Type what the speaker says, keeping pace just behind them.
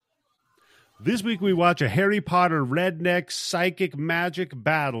This week we watch a Harry Potter redneck psychic magic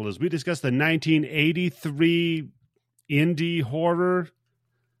battle as we discuss the 1983 indie horror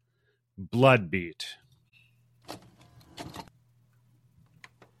Bloodbeat.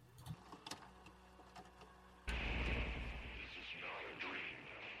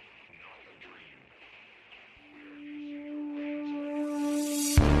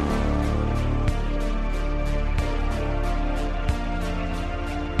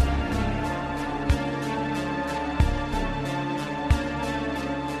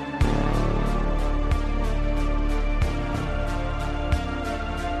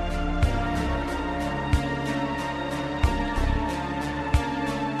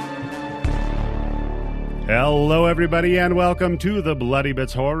 Hello, everybody, and welcome to the Bloody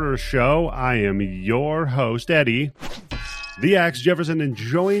Bits Horror Show. I am your host, Eddie, the Axe Jefferson, and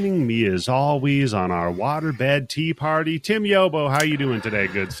joining me as always on our waterbed tea party, Tim Yobo. How you doing today,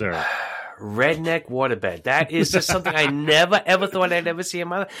 good sir? Redneck waterbed. That is just something I never, ever thought I'd ever see in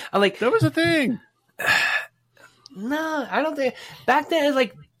my life. I'm like, that was a thing. No, I don't think. Back then,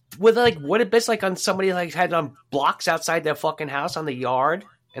 like, with like waterbeds, like on somebody like had on blocks outside their fucking house on the yard,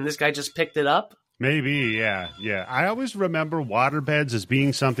 and this guy just picked it up. Maybe, yeah. I always remember waterbeds as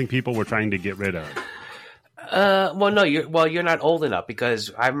being something people were trying to get rid of. You're not old enough,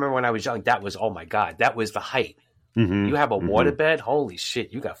 because I remember when I was young, that was, oh my God, that was the height. Mm-hmm. You have a waterbed? Holy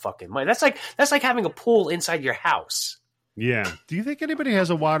shit, you got fucking money. That's like having a pool inside your house. Yeah. Do you think anybody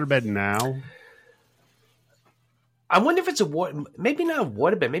has a waterbed now? I wonder if it's maybe not a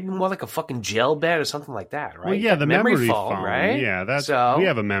waterbed, maybe more like a fucking gel bed or something like that, right? Well, yeah, the memory foam, right? Yeah, we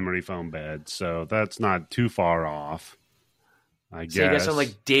have a memory foam bed, so that's not too far off, I guess. So you got some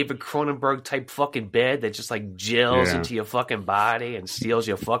like David Cronenberg type fucking bed that just like gels into your fucking body and steals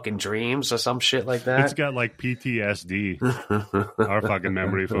your fucking dreams or some shit like that. It's got like PTSD. Our fucking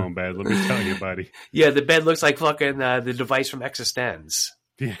memory foam bed, let me tell you, buddy. Yeah, the bed looks like fucking the device from Existenz.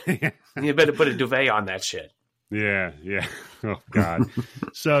 Yeah. You better put a duvet on that shit. Yeah. Oh, God.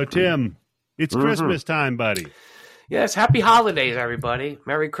 So, Tim, it's Christmas time, buddy. Yes, happy holidays, everybody.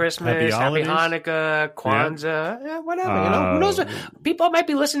 Merry Christmas, happy Hanukkah, Kwanzaa, whatever. Who knows? People might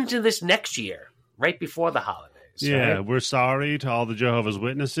be listening to this next year, right before the holidays. Yeah, right? We're sorry to all the Jehovah's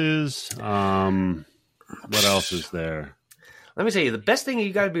Witnesses. What else is there? Let me tell you, the best thing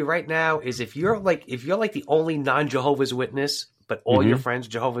you got to be right now is if you're like the only non-Jehovah's Witness, but all your friends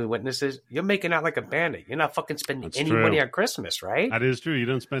Jehovah's Witnesses, you're making out like a bandit. You're not fucking spending any money on Christmas, right? That is true. You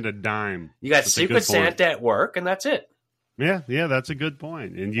don't spend a dime. You got Secret Santa at work, and that's it. Yeah, that's a good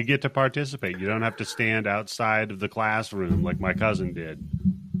point. And you get to participate. You don't have to stand outside of the classroom like my cousin did.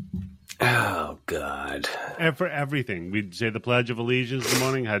 Oh, God. And for everything. We'd say the Pledge of Allegiance in the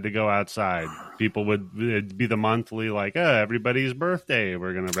morning, had to go outside. People it'd be the monthly, like, everybody's birthday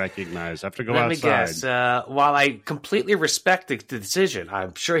we're going to recognize. Have to go outside. Let me guess. While I completely respect the decision,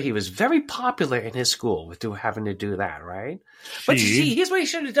 I'm sure he was very popular in his school with having to do that, right? But you see, here's what he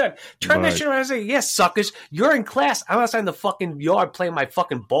should have done. Turn that shit around and say, yes, suckers, you're in class. I'm outside in the fucking yard playing my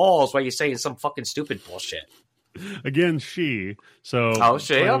fucking balls while you're saying some fucking stupid bullshit. Again, she. So,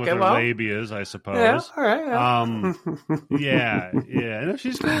 she. Okay, with her labias, I suppose. Yeah, all right. Yeah. No,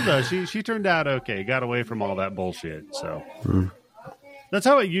 she's cool though. She turned out okay. Got away from all that bullshit. So that's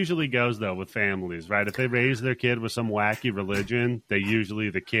how it usually goes though with families, right? If they raise their kid with some wacky religion,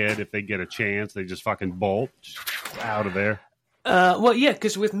 the kid, if they get a chance, they just fucking bolt out of there.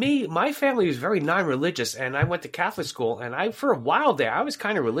 Because with me, my family was very non-religious, and I went to Catholic school, and for a while there, I was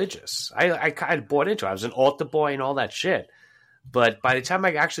kind of religious. I kind of bought into it. I was an altar boy and all that shit. But by the time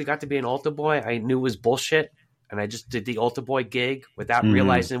I actually got to be an altar boy, I knew it was bullshit, and I just did the altar boy gig without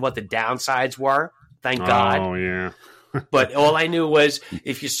realizing what the downsides were. Thank God. Oh, yeah. But all I knew was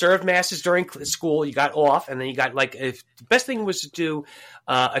if you served masses during school, you got off, and then you got the best thing was to do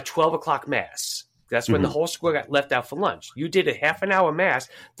a 12 o'clock mass. That's when the whole school got left out for lunch. You did a half an hour mass,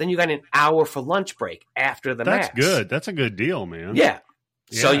 then you got an hour for lunch break after the mass. That's good. That's a good deal, man. Yeah.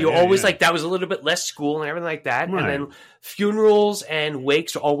 So you always that was a little bit less school and everything like that. Right. And then funerals and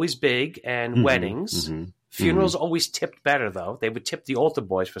wakes are always big, and weddings. Funerals always tipped better, though. They would tip the altar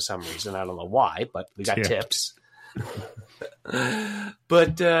boys for some reason. I don't know why, but we got tips.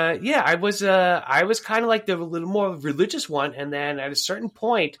 But I was kind of like the little more religious one, and then at a certain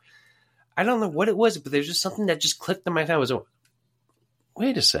point, I don't know what it was, but there's just something that just clicked in my head.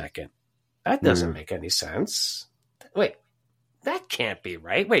 Wait a second. That doesn't make any sense. Wait, that can't be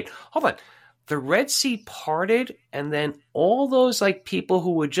right. Wait, hold on. The Red Sea parted, and then all those people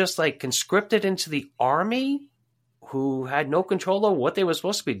who were just conscripted into the army, who had no control over what they were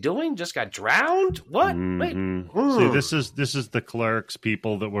supposed to be doing just got drowned? What? Wait. See, this is the Clerks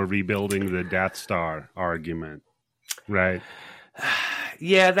people that were rebuilding the Death Star argument, right?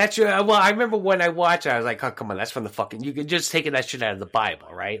 Yeah, that's true. Well, I remember when I watched it, I was like, oh, come on, that's from the fucking... You can just take that shit out of the Bible,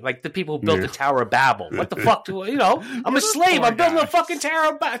 right? Like the people who built the Tower of Babel. What the fuck do... I'm a slave. I'm building a fucking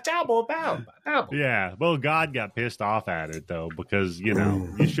Tower of Babel. Yeah, well, God got pissed off at it, though, because, you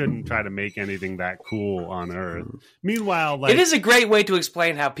shouldn't try to make anything that cool on Earth. Meanwhile, it is a great way to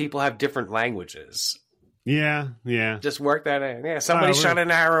explain how people have different languages. Yeah. Just work that in. Yeah, somebody shot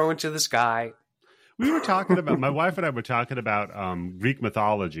an arrow into the sky. We were talking about, my wife and I were talking about Greek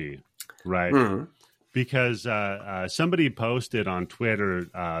mythology, right? Mm-hmm. Because somebody posted on Twitter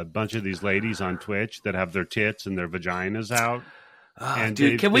a bunch of these ladies on Twitch that have their tits and their vaginas out. And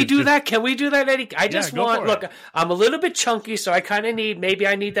dude, can we do that? Can we do that, Eddie? I just look, I'm a little bit chunky, so I kind of maybe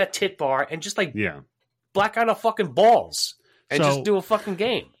I need that tit bar and just black out a fucking balls and just do a fucking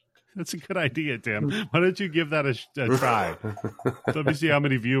game. That's a good idea, Tim. Why don't you give that a try? Let me see how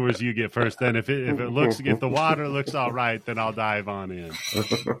many viewers you get first. Then, if the water looks all right, then I'll dive on in.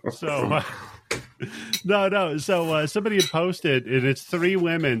 So, no. So somebody had posted, and it's 3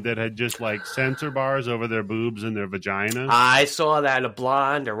 women that had just like sensor bars over their boobs and their vagina. I saw that, a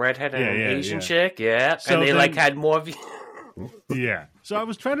blonde, a redhead, and an Asian chick. Yeah, so and they had more. Yeah. So I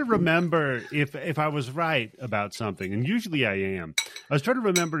was trying to remember if I was right about something, and usually I am. I was trying to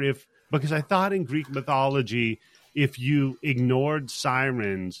remember because I thought in Greek mythology, if you ignored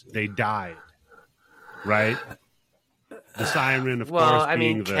sirens, they died, right? The siren, of course. Well, I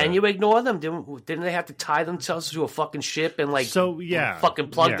mean, can you ignore them? Didn't they have to tie themselves to a fucking ship and fucking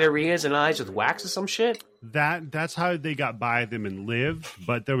plug their ears and eyes with wax or some shit? That's how they got by them and lived.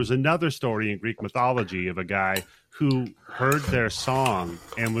 But there was another story in Greek mythology of a guy who heard their song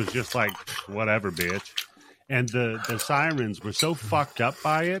and was just like, whatever, bitch. And the sirens were so fucked up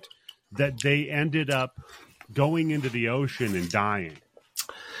by it that they ended up going into the ocean and dying,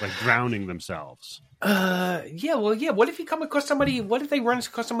 like drowning themselves. What if you come across somebody, what if they run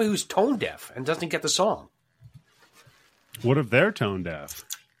across somebody who's tone deaf and doesn't get the song? What if they're tone deaf?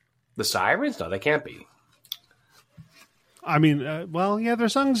 The sirens? No, they can't be. I mean, their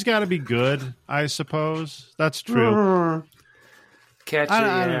song's got to be good, I suppose. That's true. Catchy,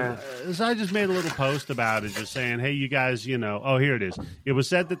 I just made a little post about it, just saying, hey, you guys, here it is. It was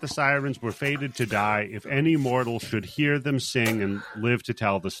said that the sirens were fated to die if any mortal should hear them sing and live to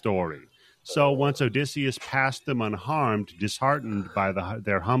tell the story. So once Odysseus passed them unharmed, disheartened by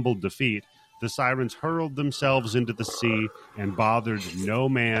their humble defeat, the sirens hurled themselves into the sea and bothered no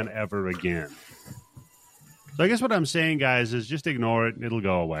man ever again. So I guess what I'm saying, guys, is just ignore it. It'll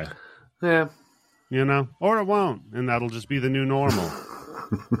go away. Yeah. Or it won't, and that'll just be the new normal.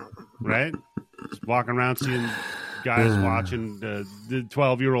 Right? Just walking around seeing guys watching, the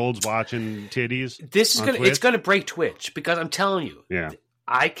 12-year-olds watching titties. It's going to break Twitch, because I'm telling you. Yeah.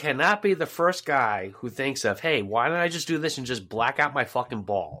 I cannot be the first guy who thinks of, hey, why don't I just do this and just black out my fucking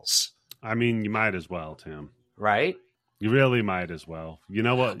balls? I mean, you might as well, Tim. Right? You really might as well. You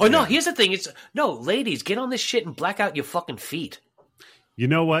know what? Oh, no, here's the thing. Ladies, get on this shit and black out your fucking feet. You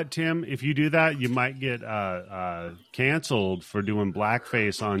know what, Tim? If you do that, you might get canceled for doing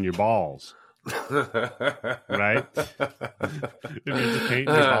blackface on your balls. Right? If you're just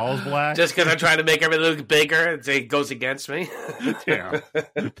painting your balls black. Just because I'm trying to make everything look bigger, it goes against me. Yeah.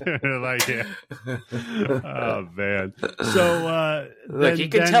 Oh, man. So, look, you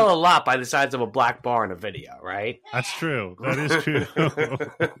can tell a lot by the size of a black bar in a video, right? That's true. That is true.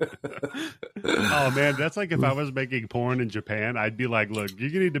 Oh, man. That's like if I was making porn in Japan, I'd be like, look, you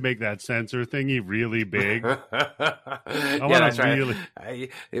need to make that sensor thingy really big. That's right.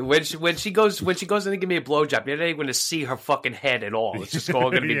 When she goes in to give me a blowjob, you're not even going to see her fucking head at all. It's just all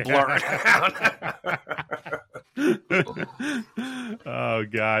going to be blurred out. Oh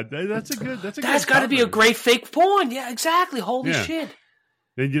God, that's got to be a great fake porn. Yeah, exactly. Holy shit!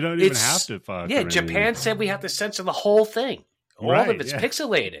 And you don't even have to fuck. Yeah, Japan said we have to censor the whole thing. All of it's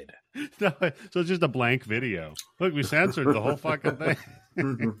pixelated. No, so it's just a blank video. Look, we censored the whole fucking thing.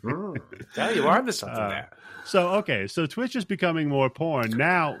 Tell you are to something there. So Twitch is becoming more porn.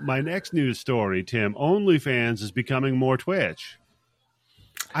 Now, my next news story, Tim, OnlyFans is becoming more Twitch.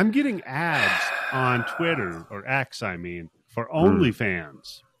 I'm getting ads on Twitter, or X, I mean, for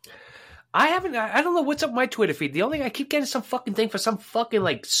OnlyFans. I don't know what's up my Twitter feed. The only thing I keep getting some fucking thing for some fucking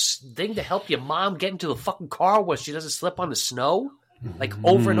thing to help your mom get into the fucking car where she doesn't slip on the snow.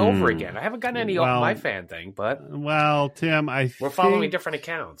 Over and over again. I haven't gotten any off my fan thing, but Tim, we're following different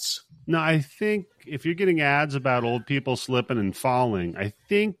accounts. No, I think if you're getting ads about old people slipping and falling, I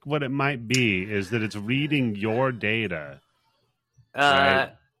think what it might be is that it's reading your data.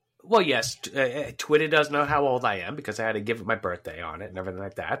 Right? Well, yes, Twitter does know how old I am because I had to give it my birthday on it and everything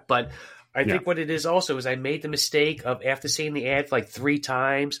like that. But I think what it is also is I made the mistake of, after seeing the ad like 3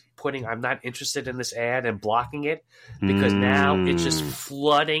 times, putting "I'm not interested in this ad" and blocking it, because now it's just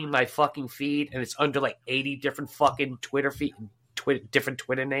flooding my fucking feed, and it's under like 80 different fucking Twitter feed, different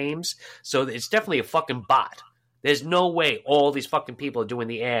Twitter names. So it's definitely a fucking bot. There's no way all these fucking people are doing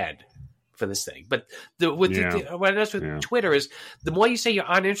the ad for this thing. But what I notice with Twitter is the more you say you're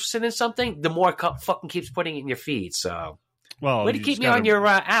uninterested in something, the more it fucking keeps putting it in your feed. So, way to keep me on your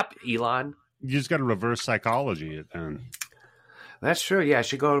app, Elon. You just got to reverse psychology it then. That's true. Yeah, I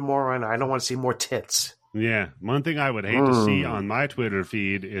should go more on. I don't want to see more tits. Yeah, one thing I would hate to see on my Twitter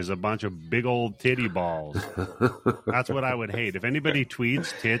feed is a bunch of big old titty balls. That's what I would hate. If anybody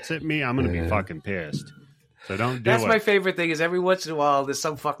tweets tits at me, I'm going to be fucking pissed. So don't do That's it. my favorite thing is every once in a while there's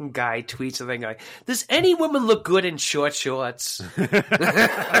some fucking guy tweets something like, "Does any woman look good in short shorts?" yeah.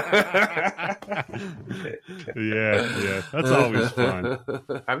 That's always fun.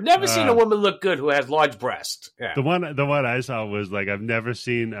 I've never seen a woman look good who has large breasts. Yeah. The one I saw was like, I've never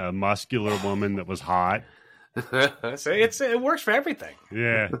seen a muscular woman that was hot. So it works for everything.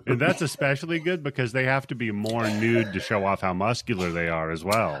 Yeah, and that's especially good because they have to be more nude to show off how muscular they are as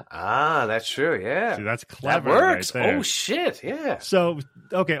well. Ah, that's true. Yeah, see, that's clever. That works. Right there. Oh shit! Yeah. So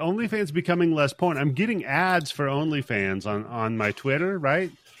okay, OnlyFans becoming less porn. I'm getting ads for OnlyFans on my Twitter,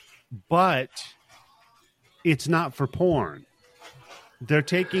 right? But it's not for porn. They're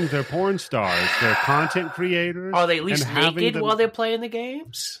taking their porn stars, their content creators. Are they at least naked while they're playing the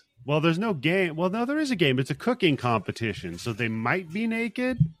games? Well, there's no game. Well, no, there is a game. It's a cooking competition, so they might be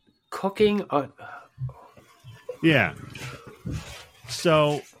naked. Cooking? Yeah.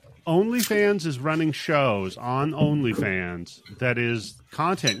 So OnlyFans is running shows on OnlyFans that is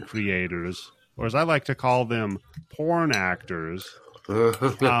content creators, or as I like to call them, porn actors. Well,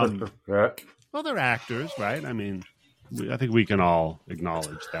 they're actors, right? I mean, I think we can all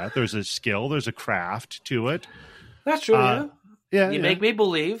acknowledge that. There's a skill, there's a craft to it. That's true, yeah. Yeah, you make me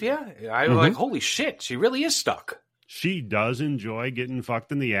believe, yeah. I'm like, holy shit, she really is stuck. She does enjoy getting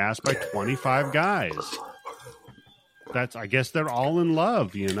fucked in the ass by 25 guys. I guess they're all in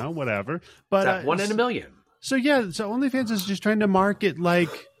love, whatever. But one in a million. So OnlyFans is just trying to market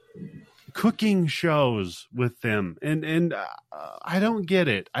like cooking shows with them, and I don't get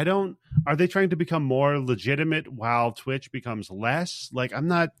it. Are they trying to become more legitimate while Twitch becomes less? Like,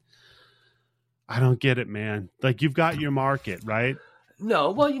 I don't get it, man. Like, you've got your market, right?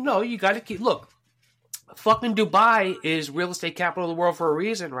 No, well, you got to keep... Look, fucking Dubai is real estate capital of the world for a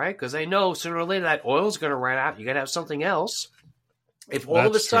reason, right? Because they know sooner or later that oil's going to run out. You got to have something else. If all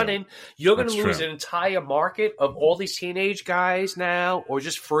of a sudden you're going to lose an entire market of all these teenage guys now, or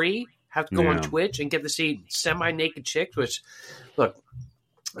just free, have to go on Twitch and get to see semi-naked chicks, which, look,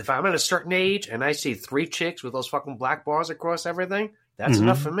 if I'm at a certain age and I see 3 chicks with those fucking black bars across everything, that's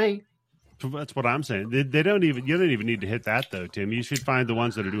enough for me. That's what I'm saying. You don't even need to hit that though, Tim. You should find the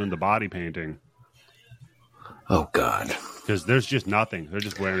ones that are doing the body painting. Oh God, because there's just nothing. They're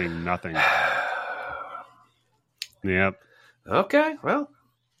just wearing nothing. Yep. Okay. Well,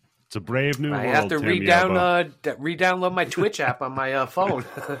 it's a brave new world. I have to re-download my Twitch app on my phone.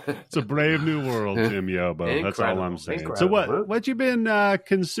 It's a brave new world, Tim Yobo. Incredible. That's all I'm saying. Incredible. So what you been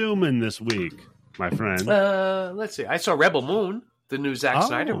consuming this week, my friend? Let's see. I saw Rebel Moon, the new Zack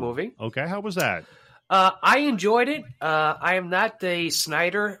Snyder movie. Okay, how was that? I enjoyed it. I am not the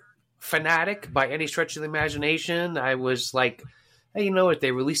Snyder fanatic by any stretch of the imagination. I was like, hey, you know what?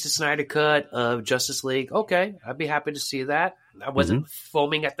 They released a Snyder cut of Justice League. Okay, I'd be happy to see that. I wasn't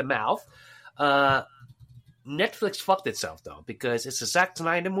foaming at the mouth. Netflix fucked itself, though, because it's a Zack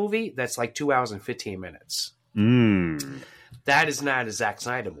Snyder movie that's like 2 hours and 15 minutes. That is not a Zack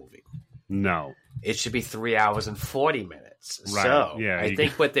Snyder movie. No. It should be 3 hours and 40 minutes. Right. So I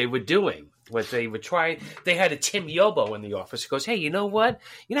think what they were doing, what they would try, they had a Tim Yobo in the office who goes, hey, you know what?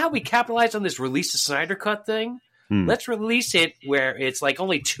 You know how we capitalized on this release the Snyder cut thing? Let's release it where it's like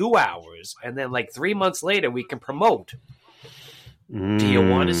only 2 hours, and then like 3 months later we can promote. Do you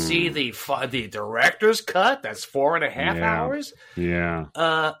want to see the director's cut? That's 4.5 hours. Yeah.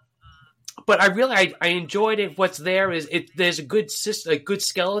 But I enjoyed it. What's there is there's a good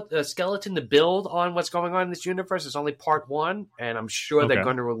skeleton to build on what's going on in this universe. It's only part 1, and I'm sure they're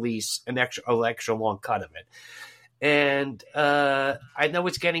going to release an extra long cut of it. And I know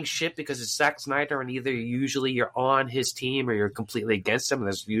it's getting shit because it's Zack Snyder, and either usually you're on his team or you're completely against him. And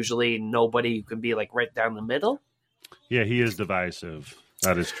there's usually nobody who can be like right down the middle. Yeah, he is divisive.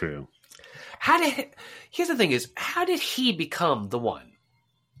 That is true. Here's the thing: how did he become the one?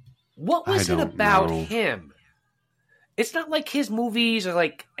 What was it about him? It's not like his movies are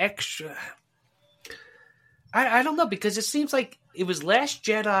like extra. I don't know, because it seems like it was Last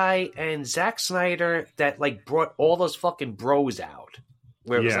Jedi and Zack Snyder that like brought all those fucking bros out.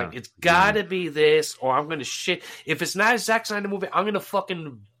 Where it was like, it's gotta be this, or I'm gonna shit. If it's not a Zack Snyder movie, I'm gonna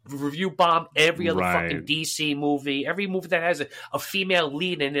fucking review bomb every other fucking DC movie. Every movie that has a female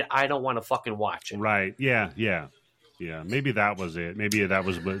lead in it, I don't want to fucking watch it. Right. Yeah. Maybe that was it. Maybe that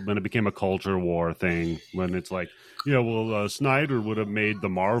was when it became a culture war thing, when it's like, Snyder would have made the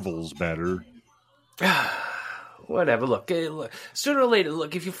Marvels better. Whatever. Look, sooner or later,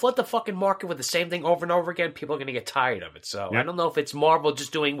 if you flood the fucking market with the same thing over and over again, people are going to get tired of it. So I don't know if it's Marvel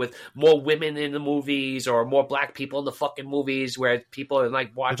just doing with more women in the movies or more black people in the fucking movies where people are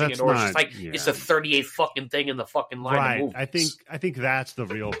like watching it, or it's just like it's the 38th fucking thing in the fucking line of movies. I think that's the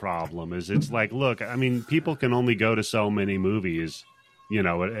real problem. Is it's like, look, I mean, people can only go to so many movies,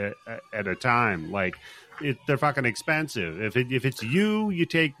 at a time. Like, they're fucking expensive. If it's you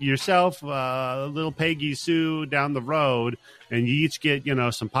take yourself, little Peggy Sue down the road, and you each get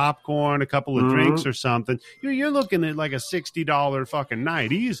some popcorn, a couple of drinks or something. You're looking at like a $60 fucking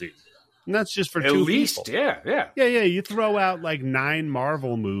night, easy, and that's just for at two least, people. Yeah. You throw out like 9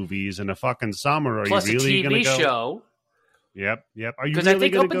 Marvel movies in a fucking summer. Are Plus you really going to go? Show. Yep. Are you? Because really I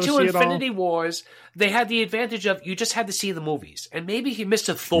think up until Infinity Wars, they had the advantage of you just had to see the movies, and maybe you missed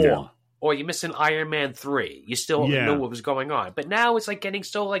a Thor. Yeah. Or you missed an Iron Man 3. You still knew what was going on. But now it's like getting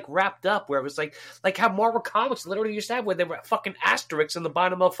so like wrapped up where it was like how Marvel Comics literally used to have, where they were fucking asterisks in the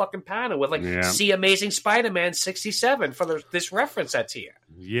bottom of a fucking panel with like, see Amazing Spider-Man 67 for this reference that's here.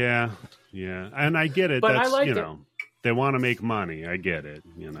 Yeah. And I get it. But that's, I like it. They want to make money. I get it,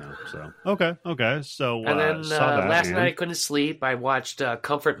 So, okay. So, and then saw that, last night I couldn't sleep. I watched a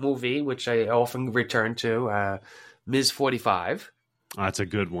comfort movie, which I often return to, Ms. 45. Oh, that's a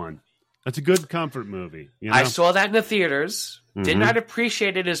good one. That's a good comfort movie. I saw that in the theaters. Did not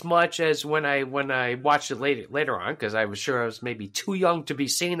appreciate it as much as when I watched it later on, because I was sure I was maybe too young to be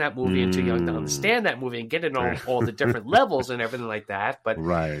seeing that movie and too young to understand that movie and get it on all the different levels and everything like that. But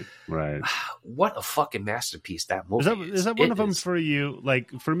right. What a fucking masterpiece that movie is. Is that one of them for you?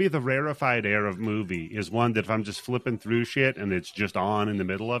 Like, for me, the rarefied air of movie is one that if I'm just flipping through shit and it's just on in the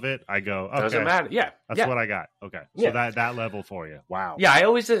middle of it, I go, okay. Doesn't matter. Yeah. That's what I got. Okay. So that level for you. Wow. Yeah, I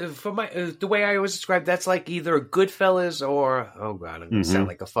always, the way I always describe that's like either Goodfellas or, oh God, I'm going to sound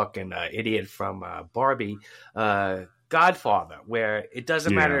like a fucking idiot from Barbie, Godfather, where it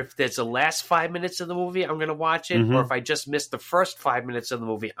doesn't matter if there's the last 5 minutes of the movie, I'm going to watch it, or if I just missed the first 5 minutes of the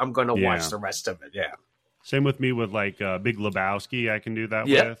movie, I'm going to watch the rest of it. Yeah. Same with me with like Big Lebowski. I can do that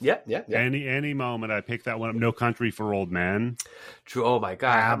with. Yeah. Any moment I pick that one up. No Country for Old Men. True. Oh my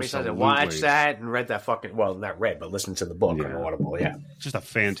God. How many times I watched that and read that fucking, well, not read, but listened to the book on Audible. Yeah. Just a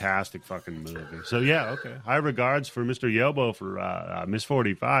fantastic fucking movie. So okay. High regards for Mr. Yobo for Miss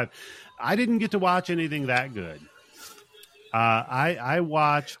 45. I didn't get to watch anything that good. I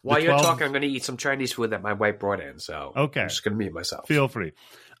watched. While you're talking, I'm going to eat some Chinese food that my wife brought in. So I'm just going to mute myself. Feel free.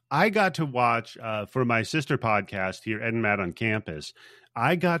 I got to watch, for my sister podcast here, Ed and Matt on Campus,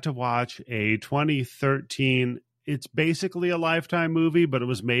 I got to watch a 2013, it's basically a Lifetime movie, but it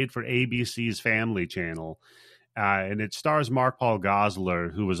was made for ABC's Family Channel. And it stars Mark Paul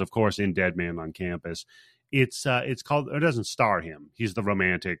Gosselaar, who was, of course, in Dead Man on Campus. It's called, it doesn't star him. He's the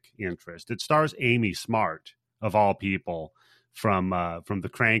romantic interest. It stars Amy Smart, of all people, from the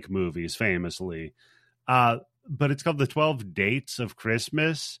Crank movies, famously. But it's called The 12 Dates of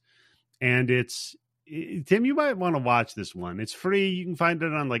Christmas. And Tim, you might want to watch this one. It's free. You can find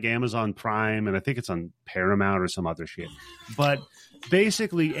it on like Amazon Prime, and I think it's on Paramount or some other shit. But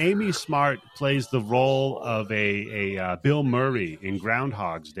basically, Amy Smart plays the role of a Bill Murray in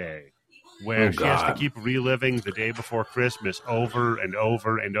Groundhog's Day, where she has to keep reliving the day before Christmas over and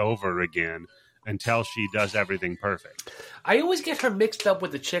over and over again until she does everything perfect. I always get her mixed up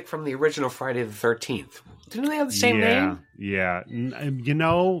with the chick from the original Friday the 13th. Didn't they have the same name? Yeah.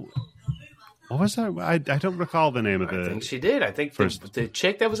 What was that? I don't recall the name of it. I think she did. I think the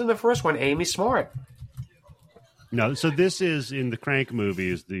chick that was in the first one, Amy Smart. No, so this is in the Crank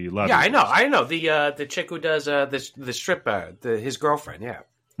movies, the love. Yeah, I know. The chick who does the stripper, his girlfriend, yeah.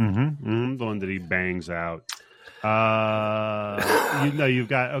 The one that he bangs out. You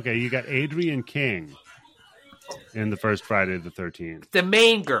got Adrienne King in the first Friday the 13th. The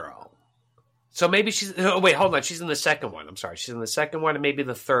main girl. So maybe she's... Oh, wait, hold on. She's in the second one. I'm sorry. She's in the second one and maybe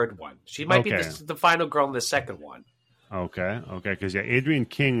the third one. She might be the final girl in the second one. Okay, because Adrienne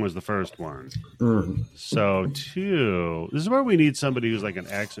King was the first one. So 2. This is where we need somebody who's like an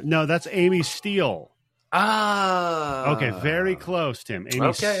expert. No, that's Amy Steele. Ah. Okay, very close, Tim.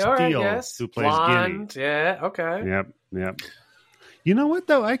 Amy Steele, all right, yes. who plays Blonde, Ginny. yeah, okay. Yep. You know what,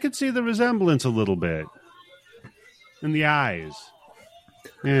 though? I could see the resemblance a little bit in the eyes.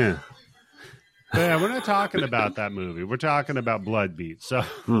 Yeah. But yeah, we're not talking about that movie. We're talking about Bloodbeat.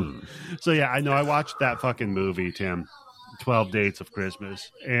 So yeah, I know I watched that fucking movie, Tim. 12 Dates of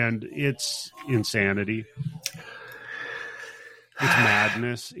Christmas, and it's insanity. It's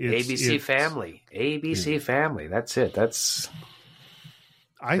madness. ABC Family. That's it.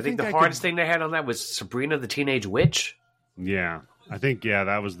 I think the hardest thing they had on that was Sabrina the Teenage Witch. Yeah, I think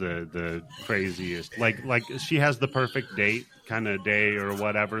that was the craziest. Like she has the perfect date kind of day or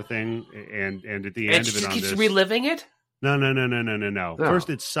whatever thing, and at the end of it, keeps reliving it. No. Oh.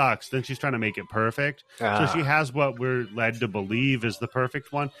 First it sucks, then she's trying to make it perfect. So she has what we're led to believe is the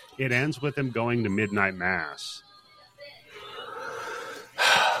perfect one. It ends with him going to midnight mass.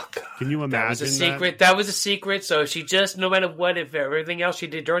 Oh, can you imagine that was a secret? That was a secret. So she just, no matter what, if everything else she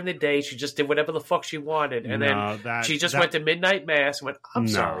did during the day, she just did whatever the fuck she wanted, and then she just went to midnight mass and went, "I'm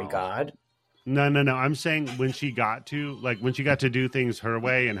sorry, God." No. I'm saying when she got to do things her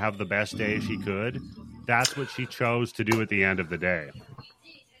way and have the best day she could, that's what she chose to do at the end of the day.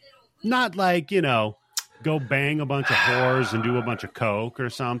 Not like, go bang a bunch of whores and do a bunch of coke or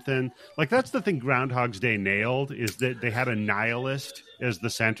something. Like, that's the thing Groundhog's Day nailed, is that they had a nihilist as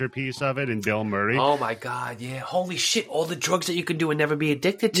the centerpiece of it in Bill Murray. Oh, my God, yeah. Holy shit, all the drugs that you can do and never be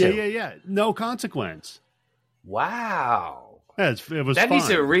addicted to. Yeah. No consequence. Wow. Yeah, it was that fun. Needs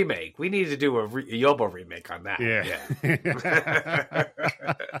a remake. We need to do a Yobo remake on that. Yeah.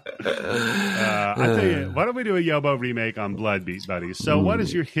 I tell you, why don't we do a Yobo remake on Bloodbeat, buddy? So what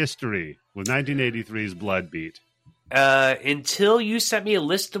is your history with 1983's Bloodbeat? Until you sent me a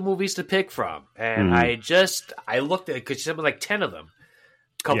list of movies to pick from. And I looked at it because you sent me like 10 of them.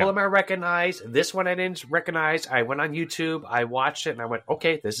 A couple of them I recognized. This one I didn't recognize. I went on YouTube. I watched it and I went,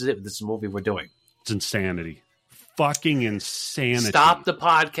 okay, this is it. This is the movie we're doing. It's insanity. Fucking insanity. Stop the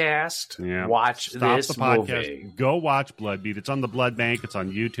podcast. Yeah. Watch this movie. Go watch Bloodbeat. It's on the Blood Bank. It's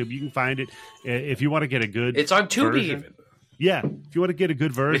on YouTube. You can find it if you want to get a good. It's on Tubi version. even. Yeah, if you want to get a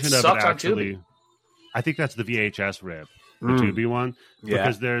good version of it, actually, I think that's the VHS rip, the Tubi one,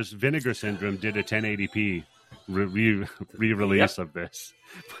 because there's Vinegar Syndrome did a 1080p re-release of this,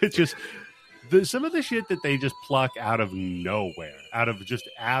 which is. Some of the shit that they just pluck out of nowhere, out of just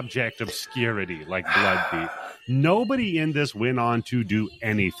abject obscurity, like Bloodbeat. Nobody in this went on to do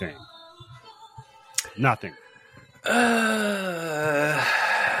anything. Nothing. I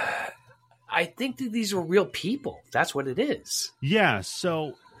think that these are real people. That's what it is. Yeah,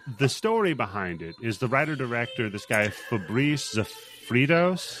 so the story behind it is the writer-director, this guy Fabrice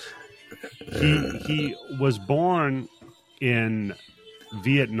Zafritos. He was born in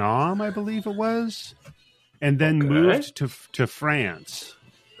Vietnam, I believe it was, and then moved to France.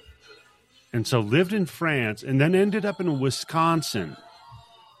 And so lived in France and then ended up in Wisconsin.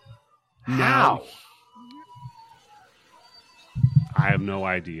 How? Now, I have no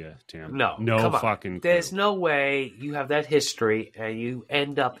idea, Tim. No fucking clue. There's no way you have that history and you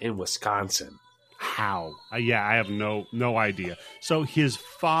end up in Wisconsin. How? Yeah, I have no idea. So his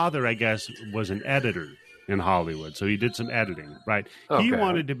father, I guess, was an editor in Hollywood, so he did some editing, right? Okay. He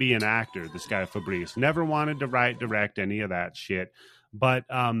wanted to be an actor, this guy Fabrice. Never wanted to write, direct, any of that shit. But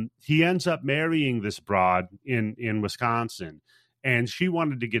he ends up marrying this broad in Wisconsin, and she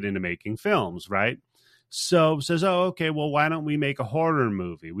wanted to get into making films, right? So says, oh, okay, well, why don't we make a horror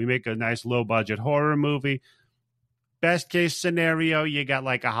movie? We make a nice low-budget horror movie. Best case scenario, you got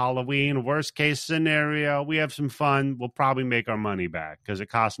like a Halloween. Worst case scenario, we have some fun. We'll probably make our money back because it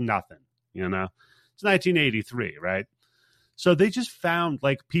costs nothing, It's 1983, right? So they just found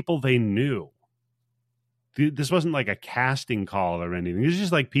like people they knew. This wasn't like a casting call or anything. It was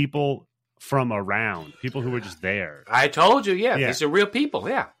just like people from around, people who were just there. I told you, these are real people,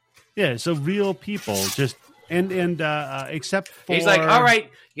 Yeah, so real people just and except for he's like, all right,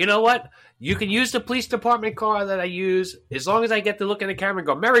 you know what? You can use the police department car that I use as long as I get to look in the camera and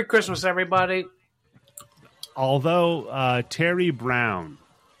go, Merry Christmas, everybody. Although Terry Brown,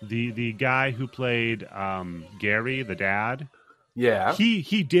 the guy who played Gary, the dad,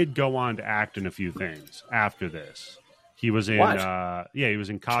 he did go on to act in a few things after this. He was in he was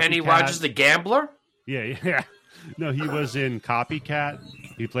in Copycat. Kenny Rogers the Gambler? Yeah. No, he was in Copycat.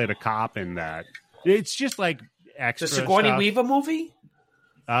 He played a cop in that. It's just like extra the Sigourney stuff. Weaver movie?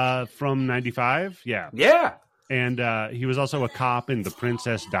 From 95? Yeah. Yeah. And he was also a cop in The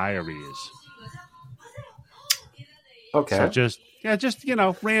Princess Diaries. Okay. So just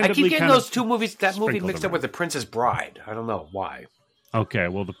randomly. I keep getting those two movies. That movie sprinkled mixed up around. with The Princess Bride. I don't know why. Okay,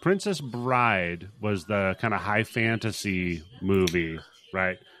 well, The Princess Bride was the kind of high fantasy movie,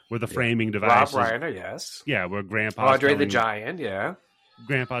 right? Where the framing device Rob is, Reiner, yes. yeah, where Grandpa's Andre the telling, Giant, yeah.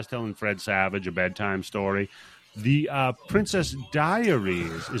 Grandpa's telling Fred Savage a bedtime story. The Princess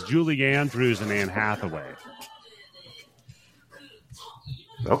Diaries is Julie Andrews and Anne Hathaway.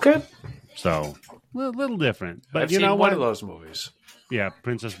 Okay. So, a little different. But I've you seen know one what? of those movies. Yeah,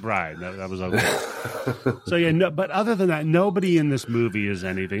 Princess Bride. That was okay. So, yeah, no, but other than that, nobody in this movie is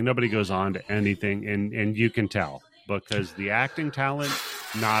anything. Nobody goes on to anything, and you can tell because the acting talent,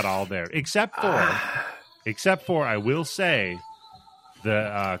 not all there. Except for, I will say,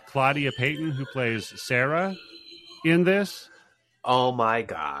 the Claudia Payton, who plays Sarah in this. Oh, my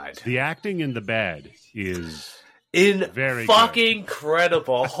God. The acting in the bed is... very fucking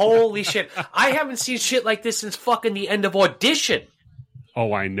incredible. Holy shit. I haven't seen shit like this since fucking the end of Audition.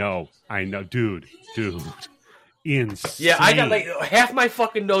 Oh, I know. Dude. Insane. Yeah, I got like half my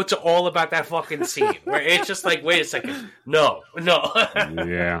fucking notes are all about that fucking scene where it's just like, wait a second. No.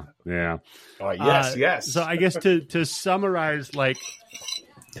 Yeah. Oh, yes. So I guess to summarize, like,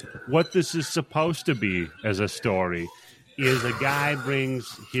 what this is supposed to be as a story is a guy brings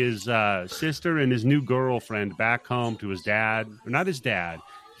his sister and his new girlfriend back home to his dad, or not his dad,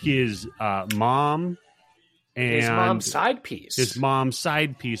 his mom and his mom's side piece. His mom's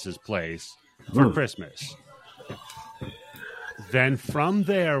side piece's place for Christmas. Then from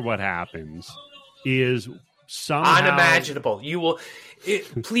there, what happens is somehow unimaginable. You will,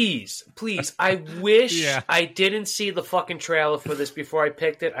 please. I wish I didn't see the fucking trailer for this before I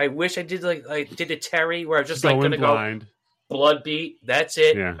picked it. I wish I did like I did a Terry where I was just like going to go Blood Beat. That's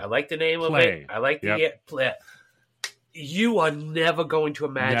it. Yeah. I like the name of it. I like the play. You are never going to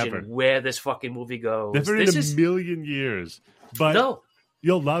imagine where this fucking movie goes. Never in a million years. But no.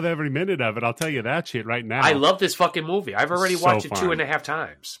 You'll love every minute of it. I'll tell you that shit right now. I love this fucking movie. I've already watched it 2.5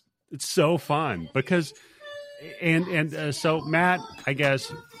 times. It's so fun because, so Matt, I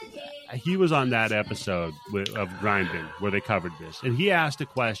guess he was on that episode of Grinding where they covered this, and he asked a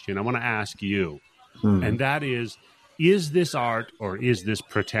question. I want to ask you, and that is this art or is this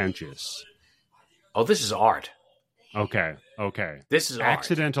pretentious? Oh, this is art. Okay. This is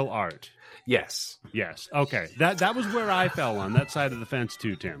accidental art. Yes. Okay. That was where I fell on that side of the fence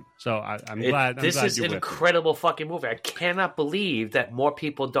too, Tim. So I'm glad. This is an incredible fucking movie. I cannot believe that more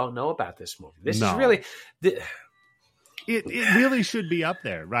people don't know about this movie. This is really. It really should be up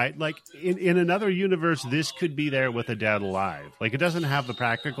there, right? Like in another universe, this could be there with A Dead Alive. Like it doesn't have the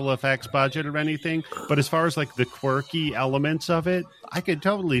practical effects budget or anything, but as far as like the quirky elements of it, I could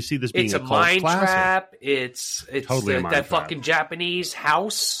totally see this being it's a a cult mind classic. Trap. It's totally a mind that trap. fucking Japanese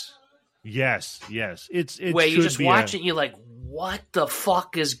house. Yes. It's where you just watch it, and you're like, what the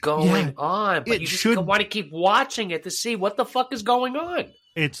fuck is going on? But you just want to keep watching it to see what the fuck is going on.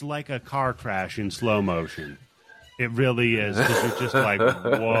 It's like a car crash in slow motion. It really is. Because you're just like,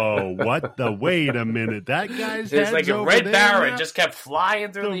 whoa, what the? Wait a minute. That guy's It's like a Red Baron now? just kept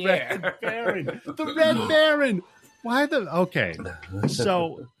flying through the air. The Red Baron. Why the? Okay.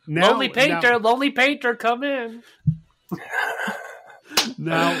 So now. Lonely Painter, come in.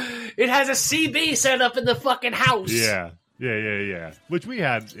 Now it has a CB set up in the fucking house. Yeah. Which we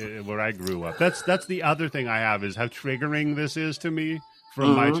had where I grew up. That's the other thing I have is how triggering this is to me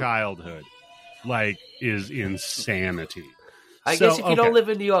from my childhood. Like, is insanity. I guess if you don't live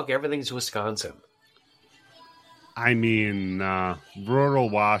in New York, everything's Wisconsin. I mean, rural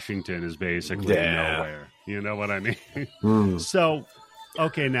Washington is basically nowhere. You know what I mean? So,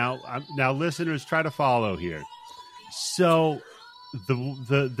 okay, now listeners, try to follow here. So,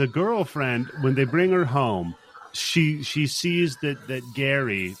 the girlfriend, when they bring her home, she sees that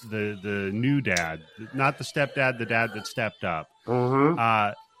Gary, the new dad, not the stepdad, the dad that stepped up,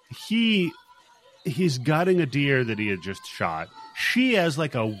 he's gutting a deer that he had just shot. She has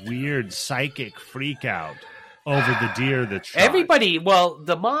like a weird psychic freak out over the deer that's shot. Everybody, well,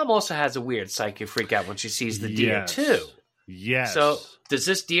 the mom also has a weird psychic freak out when she sees the deer too. Yes. So does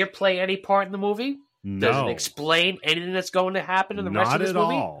this deer play any part in the movie? No. Does it explain anything that's going to happen in the rest of this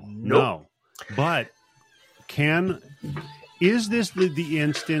movie? Not at all. No. But is this the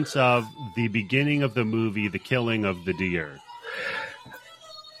instance of the beginning of the movie, the killing of the deer?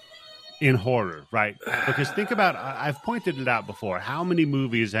 In horror, right? Because think about, I've pointed it out before, how many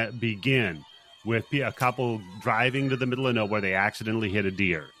movies that begin with a couple driving to the middle of nowhere, they accidentally hit a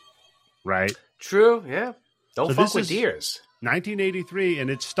deer, right? True, yeah. Don't fuck with deers. 1983, and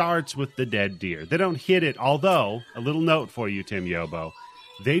it starts with the dead deer. They don't hit it, although, a little note for you, Tim Yobo,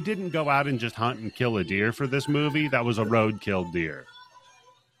 They didn't go out and just hunt and kill a deer for this movie. That was a road-killed deer.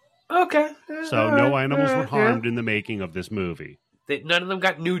 Okay. So no animals were harmed in the making of this movie. None of them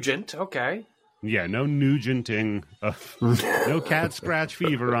got Nugent. Okay. Yeah, no Nugenting. No cat scratch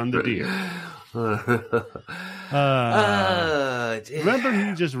fever on the deer. Remember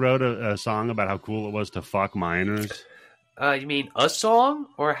he just wrote a song about how cool it was to fuck minors? You mean a song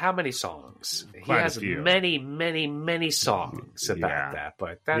or how many songs? Quite he has many, many, many songs about that,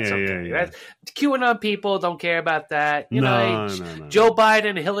 but that's okay. Yeah. That's, QAnon people don't care about that. No. Joe Biden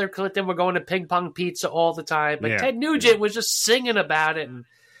and Hillary Clinton were going to ping pong pizza all the time, but Ted Nugent was just singing about it. And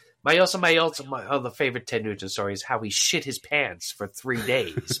my other favorite Ted Nugent story is how he shit his pants for 3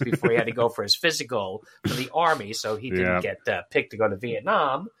 days before he had to go for his physical for the Army, so he didn't get picked to go to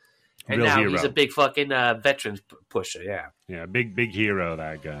Vietnam. And Real now hero. he's a big fucking veterans pusher, Yeah, big hero,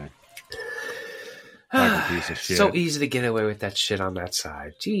 that guy. Fucking piece of shit. So easy to get away with that shit on that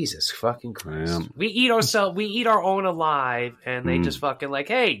side. Jesus fucking Christ. Yeah. We eat our own alive, and they just fucking like,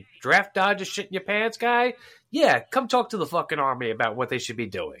 hey, draft dodger shit in your pants, guy? Yeah, come talk to the fucking Army about what they should be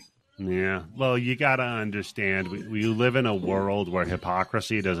doing. Yeah, well, you got to understand, we live in a world where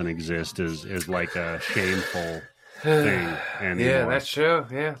hypocrisy doesn't exist as like a shameful thing anymore. Yeah, that's true.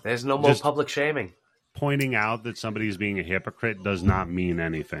 Yeah, there's no more public shaming. Pointing out that somebody's being a hypocrite does not mean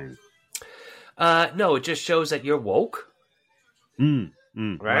anything. No, it just shows that you're woke.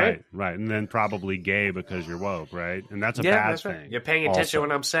 Right. And then probably gay because you're woke, right? And that's a bad thing. Right. You're paying attention to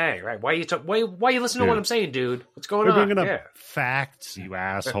what I'm saying, right? Why are you listening to what I'm saying, dude? What's going We're on? bringing up facts, you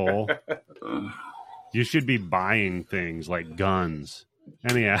asshole. You should be buying things like guns.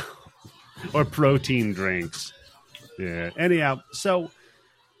 Anyhow. Or protein drinks. Yeah. Anyhow, so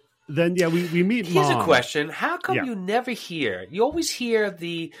then, we meet Here's Mom. a question. How come you never hear... You always hear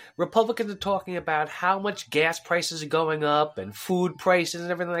the Republicans are talking about how much gas prices are going up and food prices and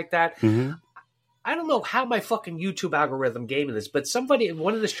everything like that. Mm-hmm. I don't know how my fucking YouTube algorithm gave me this, but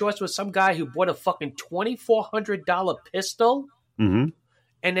one of the shorts was some guy who bought a fucking $2,400 pistol and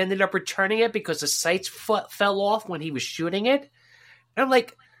ended up returning it because the sights fell off when he was shooting it. And I'm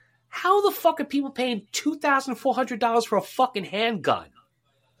like, how the fuck are people paying $2,400 for a fucking handgun?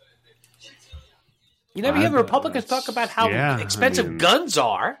 You never hear the Republicans talk about how expensive guns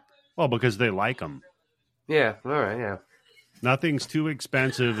are. Well, because they like them. Yeah, all right, yeah. Nothing's too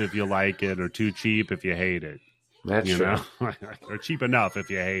expensive if you like it, or too cheap if you hate it. That's true. Or cheap enough if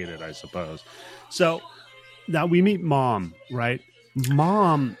you hate it, I suppose. So now we meet Mom, right?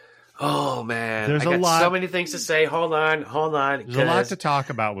 Mom. Oh, man. There's I a got lot. so many things to say. Hold on. There's a lot to talk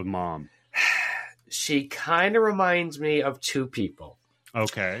about with Mom. She kind of reminds me of two people.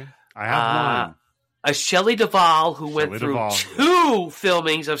 Okay. I have one. A Shelley Duvall who went through two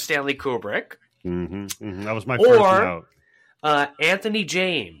filmings of Stanley Kubrick. That was my first note. Anthony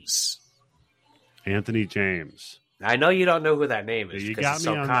James. Anthony James. I know you don't know who that name is. You got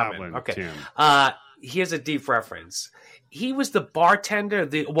me on that one, okay. Tim. Here's a deep reference. He was the bartender,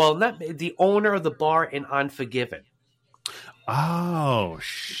 not the owner of the bar in Unforgiven. Oh,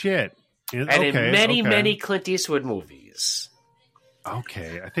 shit. In many Clint Eastwood movies.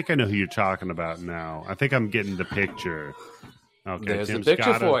 Okay, I think I know who you're talking about now. I think I'm getting the picture. Okay, there's Tim's the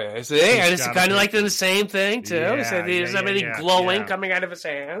picture for you. See, it's kind of like the same thing too. Yeah, so there's somebody glowing coming out of his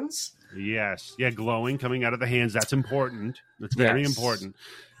hands. Yes, glowing coming out of the hands. That's important. That's very important.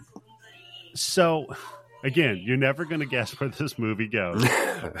 So, again, you're never going to guess where this movie goes.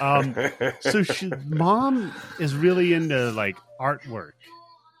 Mom is really into like artwork.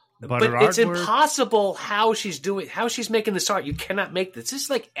 But it's impossible how she's making this art. You cannot make this. This is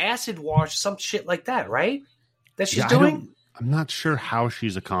like acid wash, some shit like that, right? That she's doing? I'm not sure how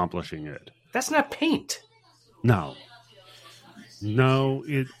she's accomplishing it. That's not paint. No,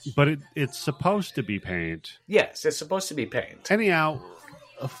 it's supposed to be paint. Yes, it's supposed to be paint. Anyhow,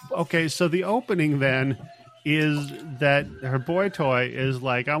 okay, so the opening then is that her boy toy is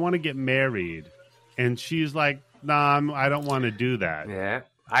like, I want to get married. And she's like, nah, I don't want to do that. Yeah.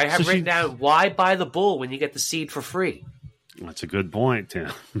 I have written down, why buy the bull when you get the seed for free? That's a good point,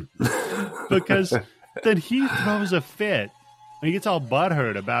 Tim. Because then he throws a fit. And he gets all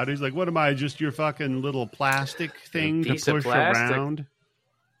butthurt about it. He's like, what am I, just your fucking little plastic thing to push around?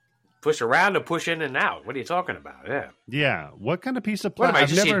 Push around or push in and out? What are you talking about? Yeah. Yeah. What kind of piece of plastic?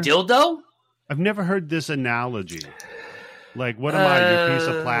 What am I, just a dildo? I've never heard this analogy. Like, what am I, your piece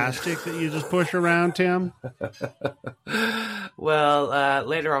of plastic that you just push around, Tim? Well,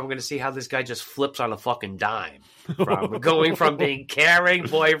 later I'm going to see how this guy just flips on a fucking dime. Going from being caring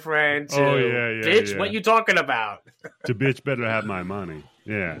boyfriend to, bitch, what you talking about? To bitch better have my money.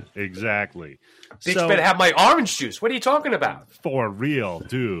 Yeah, exactly. Bitch better have my orange juice. What are you talking about? For real,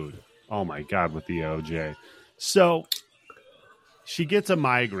 dude. Oh my God, with the OJ. So she gets a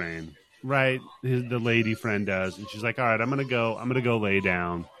migraine, right? The lady friend does, and she's like, "All right, I'm gonna go lay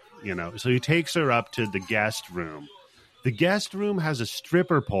down." So he takes her up to the guest room. The guest room has a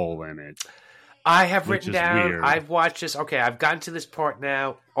stripper pole in it. I have written down. Weird. I've watched this. Okay, I've gotten to this part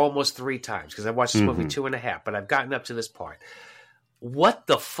now almost 3 times because I watched this movie 2.5, but I've gotten up to this part. What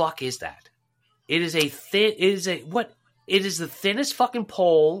the fuck is that? It is It is the thinnest fucking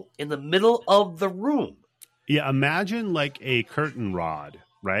pole in the middle of the room. Yeah, imagine like a curtain rod,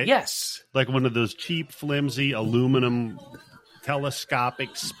 right? Yes. Like one of those cheap, flimsy, aluminum,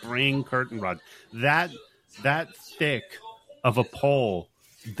 telescopic spring curtain rods. That thick of a pole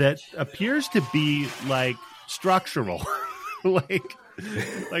that appears to be like structural. like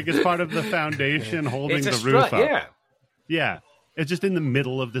it's part of the foundation holding the roof up. Yeah. Yeah. It's just in the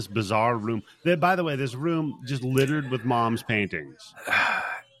middle of this bizarre room. By the way, this room just littered with mom's paintings.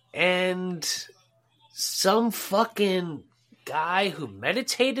 And some fucking guy who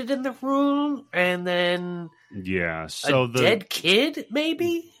meditated in the room, and then so a dead kid,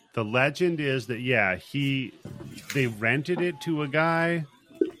 maybe? The legend is that, they rented it to a guy,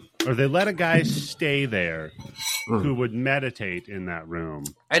 or they let a guy stay there who would meditate in that room.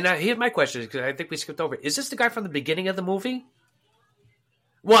 And now here's my question, because I think we skipped over. Is this the guy from the beginning of the movie?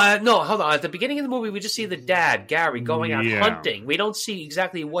 Well, no, hold on. At the beginning of the movie, we just see the dad, Gary, going out hunting. We don't see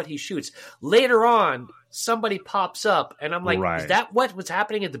exactly what he shoots. Later on, somebody pops up, and I'm like, Is that what was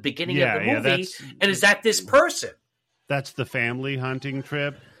happening at the beginning of the movie? And is that this person? That's the family hunting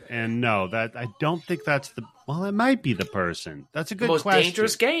trip. And no, I don't think that's the... Well, it might be the person. That's a good question. The most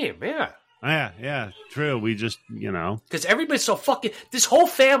dangerous game, yeah. Yeah, true. We just, Because everybody's so fucking... This whole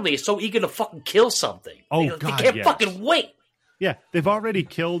family is so eager to fucking kill something. Oh, God, they can't fucking wait. Yeah, they've already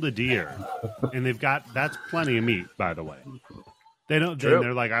killed a deer, and that's plenty of meat, by the way. They don't.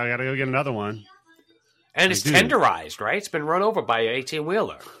 They're like, I gotta go get another one, and it's tenderized, right? It's been run over by an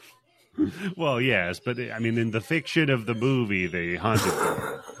 18-wheeler. Well, yes, but I mean, in the fiction of the movie, they hunted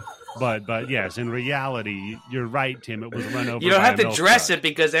for it. But yes, in reality, you're right, Tim. It was run over. You don't by have a to dress truck. it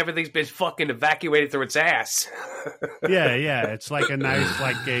because everything's been fucking evacuated through its ass. Yeah. It's like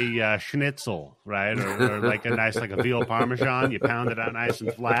a schnitzel, right? Or like a veal parmesan. You pound it out nice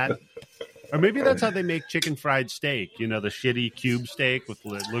and flat. Or maybe that's how they make chicken fried steak. The shitty cube steak with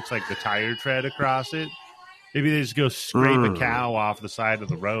what looks like the tire tread across it. Maybe they just go scrape a cow off the side of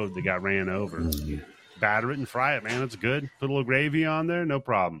the road that got ran over. Batter it and fry it, man. It's good. Put a little gravy on there, no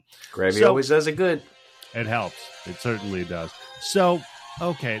problem. Gravy always does it good. It helps. It certainly does. So,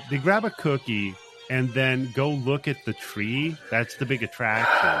 okay, they grab a cookie and then go look at the tree. That's the big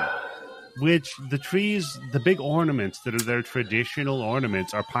attraction. Which the trees, the big ornaments that are their traditional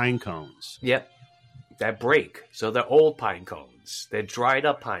ornaments are pine cones. Yep. That break. So they're old pine cones. They're dried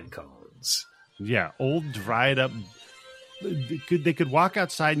up pine cones. Yeah, old dried up. They could walk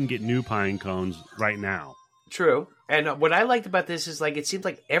outside and get new pine cones right now. True. And what I liked about this is it seems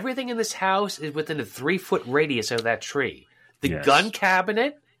like everything in this house is within a 3-foot radius of that tree. The gun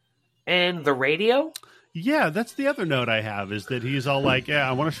cabinet and the radio. Yeah, that's the other note I have is that he's all like,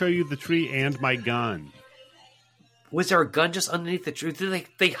 I want to show you the tree and my gun. Was there a gun just underneath the tree? Did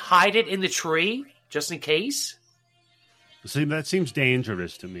they hide it in the tree just in case? See, that seems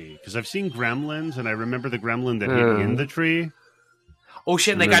dangerous to me because I've seen gremlins, and I remember the gremlin that hid in the tree. Oh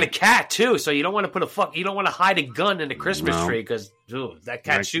shit! And they got a cat too, so you don't want to you don't want to hide a gun in a Christmas tree because that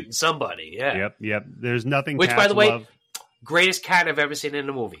cat's shooting somebody. Yeah. Yep. There's nothing. Which, by the way, greatest cat I've ever seen in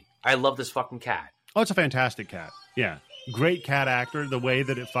a movie. I love this fucking cat. Oh, it's a fantastic cat. Yeah, great cat actor. The way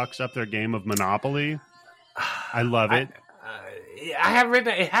that it fucks up their game of Monopoly, I love it. I have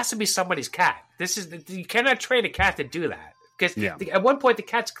written it has to be somebody's cat. You cannot train a cat to do that because at one point the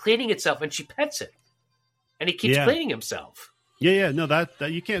cat's cleaning itself and she pets it, and he keeps cleaning himself. Yeah. No,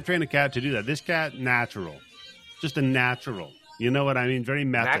 that you can't train a cat to do that. This cat, natural, just a natural. You know what I mean? Very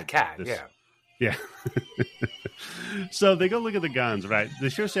method. That cat, yeah. So they go look at the guns, right? They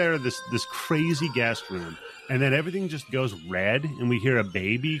show Sarah this crazy guest room, and then everything just goes red, and we hear a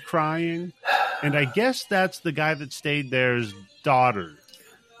baby crying. And I guess that's the guy that stayed there's daughter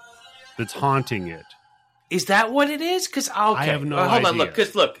that's haunting it. Is that what it is? Because I have no idea. Hold on,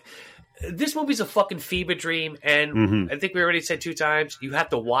 look, this movie's a fucking fever dream, and I think we already said 2 times, you have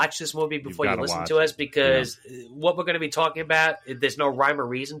to watch this movie before you listen to us because what we're going to be talking about, there's no rhyme or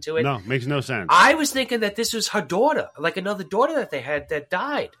reason to it. No, makes no sense. I was thinking that this was her daughter, like another daughter that they had that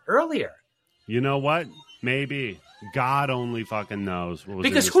died earlier. You know what? Maybe. God only fucking knows what was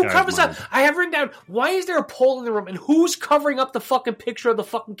because in who this guy's covers mind. up? I have written down. Why is there a pole in the room, and who's covering up the fucking picture of the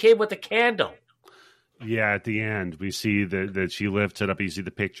fucking kid with the candle? Yeah, at the end we see that she lifts it up. You see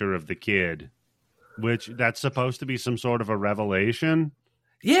the picture of the kid, which that's supposed to be some sort of a revelation.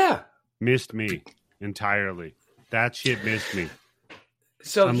 Yeah, missed me entirely. That shit missed me.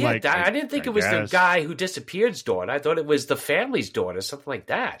 So I'm yeah, like, I didn't think it was the guy who disappeared's daughter. I thought it was the family's daughter, something like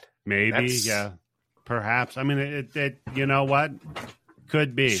that. Maybe, yeah, perhaps. I mean, it you know what?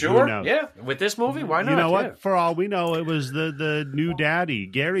 Could be. Sure, Who knows? yeah. With this movie, why not? You know what? Yeah. For all we know, it was the new daddy,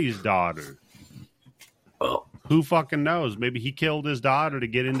 Gary's daughter. Oh. Who fucking knows? Maybe he killed his daughter to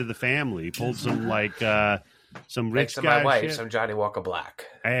get into the family. He pulled some some rich to guy my wife, shit. some Johnny Walker Black.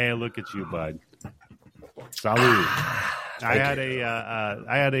 Hey, look at you, bud. Salud. I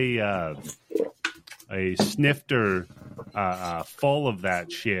had a snifter full of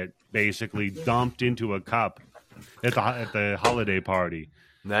that shit, basically dumped into a cup at the holiday party.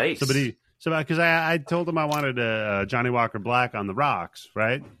 Nice. Because I told them I wanted a Johnny Walker Black on the rocks,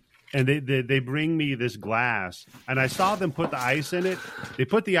 right? And they bring me this glass, and I saw them put the ice in it. They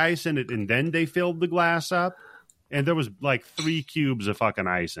put the ice in it, and then they filled the glass up, and there was like 3 cubes of fucking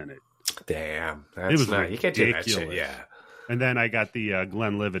ice in it. Damn, it was not, you can't do that shit. Yeah. And then I got the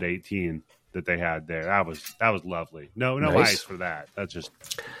Glenlivet 18 that they had there. That was lovely. No nice. Ice for that. That's just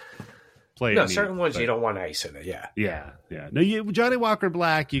plain. No, certain ones you don't want ice in it. Yeah. Yeah. No, Johnny Walker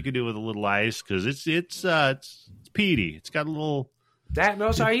Black you could do with a little ice because it's peaty. It's got a little. That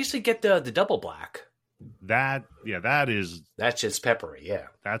no, so I used to get the double black. That's just peppery. Yeah,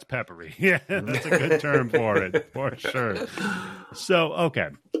 that's peppery. Yeah, that's a good term for it for sure. So okay.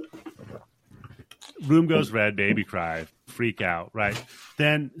 Room goes red, baby cry, freak out, right?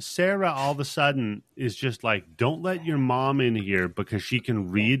 Then Sarah all of a sudden is just like, don't let your mom in here because she can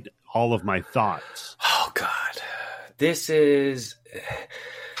read all of my thoughts. Oh, God. This is...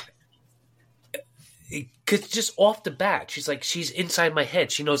 Because just off the bat, she's inside my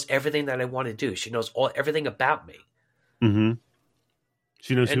head. She knows everything that I want to do. She knows everything about me. Mm-hmm.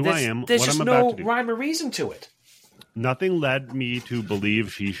 She knows who I am, there's what just I'm about to do. no rhyme or reason to it. Nothing led me to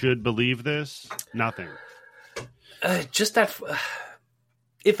believe she should believe this. Nothing. Just that.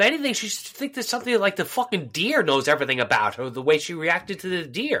 If anything, she should think there's something like the fucking deer knows everything about her, the way she reacted to the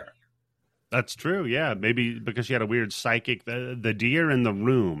deer. That's true, yeah. Maybe because she had a weird psychic. The deer in the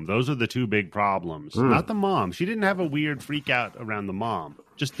room, those are the 2 big problems. Not the mom. She didn't have a weird freak out around the mom.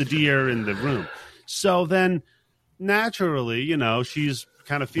 Just the deer in the room. So then, naturally, she's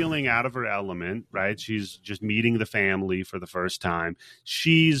kind of feeling out of her element, right? She's just meeting the family for the first time.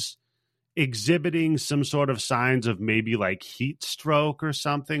 She's exhibiting some sort of signs of maybe like heat stroke or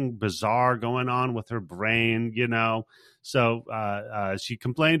something bizarre going on with her brain, So she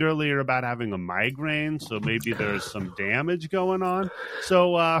complained earlier about having a migraine, so maybe there's some damage going on.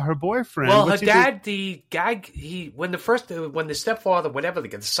 So her boyfriend... Well, her dad, the guy, when the stepfather, whatever,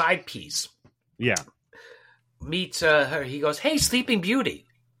 the side piece... Yeah. Meets her, he goes, "Hey, Sleeping Beauty."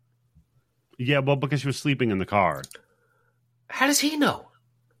 Yeah, well, because she was sleeping in the car. How does he know?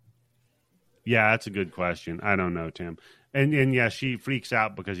 Yeah, that's a good question. I don't know, Tim. And yeah, she freaks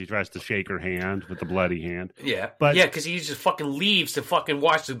out because he tries to shake her hand with the bloody hand. Yeah, because he just fucking leaves to fucking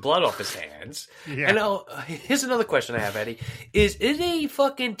wash the blood off his hands. Yeah. And here's another question I have, Eddie: Is it a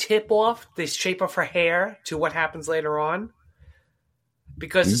fucking tip off the shape of her hair to what happens later on?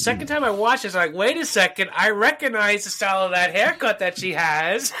 Because the second time I watched this, I'm like, wait a second, I recognize the style of that haircut that she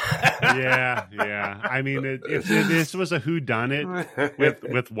has. Yeah. I mean, if this was a whodunit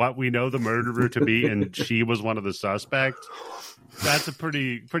with what we know the murderer to be, and she was one of the suspects, that's a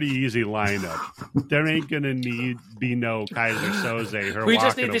pretty easy lineup. There ain't gonna be no Kaiser Soze. We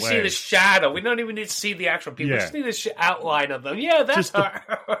just need to see the shadow. We don't even need to see the actual people. We just need the outline of them. Yeah, that's just her.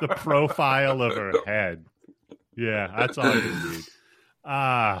 The profile of her head. Yeah, that's all you need.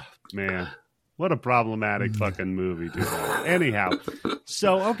 Ah, man. What a problematic fucking movie, dude. Anyhow,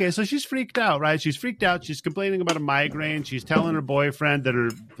 so she's freaked out, right? She's freaked out. She's complaining about a migraine. She's telling her boyfriend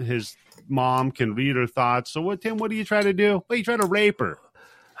that his mom can read her thoughts. So Tim, what do you try to do? Well, you try to rape her.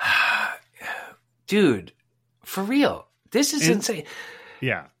 Dude, for real. This is insane.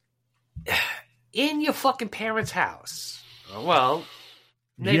 Yeah. In your fucking parents' house. Well,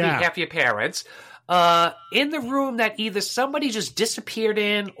 maybe half your parents. In the room that either somebody just disappeared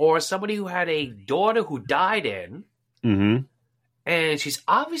in or somebody who had a daughter who died in. Mm-hmm. And she's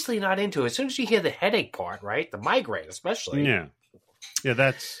obviously not into it. As soon as you hear the headache part, right? The migraine especially. Yeah,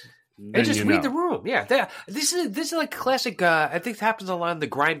 that's... And just read the room. Yeah, this is like classic, I think it happens a lot in the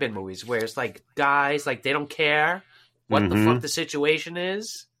grind bin movies where it's like guys, like they don't care what the fuck the situation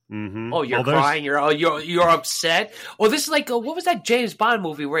is. Mm-hmm. Oh, you're crying. You're upset. Or this is like what was that James Bond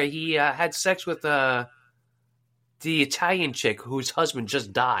movie where he had sex with the Italian chick whose husband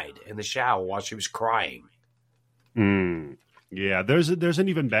just died in the shower while she was crying? Yeah, there's an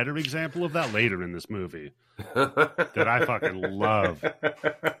even better example of that later in this movie that I fucking love.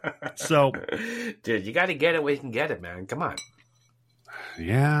 So, dude, you got to get it where you can get it, man. Come on.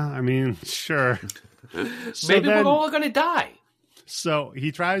 Yeah, I mean, sure. Maybe we're all going to die. So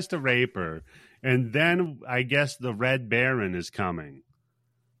he tries to rape her, and then I guess the Red Baron is coming.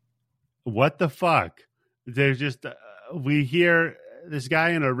 What the fuck? There's just we hear this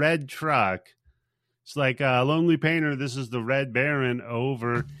guy in a red truck. It's like Lonely Painter. This is the Red Baron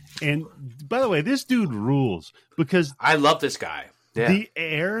over. And by the way, this dude rules because I love this guy. Yeah. The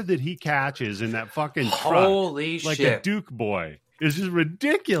air that he catches in that fucking truck, holy like shit, a Duke boy. It's just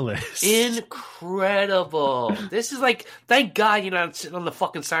ridiculous. Incredible. This is like, thank God you're not sitting on the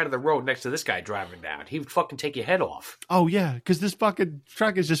fucking side of the road next to this guy driving down. He would fucking take your head off. Oh, yeah, because this fucking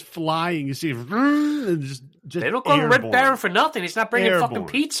truck is just flying. You see, and just they don't call him Red Baron for nothing. He's not bringing fucking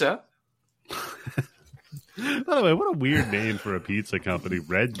pizza. By the way, what a weird name for a pizza company.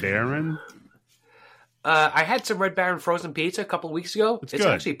 Red Baron? I had some Red Baron frozen pizza a couple of weeks ago. It's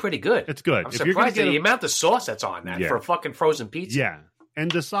actually pretty good. It's good. I'm surprised at the amount of sauce that's on that for a fucking frozen pizza. Yeah.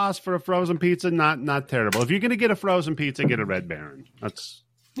 And the sauce for a frozen pizza, not terrible. If you're going to get a frozen pizza, get a Red Baron. That's,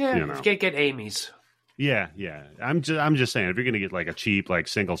 you can't get Amy's. Yeah. I'm just saying, if you're going to get like a cheap, like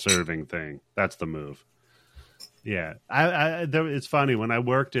single serving thing, that's the move. Yeah. It's funny. When I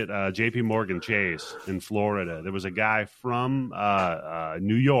worked at JP Morgan Chase in Florida, there was a guy from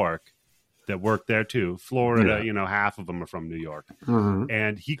New York that worked there too. Florida, half of them are from New York. Mm-hmm.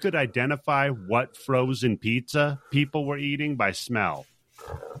 And he could identify what frozen pizza people were eating by smell.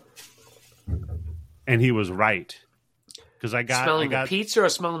 And he was right. Because smelling the pizza or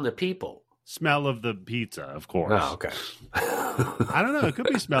smelling the people? Smell of the pizza, of course. Oh, okay. I don't know. It could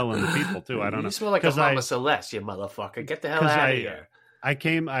be smelling the people too. I don't know. You smell like a Mama Celeste, you motherfucker. Get the hell out of here.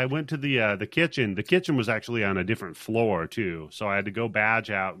 I went to the kitchen. The kitchen was actually on a different floor too. So I had to go badge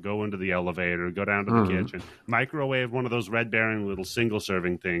out, go into the elevator, go down to the kitchen, microwave one of those Red Baron little single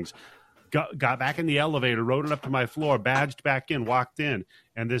serving things, got back in the elevator, rode it up to my floor, badged back in, walked in.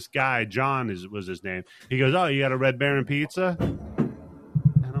 And this guy, John was his name. He goes, "Oh, you got a Red Baron pizza?"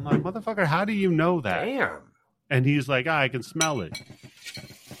 And I'm like, "Motherfucker, how do you know that?" Damn. And he's like, "I can smell it."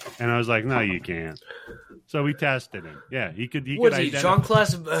 And I was like, "No, you can't." So we tested him. Yeah, he could. What is he,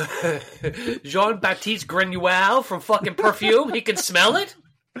 Jean-Baptiste Grenouille from fucking Perfume? He can smell it?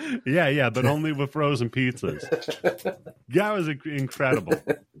 Yeah, but only with frozen pizzas. That was incredible.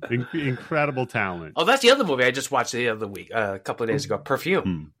 Incredible talent. Oh, that's the other movie I just watched the other week, a couple of days ago,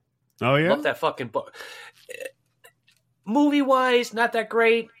 Perfume. Oh, yeah? Love that fucking book. Movie-wise, not that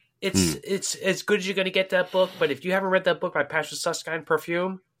great. It's as good as you're going to get that book, but if you haven't read that book by Pastor Susskind,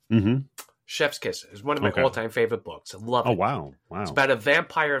 Perfume, Chef's Kiss is one of my all-time favorite books. I love it. Oh, wow. It's about a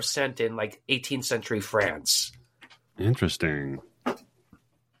vampire scent in, 18th century France. Interesting.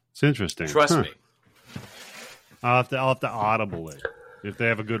 It's interesting. Trust me. I'll have to Audible it if they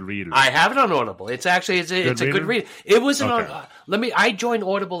have a good reader. I have it on Audible. It's actually it's a good reader. It wasn't on. I joined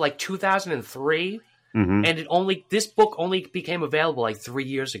Audible 2003. And this book only became available 3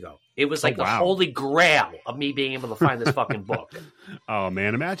 years ago. It was the holy grail of me being able to find this fucking book. Oh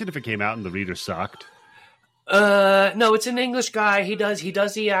man, imagine if it came out and the reader sucked. No, it's an English guy. He does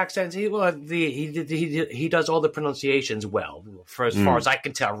the accents. He does all the pronunciations well. For as far as I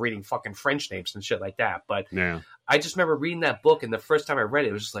can tell, reading fucking French names and shit like that. But I just remember reading that book, and the first time I read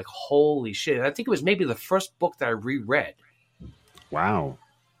it was just like, holy shit! And I think it was maybe the first book that I reread. Wow.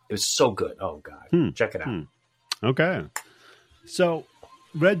 It was so good. Oh, God. Check it out. Okay. So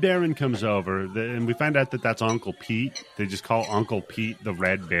Red Baron comes over, and we find out that that's Uncle Pete. They just call Uncle Pete the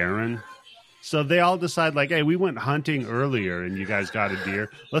Red Baron. So they all decide, hey, we went hunting earlier, and you guys got a deer.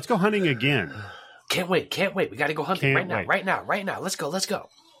 Let's go hunting again. Can't wait. We got to go hunting right now. Let's go.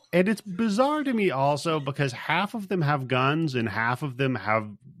 And it's bizarre to me also because half of them have guns and half of them have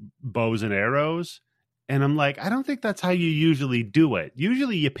bows and arrows. And I'm like, I don't think that's how you usually do it.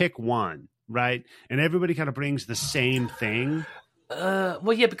 Usually you pick one, right? And everybody kind of brings the same thing.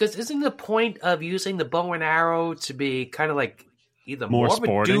 Well, yeah, because isn't the point of using the bow and arrow to be kind of either more of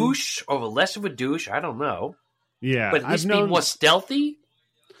a douche or less of a douche? I don't know. Yeah. But at least be more stealthy?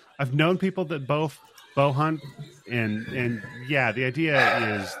 I've known people that both bow hunt. And yeah, the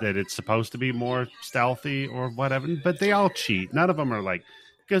idea is that it's supposed to be more stealthy or whatever. But they all cheat. None of them are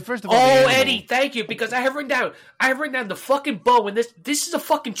Because first of all, Eddie, thank you. Because I have written down the fucking bow, and this is a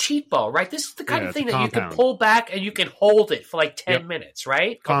fucking cheat bow, right? This is the kind of thing that you can pull back and you can hold it for like 10 minutes,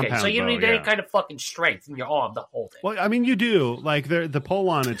 right? Compound okay, so you don't need bow, any kind of fucking strength in your arm to hold it. Well, I mean, you do. Like the pull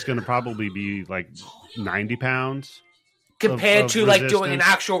on it's going to probably be like 90 pounds. Compared to like resistance. doing an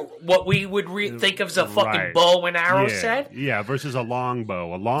actual, what we would think of as a fucking bow and arrow set? Yeah, versus a long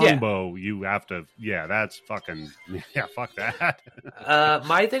bow. A long bow, you have to, that's fucking, fuck that.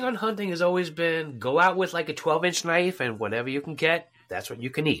 My thing on hunting has always been go out with like a 12-inch knife and whatever you can get, that's what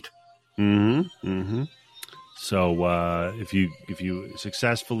you can eat. Mm-hmm. So if you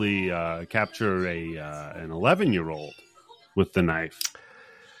successfully capture an 11-year-old with the knife,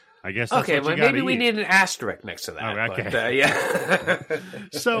 I guess that's what you maybe we need an asterisk next to that. Oh, okay. But, yeah.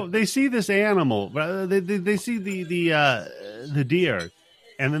 So they see this animal. They see the deer,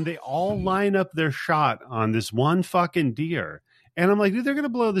 and then they all line up their shot on this one fucking deer. And I'm like, dude, they're going to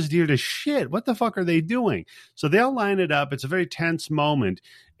blow this deer to shit. What the fuck are they doing? So they all line it up. It's a very tense moment.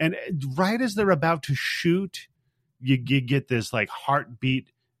 And right as they're about to shoot, you get this like heartbeat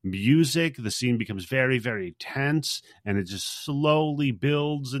music. The scene becomes very, very tense, and it just slowly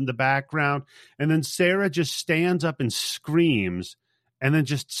builds in the background. And then Sarah just stands up and screams, and then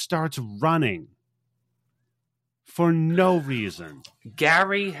just starts running for no reason.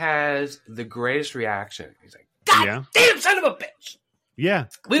 Gary has the greatest reaction. He's like, God damn son of a bitch. Yeah.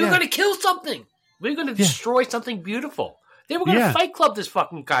 We were going to kill something. We were going to destroy something beautiful. They were going to Fight Club this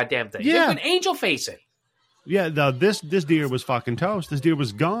fucking goddamn thing. They were going to angel face it. Yeah, this deer was fucking toast. This deer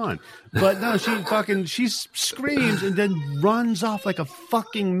was gone. But no, she screams and then runs off like a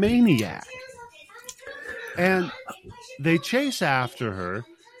fucking maniac. And they chase after her.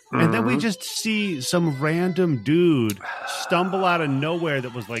 And then we just see some random dude stumble out of nowhere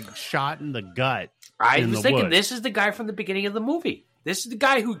that was like shot in the gut. I was thinking this is the guy from the beginning of the movie. This is the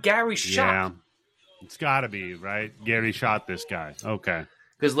guy who Gary shot. Yeah, it's got to be, right? Gary shot this guy. Okay.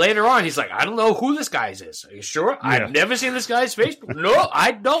 Because later on, he's like, I don't know who this guy is. Are you sure? Yeah. I've never seen this guy's face. No,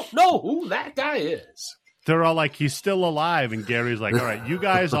 I don't know who that guy is. They're all like, he's still alive. And Gary's like, all right, you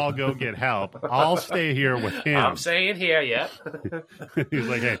guys all go get help. I'll stay here with him. I'm staying here, yeah. He's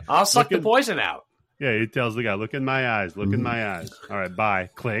like, hey. I'll suck the poison out. Yeah, he tells the guy, look in my eyes. Look in my eyes. All right, bye.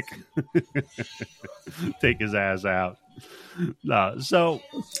 Click. Take his ass out. So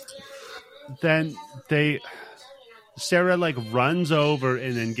then Sarah like runs over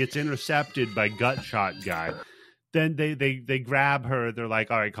and then gets intercepted by gut shot guy. Then they grab her. They're like,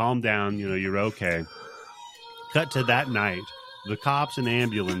 all right, calm down. You know, you're okay. Cut to that night. The cops and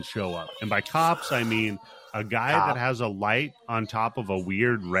ambulance show up. And by cops, I mean a guy that has a light on top of a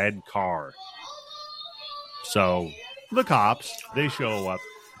weird red car. So the cops, they show up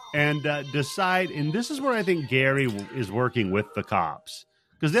and decide. And this is where I think Gary is working with the cops.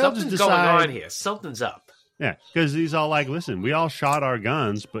 Because they'll Something's just decide. going on here. Something's up. Yeah, because he's all like, listen, we all shot our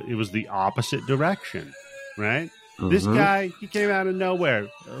guns, but it was the opposite direction, right? This guy, he came out of nowhere.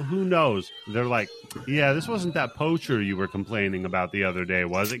 Who knows? They're like, yeah, this wasn't that poacher you were complaining about the other day,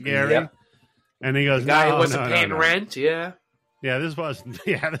 was it, Gary? Yep. And he goes, the guy who wasn't paying rent, yeah. Yeah, this wasn't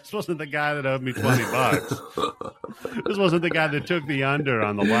the guy that owed me $20. This wasn't the guy that took the under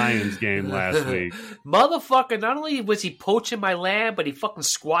on the Lions game last week. Motherfucker, not only was he poaching my land, but he fucking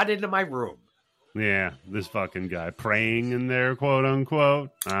squatted into my room. Yeah, this fucking guy praying in there, quote unquote.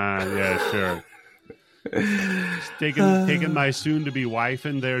 Yeah, sure. Taking my soon-to-be wife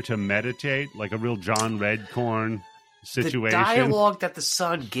in there to meditate, like a real John Redcorn situation. The dialogue that the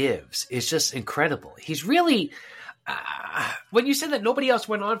son gives is just incredible. He's really... when you said that nobody else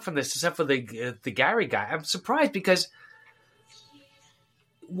went on from this except for the Gary guy, I'm surprised because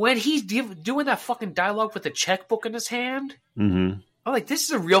when he's doing that fucking dialogue with the checkbook in his hand, I'm like, this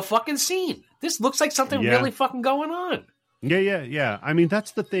is a real fucking scene. This looks like something really fucking going on. Yeah. I mean,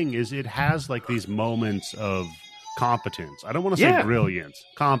 that's the thing is it has like these moments of competence. I don't want to say brilliance,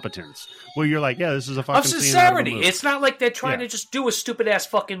 competence, where you're like, yeah, this is a fucking of sincerity. It's not like they're trying to just do a stupid ass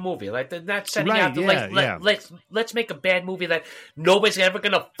fucking movie. Like they're not setting out to let's make a bad movie that nobody's ever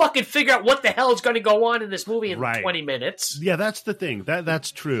gonna fucking figure out what the hell is gonna go on in this movie in 20 minutes. Yeah, that's the thing.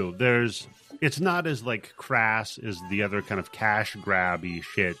 That's true. It's not as like crass as the other kind of cash grabby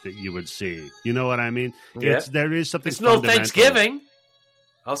shit that you would see. You know what I mean? Yeah. There is something. It's no Thanksgiving.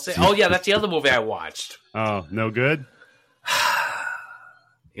 I'll say, oh yeah, that's the other movie I watched. Oh, no good?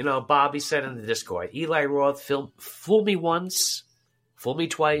 You know, Bobby said in the Discord, Eli Roth, fool me once, fool me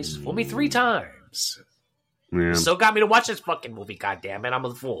twice, fool me 3 times. Yeah. Still got me to watch this fucking movie, goddammit, I'm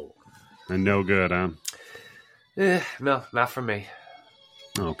a fool. And no good, huh? No, not for me.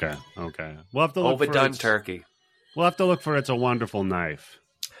 Okay. We'll have to look Overdone turkey. We'll have to look for It's a Wonderful Knife.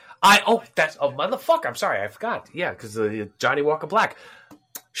 Motherfucker. I'm sorry, I forgot. Yeah, because Johnny Walker Black.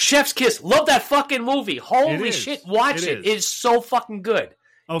 Chef's Kiss. Love that fucking movie. Holy shit. Watch it. It is so fucking good.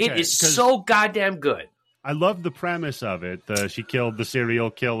 Okay, it is so goddamn good. I love the premise of it. She killed the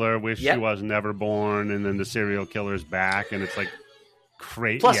serial killer, wish she was never born, and then the serial killer's back, and it's like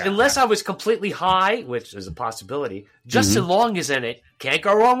crazy. Plus, unless I was completely high, which is a possibility, Justin Long is in it. Can't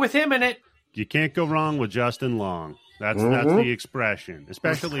go wrong with him in it. You can't go wrong with Justin Long. That's the expression,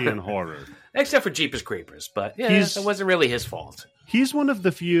 especially in horror. Except for Jeepers Creepers, but it wasn't really his fault. He's one of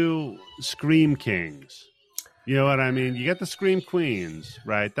the few Scream Kings. You know what I mean? You get the Scream Queens,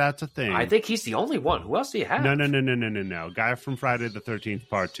 right? That's a thing. I think he's the only one. Who else do you have? No. Guy from Friday the 13th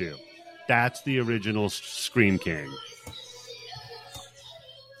Part 2. That's the original Scream King.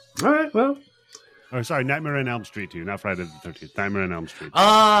 All right, well. Or sorry, Nightmare on Elm Street 2, not Friday the 13th. Nightmare on Elm Street 2.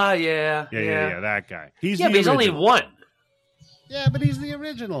 Yeah, that guy. But he's only one. Yeah, but he's the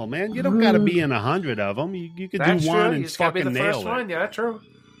original, man. You don't got to be in 100 of them. You could do one and fucking nail it. One. Yeah, true.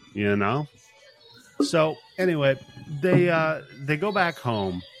 You know? So, anyway, they go back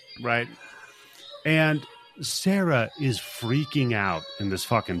home, right? And Sarah is freaking out in this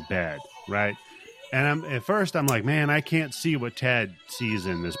fucking bed, right? And at first I'm like, man, I can't see what Ted sees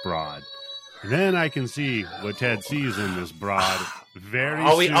in this broad. And then I can see what Ted sees in this broad.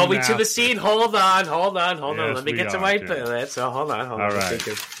 Are we to the scene? Hold on. Yes, Let me get to my list. So hold on. All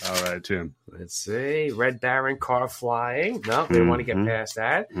right, Tim. Let's see. Red Baron car flying. No, we don't want to get past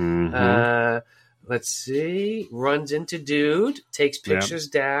that. Let's see. Runs into dude. Takes pictures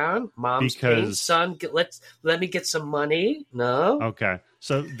down. Mom's pain. Son, let me get some money. No. Okay.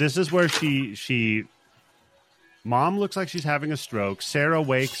 So this is where she Mom looks like she's having a stroke. Sarah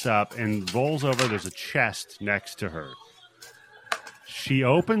wakes up and rolls over. There's a chest next to her. She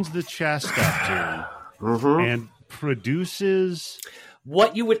opens the chest up to and produces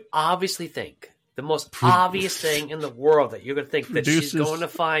what you would obviously think. The most obvious thing in the world that you're going to think that she's going to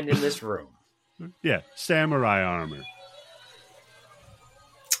find in this room. Yeah, samurai armor.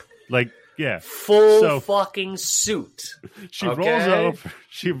 Like, yeah. Full fucking suit. She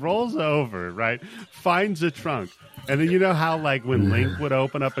rolls over, right? Finds a trunk. And then you know how like when Link would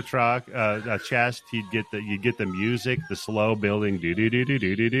open up a chest, you'd get the music, the slow building do do do do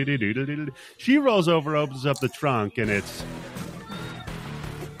do do do do do do. She rolls over, opens up the trunk, and it's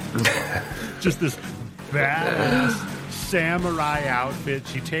just this badass samurai outfit.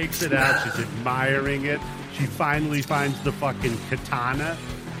 She takes it out, she's admiring it. She finally finds the fucking katana.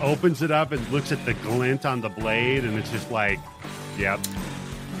 Opens it up and looks at the glint on the blade, and it's just like, yep.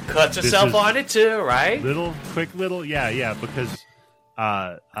 Cuts herself on it too, right? Quick little, because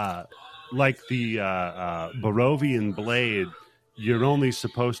like the Barovian blade, you're only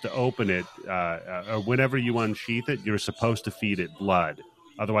supposed to open it, or whenever you unsheath it, you're supposed to feed it blood.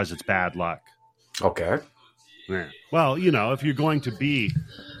 Otherwise, it's bad luck. Okay. Yeah. Well, you know, if you're going to be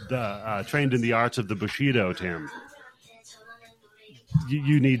trained in the arts of the Bushido, Tim,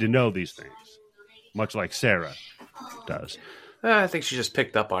 you need to know these things, much like Sarah does. I think she just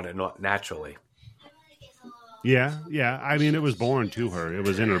picked up on it naturally. Yeah. I mean, it was born to her. It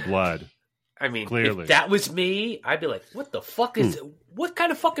was in her blood. I mean, clearly. If that was me, I'd be like, what the fuck is... What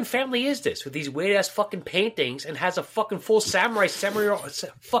kind of fucking family is this with these weird-ass fucking paintings and has a fucking full samurai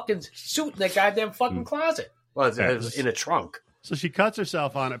fucking suit in that goddamn fucking closet? Well, it's in a trunk. So she cuts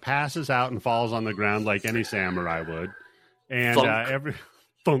herself on it, passes out, and falls on the ground like any samurai would. And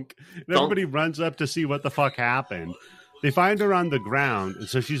everybody runs up to see what the fuck happened. They find her on the ground, and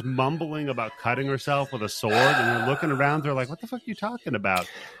so she's mumbling about cutting herself with a sword, and they're looking around. They're like, what the fuck are you talking about?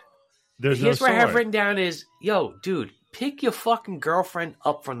 Here's no sword. What I have written down is, yo, dude, pick your fucking girlfriend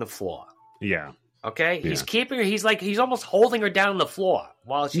up from the floor. Yeah. Okay? Yeah. He's keeping her, he's almost holding her down on the floor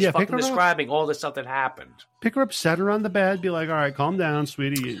while she's fucking describing all the stuff that happened. Pick her up, set her on the bed, be like, all right, calm down,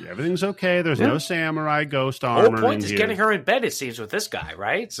 sweetie. Everything's okay. There's no samurai ghost armor. The whole point is getting her in bed, it seems, with this guy,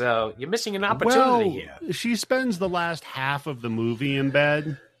 right? So you're missing an opportunity here. She spends the last half of the movie in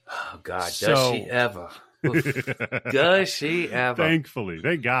bed. Oh, God, does she ever? Does she ever? Thankfully.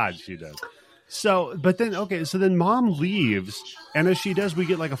 Thank God she does. So then Mom leaves, and as she does, we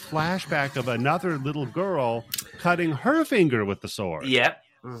get like a flashback of another little girl cutting her finger with the sword. Yep.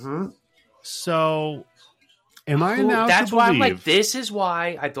 Mm-hmm. So, am I now That's to why believe... I'm like, this is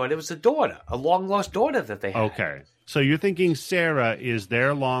why I thought it was a daughter, a long-lost daughter that they had. Okay. So you're thinking Sarah is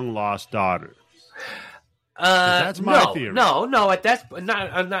their long-lost daughter. That's my theory. No. Not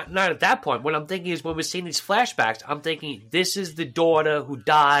at that point. What I'm thinking is when we're seeing these flashbacks, I'm thinking this is the daughter who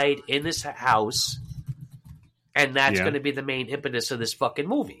died in this house, and that's going to be the main impetus of this fucking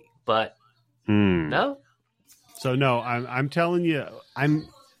movie. But no. So no, I'm telling you,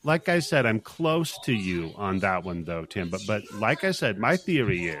 like I said, I'm close to you on that one, though, Tim. But like I said, my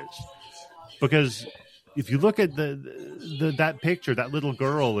theory is because if you look at that picture, that little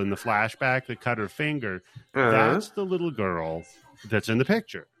girl in the flashback that cut her finger, that's the little girl that's in the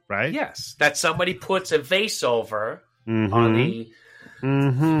picture, right? Yes, that somebody puts a vase over on the.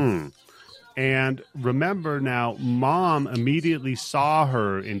 Mm-hmm. And remember now, Mom immediately saw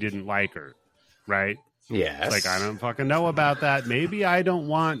her and didn't like her, right? Yes. It's like, I don't fucking know about that. Maybe I don't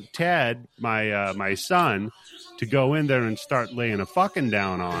want Ted, my son, to go in there and start laying a fucking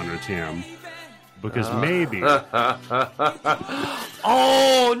down on her, Tim. Because maybe.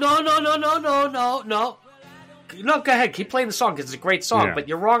 Oh, no. No, go ahead. Keep playing the song because it's a great song. Yeah. But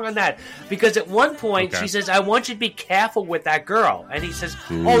you're wrong on that. Because at one point, she says, I want you to be careful with that girl. And he says,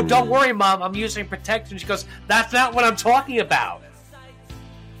 oh, don't worry, Mom. I'm using protection. She goes, that's not what I'm talking about.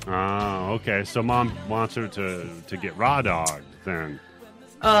 Oh, okay. So Mom wants her to get raw dogged then.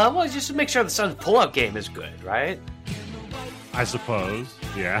 Well, just to make sure the son's pull-out game is good, right? I suppose,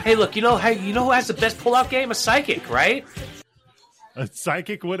 yeah. Hey, look, you know who has the best pull-out game? A psychic, right? A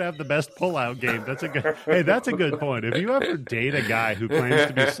psychic would have the best pull-out game. That's a good point. If you ever date a guy who claims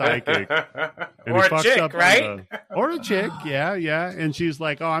to be psychic, and or he a fucks chick, up right? Or a chick, yeah, and she's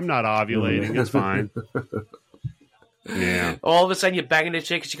like, "Oh, I'm not ovulating. It's fine." Yeah. All of a sudden, you're banging the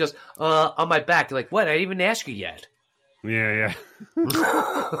chick, and she goes, "On my back." You're like, "What? I didn't even ask you yet." Yeah.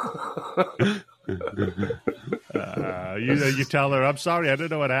 You tell her, I'm sorry, I don't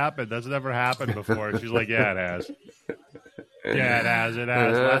know what happened. That's never happened before. She's like, yeah, it has. Yeah, it has.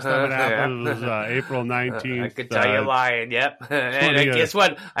 Last time it happened was April 19th. I can tell you're lying, yep. And guess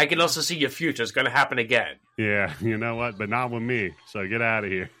what? I can also see your future. It's going to happen again. Yeah, you know what? But not with me. So get out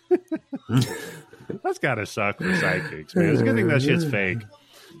of here. That's got to suck for psychics, man. It's a good thing that shit's fake.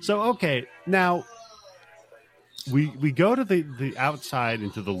 So, okay, now we go to the outside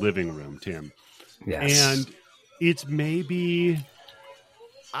into the living room, Tim. Yes. And it's maybe,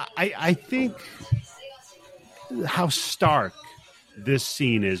 I think, how stark this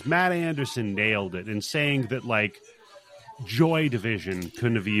scene is. Matt Anderson nailed it in saying that, like, Joy Division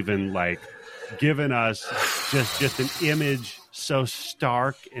couldn't have even, like, given us just an image so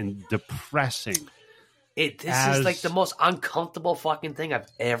stark and depressing. This is like the most uncomfortable fucking thing I've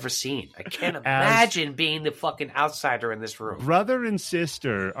ever seen. I can't imagine being the fucking outsider in this room. Brother and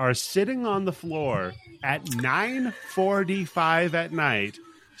sister are sitting on the floor at 9:45 at night,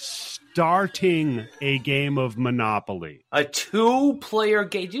 starting a game of Monopoly. A two-player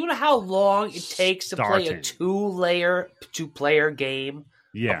game. Do you know how long it takes to play a two-player game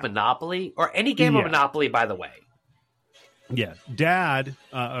of Monopoly? Or any game of Monopoly, by the way. Yeah. Dad,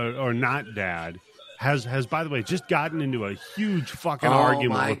 or not Dad, has by the way just gotten into a huge fucking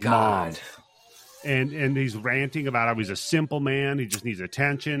argument with Mom, and he's ranting about how he's a simple man. He just needs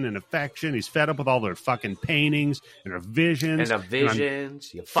attention and affection. He's fed up with all their fucking paintings and their visions.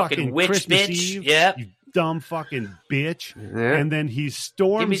 You fucking witch Christmas bitch. Eve, Yep. You dumb fucking bitch. Yeah. And then he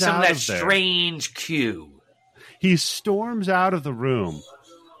storms out of there. Give me some of that strange cue. He storms out of the room,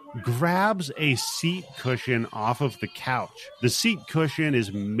 grabs a seat cushion off of the couch. The seat cushion is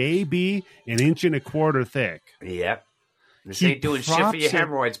maybe 1.25 inches thick. Yep. This ain't doing shit for your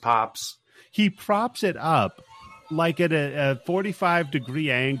hemorrhoids, Pops. He props it up like at a 45-degree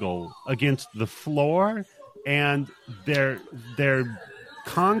angle against the floor and their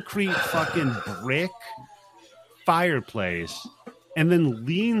concrete fucking brick fireplace, and then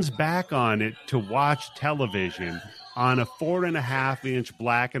leans back on it to watch television on a 4.5-inch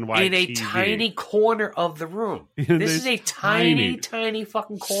black and white in a TV. tiny corner of the room. This is a tiny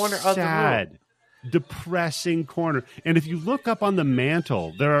fucking corner of the room. Depressing corner. And if you look up on the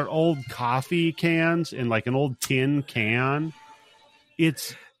mantle, there are old coffee cans and like an old tin can.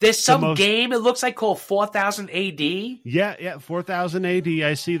 There's some game, it looks like, called 4000 AD. Yeah, 4000 AD.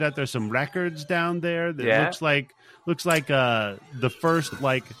 I see that there's some records down there that looks like the first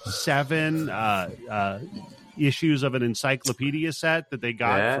 7 issues of an encyclopedia set that they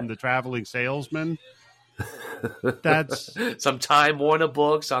got from the traveling salesman. That's some Time Warner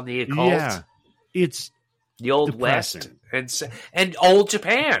books on the occult. Yeah, it's the Old depressing. West and Old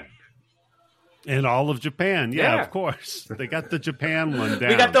Japan. And all of Japan, of course. They got the Japan one down.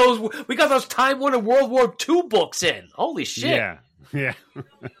 We got those Time Warner World War II books in. Holy shit! Yeah.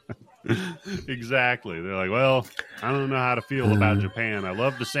 Exactly. They're like, well, I don't know how to feel about Japan. I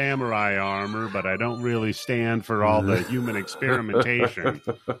love the samurai armor, but I don't really stand for all the human experimentation.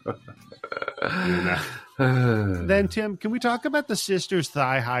 Then, Tim, can we talk about the sisters'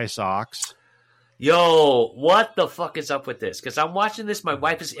 thigh-high socks? Yo, what the fuck is up with this? Because I'm watching this. My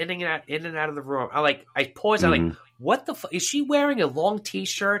wife is in and out of the room. I pause. I'm like, what the fuck? Is she wearing a long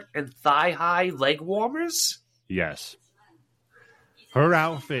T-shirt and thigh-high leg warmers? Yes. Her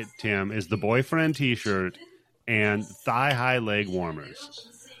outfit, Tim, is the boyfriend T-shirt and thigh-high leg warmers.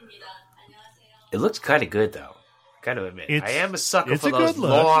 It looks kind of good, though. Gotta admit, I am a sucker for a those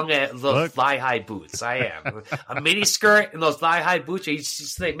long, look. thigh-high boots. I am. A mini skirt and those thigh-high boots. You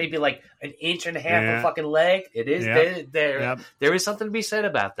just think maybe like an inch and a half of fucking leg. It is there is something to be said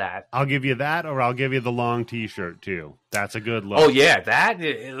about that. I'll give you that, or I'll give you the long T-shirt too. That's a good look. Oh yeah, that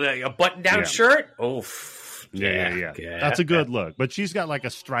a button-down shirt. Oh. Yeah. That's a good look. But she's got like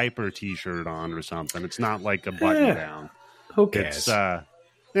a striper T-shirt on or something. It's not like a button-down. Who cares?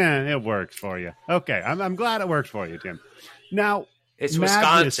 It works for you. Okay, I'm glad it works for you, Tim. Now, it's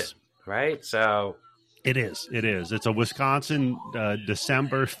Wisconsin, right? So it is. It's a Wisconsin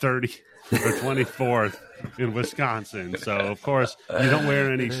December 30th or 24th in Wisconsin. So, of course, you don't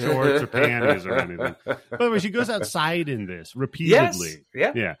wear any shorts or panties or anything. By the way, she goes outside in this repeatedly.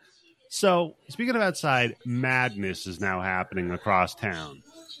 Yes. Yeah. So, speaking of outside, madness is now happening across town.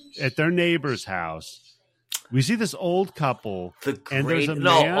 At their neighbor's house, we see this old couple, and there's a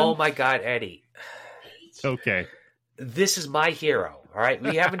man. Oh my God, Eddie. Okay. This is my hero, all right?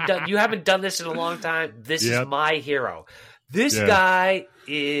 You haven't done this in a long time. This is my hero. This guy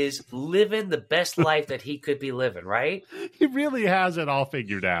is living the best life that he could be living, right? He really has it all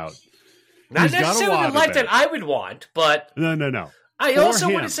figured out. Not necessarily the life that I would want, but... No. I also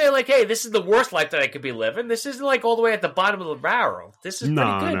wouldn't say, like, hey, this is the worst life that I could be living. This isn't, like, all the way at the bottom of the barrel. This is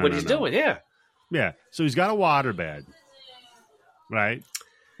pretty good what he's doing, yeah. Yeah, so he's got a waterbed, right?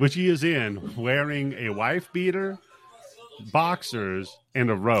 Which he is in, wearing a wife beater, boxers,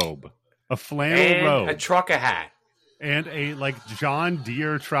 and a robe. A flannel robe. A trucker hat. And a, like, John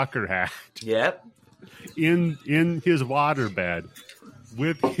Deere trucker hat. Yep. In his waterbed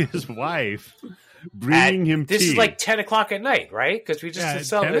with his wife bringing him tea. This is like 10 o'clock at night, right? Because we just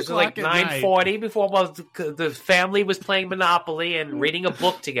saw this was like 9:40 before the family was playing Monopoly and reading a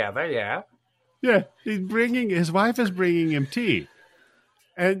book together, yeah. Yeah, his wife is bringing him tea.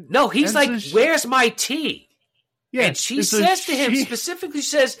 And no, he's like, where's my tea? Yeah, and she says to him specifically, she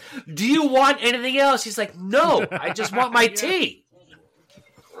says, do you want anything else? He's like, no, I just want my tea.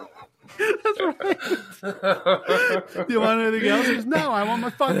 That's right. Do you want anything else? He goes, no, I want my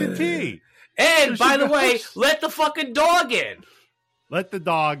fucking tea. And by the way, let the fucking dog in. Let the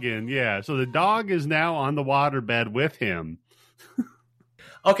dog in, yeah. So the dog is now on the waterbed with him.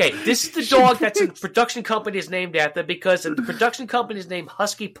 Okay, this is the dog that's the production company is named after because the production company is named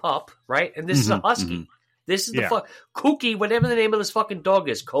Husky Pup, right? And this is a husky. Mm-hmm. This is the Kooky, whatever the name of this fucking dog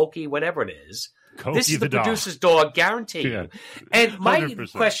is, Koki, whatever it is. Koki this is the dog. producer's dog, guaranteed. Yeah. And my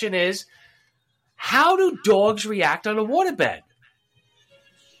 100%. question is, how do dogs react on a waterbed?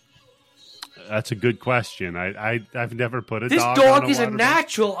 That's a good question. I've never put a this dog. This dog on a is a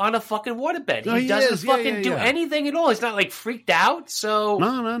natural on a fucking waterbed. No, he doesn't fucking do anything at all. He's not like freaked out. So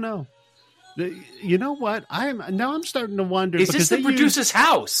no. You know what? I'm starting to wonder. Is this the producer's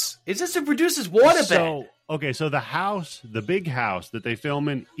house? Is this the producer's waterbed? So the house, the big house that they film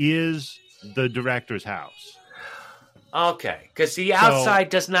in, is the director's house. Okay, because the outside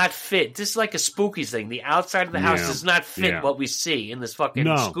does not fit. This is like a spooky thing. The outside of the house does not fit what we see in this fucking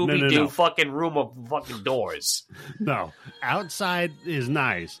Scooby-Doo fucking room of fucking doors. No, outside is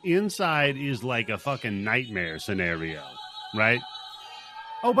nice. Inside is like a fucking nightmare scenario, right?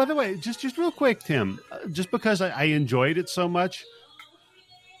 Oh, by the way, just real quick, Tim, just because I enjoyed it so much,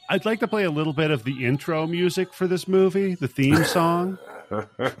 I'd like to play a little bit of the intro music for this movie, the theme song.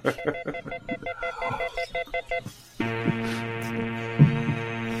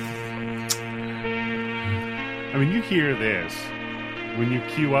 I mean, you hear this when you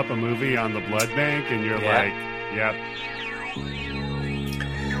queue up a movie on the blood bank and you're like, yep.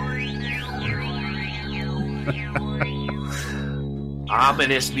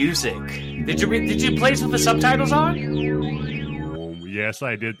 Ominous music. Did you play this with the subtitles on? Yes,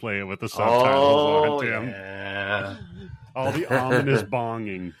 I did play it with the subtitles on, Tim. Yeah. All the ominous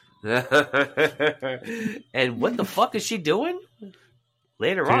bonging. And what the fuck is she doing?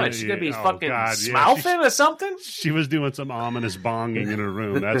 Later on, she's going to be fucking smouthing or something? She was doing some ominous bonging in her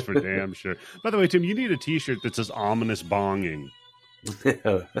room, that's for damn sure. By the way, Tim, you need a t-shirt that says ominous bonging.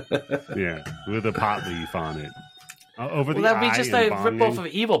 Yeah, with a pot leaf on it. Over the that'd be just a rip-off of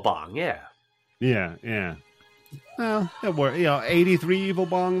Evil Bong, yeah. Yeah. Well, it works. 83 Evil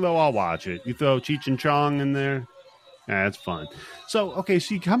Bong, though, I'll watch it. You throw Cheech and Chong in there. That's fun. So, okay,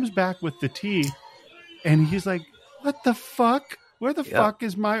 she comes back with the tea, and he's like, what the fuck? Where the fuck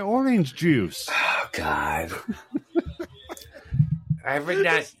is my orange juice? Oh, God. I've written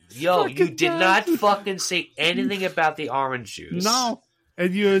down, yo, you did not fucking say anything about the orange juice. No.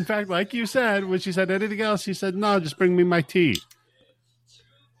 And you, in fact, like you said, when she said anything else, she said, no, just bring me my tea.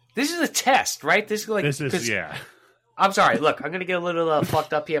 This is a test, right? Yeah. I'm sorry. Look, I'm going to get a little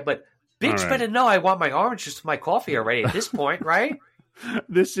fucked up here, but bitch better know I want my orange juice for my coffee already at this point, right?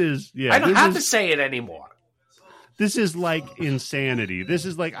 This is, I don't have to say it anymore. This is like insanity. This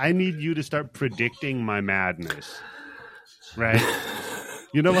is like, I need you to start predicting my madness. Right?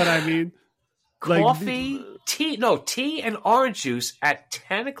 You know what I mean? Coffee, tea and orange juice at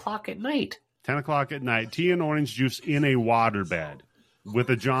 10 o'clock at night. 10 o'clock at night. Tea and orange juice in a waterbed with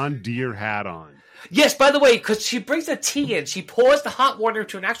a John Deere hat on. Yes, by the way, because she brings the tea in. She pours the hot water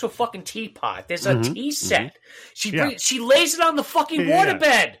into an actual fucking teapot. There's a tea set. She lays it on the fucking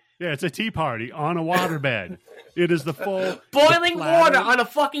waterbed. Yeah, it's a tea party on a waterbed. It is the full... Boiling water on a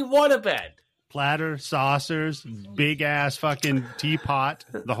fucking waterbed. Platter, saucers, big ass fucking teapot,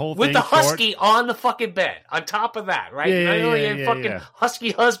 the whole with thing. With the husky on the fucking bed. On top of that, right? Not only a fucking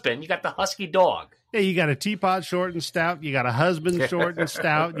husky husband, you got the husky dog. Yeah, you got a teapot short and stout. You got a husband short and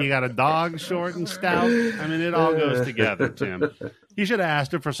stout. You got a dog short and stout. I mean, it all goes together, Tim. You should have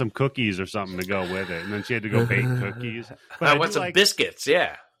asked her for some cookies or something to go with it, and then she had to go bake cookies. But I want some biscuits.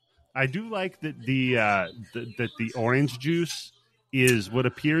 Yeah, I do like that the orange juice is what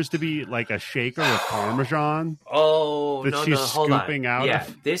appears to be like a shaker of Parmesan. Oh, that she's scooping out. Yeah,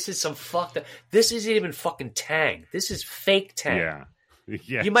 this is some fucked up. This isn't even fucking Tang. This is fake Tang. Yeah.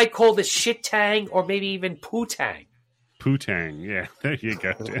 You might call this shit Tang or maybe even poo Tang. Poo Tang. Yeah, there you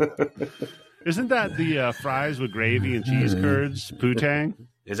go. Isn't that the fries with gravy and cheese curds? Poo Tang.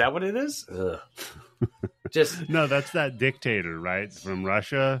 Is that what it is? No, that's that dictator, right, from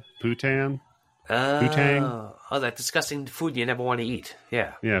Russia. Putin. Poutine. Oh, that disgusting food you never want to eat.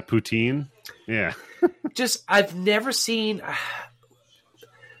 Yeah. Yeah, poutine. Yeah. I've never seen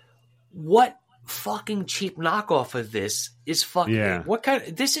what fucking cheap knockoff of this is fucking. Yeah. What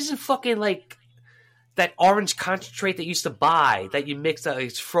kind? This isn't fucking like that orange concentrate that you used to buy that you mix.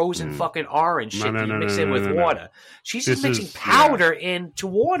 It's frozen fucking orange shit that you mix in with water. She's just mixing powder into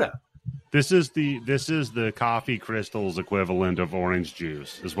water. This is the coffee crystals equivalent of orange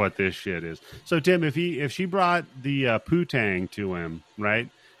juice is what this shit is. So Tim, if she brought the poutang to him, right,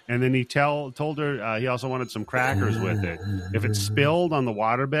 and then he told her he also wanted some crackers with it. If it spilled on the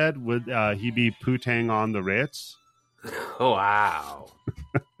waterbed, would he be poutang on the Ritz? Oh, wow!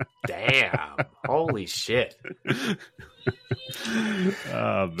 Damn! Holy shit!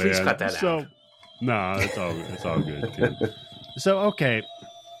 Oh man! Please cut that out. No, it's all good, Tim. So okay.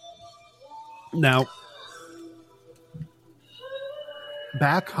 Now,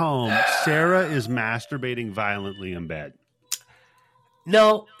 back home, Sarah is masturbating violently in bed.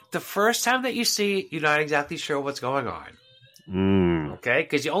 No, the first time that you see it, you're not exactly sure what's going on. Okay,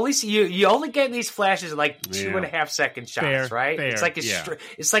 because you only get these flashes like 2.5 second shots, right? Fair, it's like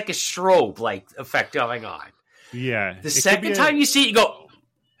a strobe like effect going on. Yeah. The second time you see it, you go.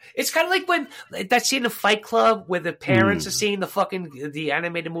 It's kind of like when that scene in Fight Club where the parents are seeing the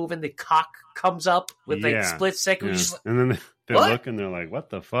animated movie and the cock comes up with like split second. Yeah. Just like, and then they look and they're like, what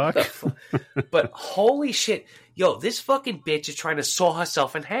the fuck? But holy shit. Yo, this fucking bitch is trying to saw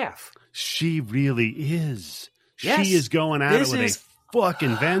herself in half. She really is. Yes, she is going at it with a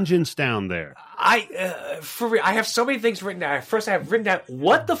fucking vengeance down there. For real, I have so many things written down. First, I have written down,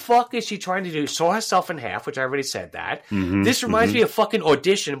 what the fuck is she trying to do? Saw herself in half, which I already said that. This reminds me of fucking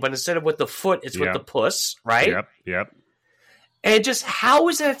Audition, but instead of with the foot, it's with the puss, right? Yep. And just how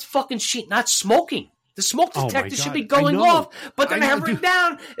is that fucking sheet not smoking? The smoke detector should be going off, but then I have written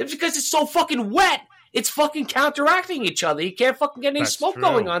down, it's because it's so fucking wet. It's fucking counteracting each other. You can't fucking get any smoke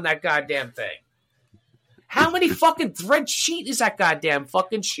going on that goddamn thing. How many fucking thread sheet is that goddamn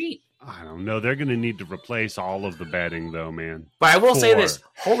fucking sheet? I don't know. They're going to need to replace all of the bedding, though, man. But I will say this.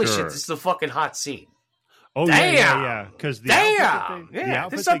 Holy shit, this is a fucking hot scene. Oh, damn. Yeah.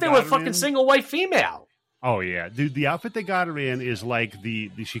 This is something with fucking single white female. Oh, yeah. Dude, the outfit they got her in is like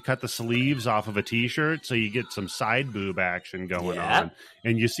she cut the sleeves off of a T-shirt, so you get some side boob action going on.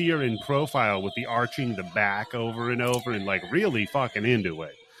 And you see her in profile with the arching the back over and over and like really fucking into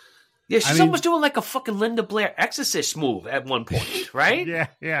it. Yeah, she's almost doing like a fucking Linda Blair exorcist move at one point, right? yeah.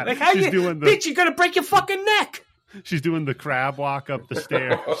 Like how bitch, you're gonna break your fucking neck. She's doing the crab walk up the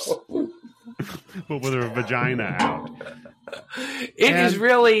stairs, but with her vagina out. It is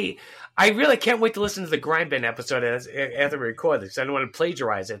really. I really can't wait to listen to the Grind Bin episode after we record this. Because I don't want to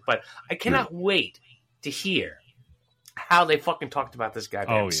plagiarize it, but I cannot wait to hear how they fucking talked about this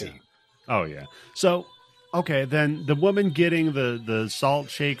goddamn scene. Oh yeah. So Okay, then the woman getting the salt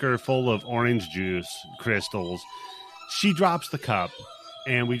shaker full of orange juice crystals, she drops the cup,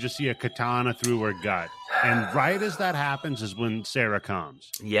 and we just see a katana through her gut. And right as that happens is when Sarah comes.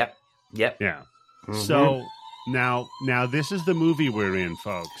 Yep. Yeah. Mm-hmm. So now this is the movie we're in,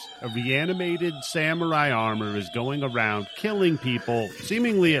 folks. A reanimated samurai armor is going around killing people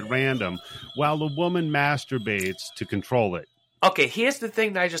seemingly at random while the woman masturbates to control it. Okay, here's the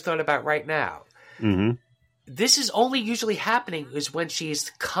thing that I just thought about right now. Mm-hmm. This is only usually happening is when she's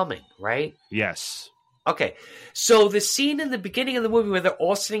coming, right? Yes. Okay, so the scene in the beginning of the movie where they're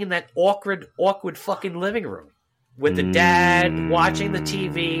all sitting in that awkward fucking living room with the dad watching the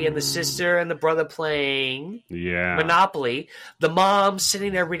TV and the sister and the brother playing Monopoly, the mom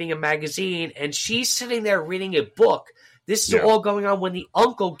sitting there reading a magazine, and she's sitting there reading a book. This is all going on when the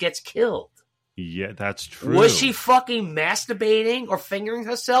uncle gets killed. Yeah, that's true. Was she fucking masturbating or fingering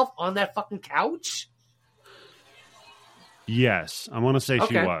herself on that fucking couch? Yes, I want to say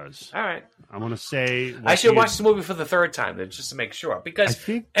she was. All right. I want to say... I should watch the movie for the third time just to make sure. Because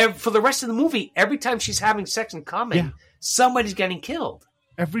for the rest of the movie, every time she's having sex and coming, somebody's getting killed.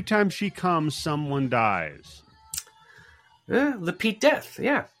 Every time she comes, someone dies. The Pete death,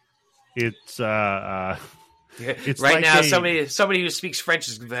 yeah. It's right like now, somebody who speaks French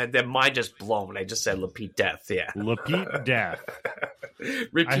is their mind just blown when I just said Le Pete death, yeah. Le Pete death.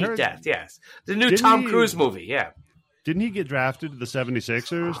 Repeat death, yes. The new Tom Cruise movie, yeah. Didn't he get drafted to the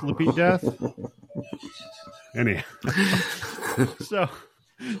 76ers, Lapid Death? Anyhow.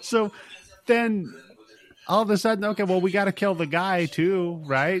 So then all of a sudden, okay, well, we got to kill the guy too,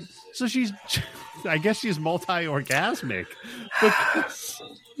 right? So I guess she's multi-orgasmic because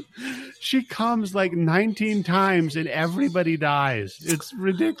she comes like 19 times and everybody dies. It's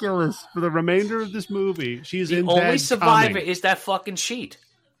ridiculous. For the remainder of this movie, she's in bed. The only survivor is that fucking sheet.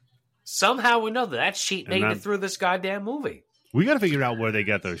 Somehow or another, that sheet made it through this goddamn movie. We got to figure out where they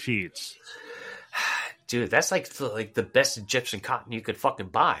get those sheets. Dude, that's like the best Egyptian cotton you could fucking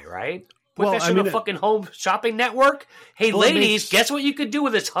buy, right? Put that shit on a fucking home shopping network. Hey, ladies, guess what you could do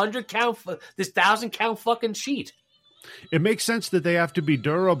with this 1,000-count fucking sheet? It makes sense that they have to be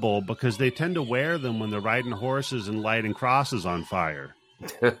durable because they tend to wear them when they're riding horses and lighting crosses on fire.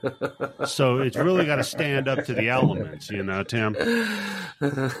 So it's really got to stand up to the elements, you know, Tim.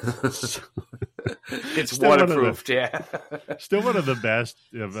 It's waterproofed, yeah. Still one of the best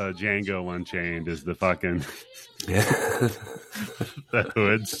of Django Unchained is the fucking the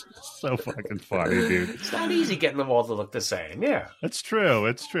hoods. So fucking funny, dude. It's not easy getting them all to look the same, yeah. It's true.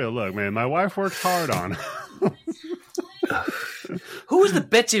 It's true. Look, man, my wife works hard on it. Who is the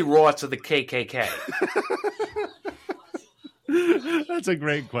Betsy Ross of the KKK? That's a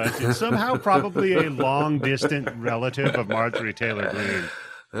great question. Somehow probably a long-distant relative of Marjorie Taylor Greene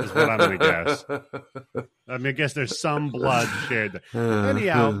is what I'm going to guess. I mean, I guess there's some blood shared there.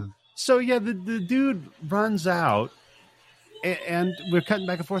 Anyhow, so yeah, the dude runs out, and we're cutting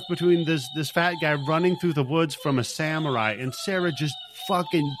back and forth between this fat guy running through the woods from a samurai and Sarah just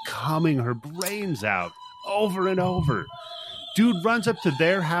fucking cumming her brains out over and over. Dude runs up to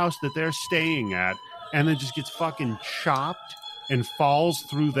their house that they're staying at and then just gets fucking chopped and falls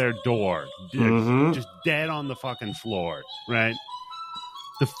through their door. Just dead on the fucking floor, right?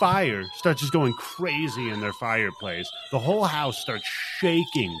 The fire starts just going crazy in their fireplace. The whole house starts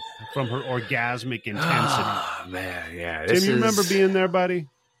shaking from her orgasmic intensity. Oh, man, yeah. Tim, you remember being there, buddy?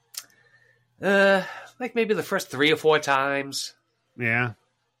 Like maybe the first 3 or 4 times. Yeah.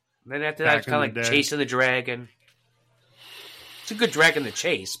 And then after that, it's kind of like chasing the dragon. It's a good dragon to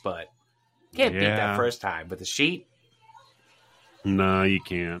chase, but you can't beat that first time with the sheet. No, you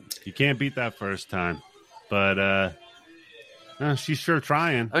can't. You can't beat that first time. But she's sure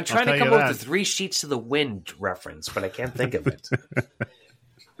trying. I'm trying to come up with the 3 sheets to the wind reference, but I can't think of it.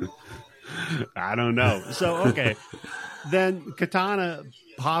 I don't know. So, okay. Then Katana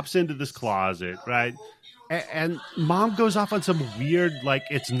pops into this closet, right? And Mom goes off on some weird, like,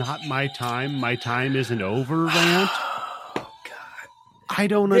 it's not my time isn't over rant. Oh, God. I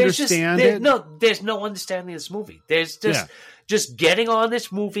don't understand it. No, there's no understanding this movie. There's just getting on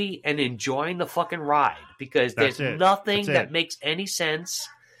this movie and enjoying the fucking ride because there's nothing that makes any sense.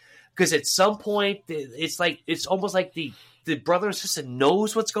 Because at some point, it's almost like the brother and sister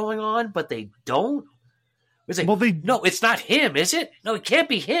knows what's going on, but they don't. It's like, no, it's not him, is it? No, it can't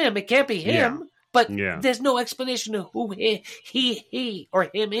be him. It can't be him. Yeah. But there's no explanation of who he or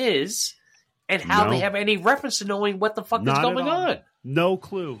him is and how they have any reference to knowing what the fuck is going on. No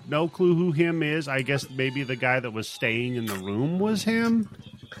clue. No clue who him is. I guess maybe the guy that was staying in the room was him.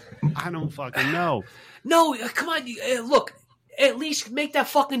 I don't fucking know. No, come on. Look, At least make that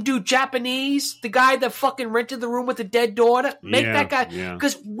fucking dude Japanese. The guy that fucking rented the room with the dead daughter. Make that guy.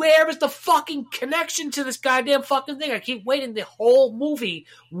 Because where is the fucking connection to this goddamn fucking thing? I keep waiting the whole movie.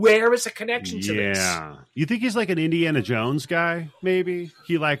 Where is the connection to this? Yeah. You think he's like an Indiana Jones guy, maybe?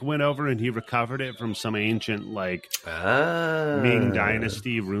 He like went over and he recovered it from some ancient like Ming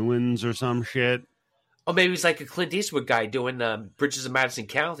Dynasty ruins or some shit. Or maybe he's like a Clint Eastwood guy doing Bridges of Madison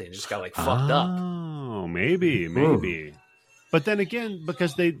County and just got like fucked up. Oh, maybe. But then again,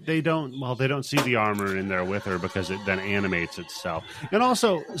 because they don't see the armor in there with her because it then animates itself. And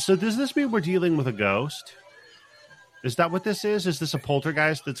also, so does this mean we're dealing with a ghost? Is that what this is? Is this a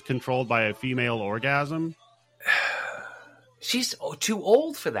poltergeist that's controlled by a female orgasm? She's too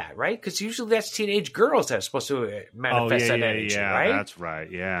old for that, right? Because usually that's teenage girls that are supposed to manifest that energy, right? That's right,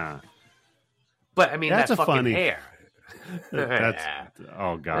 yeah. But I mean, that's that fucking funny. Hair. That's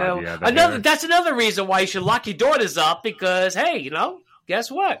oh god, that's another reason why you should lock your daughters up because hey, guess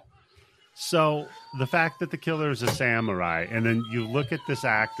what? So the fact that the killer is a samurai, and then you look at this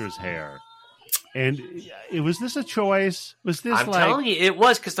actor's hair, and was this a choice? Was this? I'm telling you, it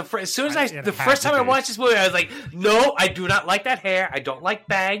was because the first time I watched this movie, I was like, no, I do not like that hair. I don't like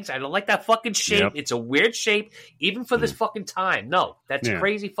bangs. I don't like that fucking shape. Yep. It's a weird shape, even for this fucking time. No, that's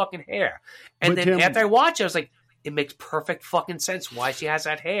crazy fucking hair. And then Tim, after I watched it, I was like. It makes perfect fucking sense why she has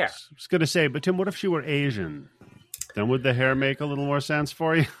that hair. I was going to say, but Tim, what if she were Asian? Then would the hair make a little more sense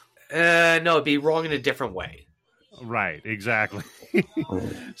for you? No, it'd be wrong in a different way. Right, exactly.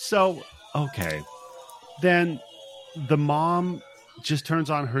 So, okay. Then the mom just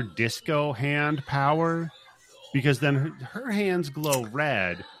turns on her disco hand power because then her hands glow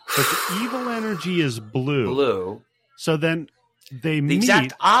red, but the evil energy is blue. So then... the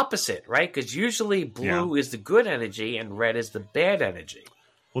exact opposite, right? Because usually blue is the good energy and red is the bad energy.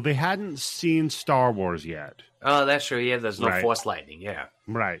 Well, they hadn't seen Star Wars yet. Oh, that's true. Yeah, there's no force lightning. Yeah.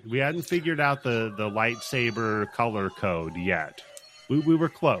 Right. We hadn't figured out the lightsaber color code yet. We were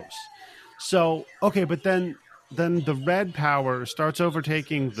close. So, okay, but then the red power starts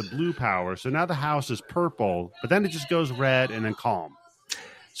overtaking the blue power. So now the house is purple, but then it just goes red and then calm.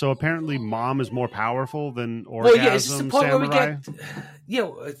 So apparently, mom is more powerful than orgasm. Well, yeah, it's the point samurai.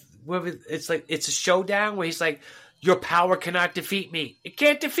 Where we get, it's like it's a showdown where he's like, "Your power cannot defeat me. It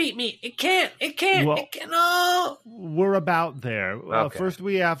can't defeat me. It can't. It can't. Well, it can't." Oh. We're about there. Okay. First,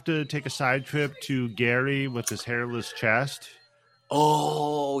 we have to take a side trip to Gary with his hairless chest.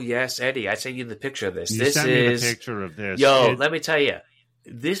 Oh yes, Eddie. I sent you the picture of this. You sent me the picture of this. Let me tell you.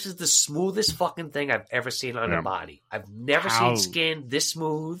 This is the smoothest fucking thing I've ever seen on a body. I've never seen skin this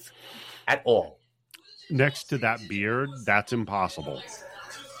smooth at all. Next to that beard, that's impossible.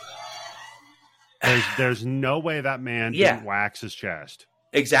 There's no way that man didn't wax his chest.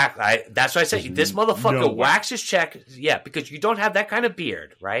 Exactly. That's what I said. This motherfucker waxed his chest. Yeah, because you don't have that kind of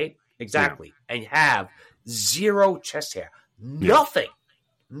beard, right? Exactly. Yeah. And you have zero chest hair. Nothing.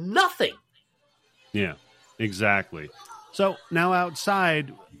 Nothing. Yeah, exactly. So now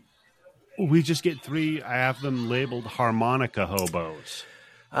outside, we just get 3, I have them labeled harmonica hobos.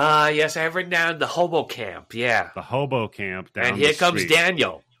 Yes, I have written down the hobo camp, yeah. The hobo camp down the street. And here comes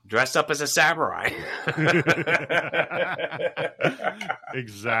Daniel, dressed up as a samurai.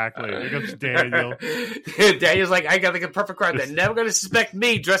 Exactly. Here comes Daniel. Daniel's like, I got the perfect crowd. They're never going to suspect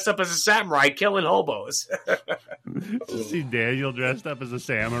me dressed up as a samurai killing hobos. See Daniel dressed up as a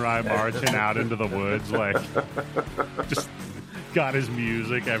samurai marching out into the woods, like, just got his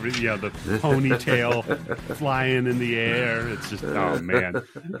music, the ponytail flying in the air. It's just, oh man.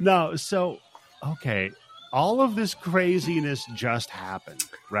 No, so, okay. All of this craziness just happened,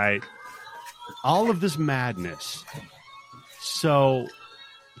 right? All of this madness. So,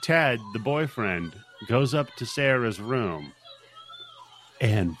 Ted, the boyfriend, goes up to Sarah's room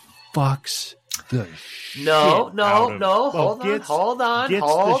and fucks the shit hold on. Gets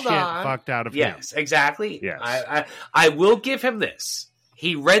the shit fucked out of him. Yes, exactly. Yes. I will give him this.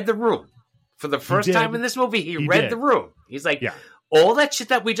 He read the room. For the first time in this movie, he read the room. He's like, all that shit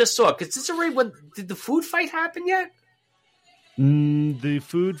that we just saw. Because this is already did the food fight happen yet? The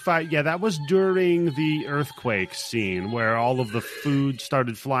food fight, that was during the earthquake scene where all of the food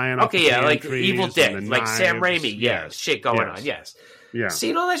started flying off the like Evil Dead, like Sam Raimi, shit going on, Yeah.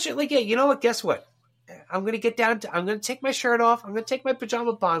 Seeing all that shit, like, you know what? Guess what? I'm going to get down to, I'm going to take my shirt off. I'm going to take my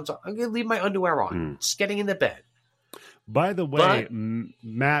pajama bottoms off. I'm going to leave my underwear on. Just getting in the bed. By the way,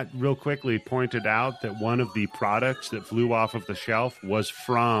 Matt real quickly pointed out that one of the products that flew off of the shelf was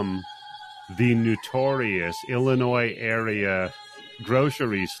from the notorious Illinois area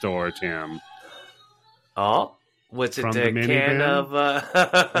grocery store, Tim. Oh, was it a can of...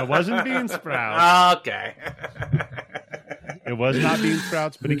 It wasn't bean sprouts. Okay. It was not bean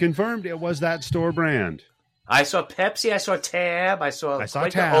sprouts, but he confirmed it was that store brand. I saw Pepsi. I saw Tab. I saw Quaker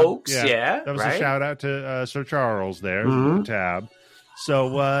Tab. Oaks. Yeah, that was a shout out to Sir Charles there, Tab. So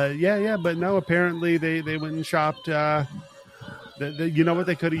but no. Apparently, they went and shopped. You know what?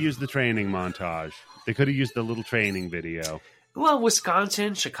 They could have used the training montage. They could have used the little training video. Well,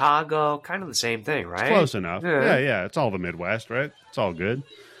 Wisconsin, Chicago, kind of the same thing, right? It's close enough. Yeah. It's all the Midwest, right? It's all good.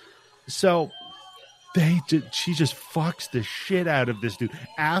 So she just fucks the shit out of this dude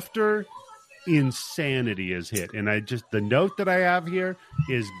after insanity is hit. And the note that I have here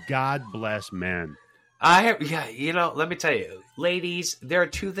is God bless men. let me tell you, ladies, there are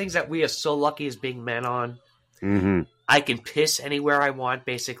two things that we are so lucky as being men on. Mm-hmm. I can piss anywhere I want,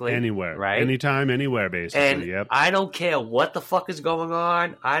 basically. Anywhere. Right? Anytime, anywhere, basically. And yep. I don't care what the fuck is going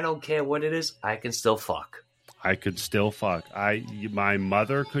on. I don't care what it is. I can still fuck. I could still fuck. My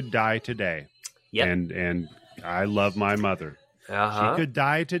mother could die today. Yep. And I love my mother. Uh-huh. She could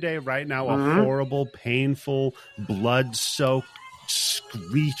die today, right now, a horrible, painful, blood-soaked,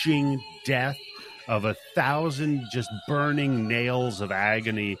 screeching death of 1,000 just burning nails of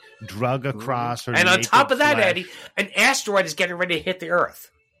agony drug across her. And on top of that, flesh. Eddie, an asteroid is getting ready to hit the Earth,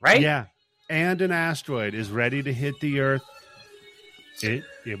 right? Yeah, and an asteroid is ready to hit the Earth.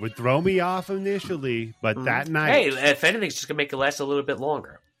 It would throw me off initially, but that night... Hey, if anything, it's just going to make it last a little bit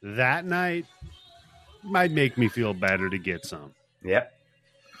longer. That night might make me feel better to get some. Yep.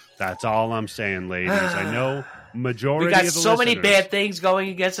 That's all I'm saying, ladies. I know majority we got of the so many listeners- bad things going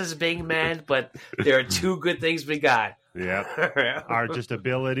against us being men, but there are two good things we got. Yep. Our just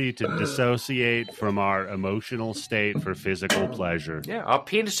ability to dissociate from our emotional state for physical pleasure. Yeah, our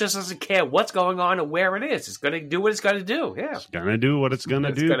penis just doesn't care what's going on and where it is. It's going to do what it's going to do. Yeah. It's going to do what it's going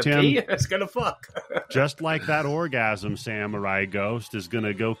to do, gonna Tim. Pee, it's going to fuck. Just like that orgasm samurai ghost is going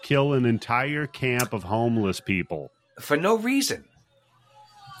to go kill an entire camp of homeless people. For no reason.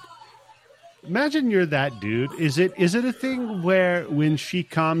 Imagine you're that dude. Is it a thing where when she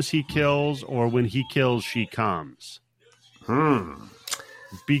comes, he kills, or when he kills, she comes?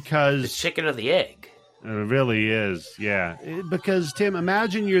 Because the chicken or the egg. It really is, yeah. Because, Tim,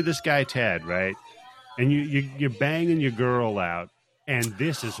 imagine you're this guy, Ted, right? And you're banging your girl out, and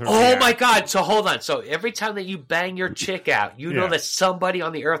this is her reaction. My God. So hold on. So every time that you bang your chick out, you know that somebody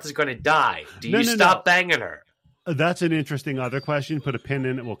on the earth is going to die. Do you stop banging her? That's an interesting other question. Put a pin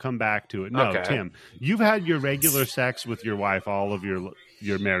in it. We'll come back to it. No, okay. Tim, you've had your regular sex with your wife all of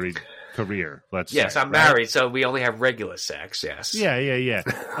your married career. Yes, I'm married, so we only have regular sex. Yes. Yeah.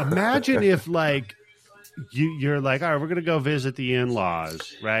 Imagine if you're like, all right, we're gonna go visit the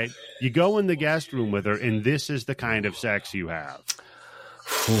in-laws, right? You go in the guest room with her, and this is the kind of sex you have.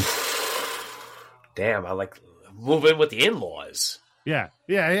 Damn, I like move in with the in-laws. Yeah.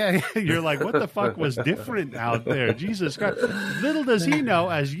 You're like, what the fuck was different out there? Jesus Christ. Little does he know,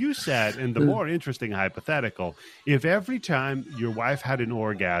 as you said, and the more interesting hypothetical, if every time your wife had an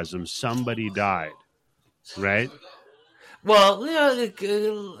orgasm, somebody died, right? Well,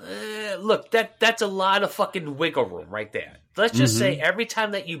 look, that's a lot of fucking wiggle room right there. Let's just say every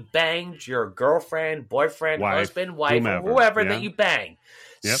time that you banged your girlfriend, boyfriend, husband, wife, or whoever that you bang,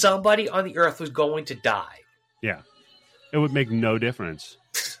 somebody on the earth was going to die. Yeah. It would make no difference.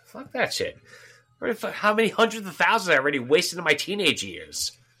 Fuck that shit. How many hundreds of thousands I already wasted in my teenage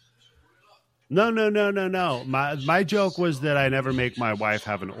years? No. My joke was that I never make my wife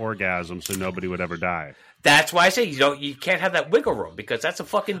have an orgasm so nobody would ever die. That's why I say you can't have that wiggle room, because that's a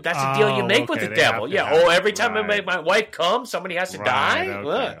deal you make with the devil. Yeah. Every time I make my wife come, somebody has to die.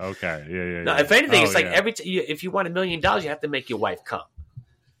 Okay. Yeah. No, if anything, it's like if you want $1 million, you have to make your wife come.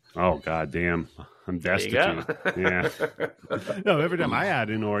 Oh, goddamn. I'm destitute. Yeah. No, every time I had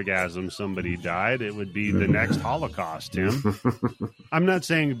an orgasm, somebody died. It would be the next Holocaust, Tim. I'm not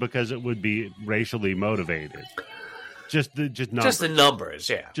saying because it would be racially motivated. Just numbers. Just the numbers,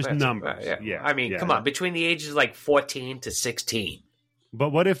 yeah. Just numbers. Yeah. I mean, come on. Between the ages of like 14 to 16.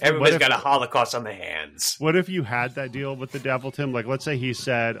 But what if everybody's got a Holocaust on their hands? What if you had that deal with the devil, Tim? Like, let's say he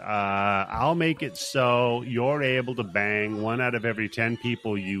said, I'll make it so you're able to bang 1 out of every 10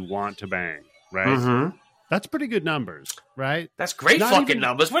 people you want to bang, right? Mm-hmm. That's pretty good numbers, right? That's great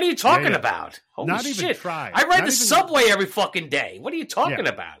numbers. What are you talking about? Holy not shit. Even tried. I ride the subway every fucking day. What are you talking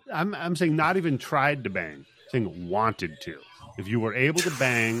about? I'm saying not even tried to bang. I'm saying wanted to. If you were able to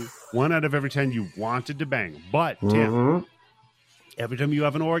bang 1 out of every 10 you wanted to bang. But, Tim, every time you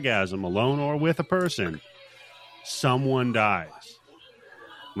have an orgasm, alone or with a person, someone dies.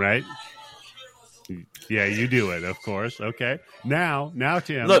 Right? Yeah, you do it, of course. Okay. Now,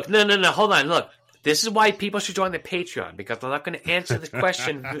 Tim. Look, no. Hold on. Look, This is why people should join the Patreon, because I'm not going to answer this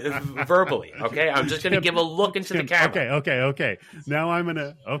question verbally. Okay, I'm just going to give a look into the camera. Okay.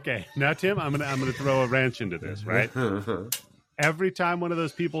 Now, Tim, I'm gonna throw a wrench into this. Right. Every time one of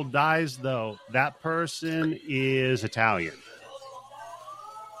those people dies, though, that person is Italian.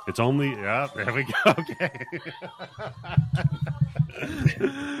 It's only there we go. Okay.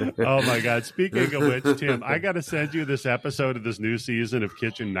 Oh my God! Speaking of which, Tim, I got to send you this episode of this new season of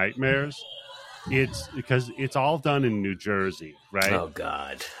Kitchen Nightmares. It's because it's all done in New Jersey, right? Oh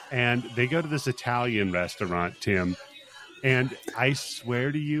God! And they go to this Italian restaurant, Tim, and I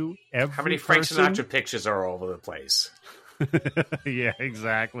swear to you, how many Frank Sinatra pictures are all over the place? Yeah,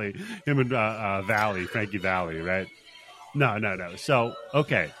 exactly. Him and Frankie Valli, right? No. So,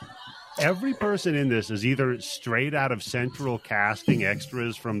 okay. Every person in this is either straight out of central casting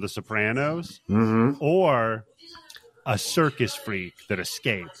extras from The Sopranos or a circus freak that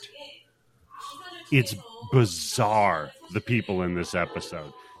escaped. It's bizarre, the people in this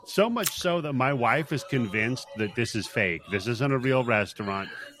episode. So much so that my wife is convinced that this is fake. This isn't a real restaurant.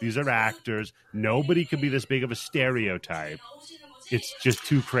 These are actors. Nobody could be this big of a stereotype. It's just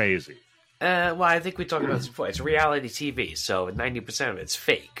too crazy. Well, I think we talked about this before. It's reality TV, so 90% of it's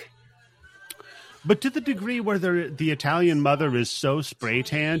fake. But to the degree where the Italian mother is so spray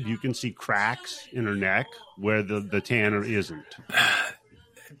tanned, you can see cracks in her neck where the tanner isn't.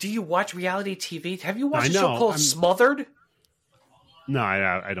 Do you watch reality TV? Have you watched a show called Smothered? No,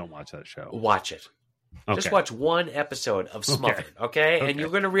 I don't watch that show. Watch it. Okay. Just watch one episode of Smothered, okay? And you're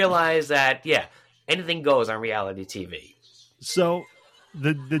going to realize that, anything goes on reality TV. So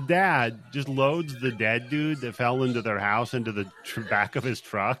the dad just loads the dead dude that fell into their house into the back of his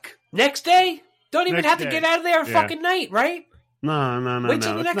truck. Next day? Don't even have to get out of there fucking night, right? No. Wait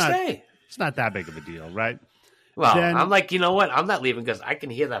till the next day. It's not that big of a deal, right? Well, I'm like, you know what? I'm not leaving because I can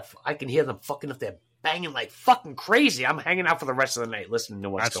hear them fucking up there banging like fucking crazy. I'm hanging out for the rest of the night listening to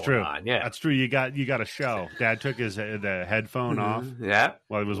what's going on. Yeah, that's true. You got a show. Dad took the headphone off. Yeah,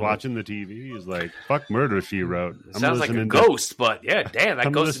 while he was watching the TV. He's like, "Fuck Murder, She Wrote." Sounds like a ghost, but damn,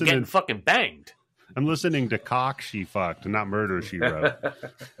 that ghost is getting fucking banged. I'm listening to Cock She Fucked, not Murder She Wrote.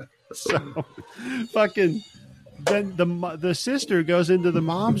 So, fucking. Then the sister goes into the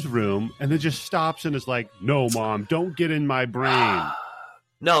mom's room and then just stops and is like, "No, Mom, don't get in my brain."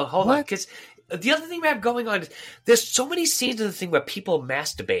 No, hold on, because the other thing we have going on is there's so many scenes in the thing where people are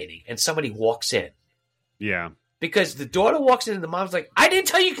masturbating and somebody walks in. Yeah. Because the daughter walks in and the mom's like, "I didn't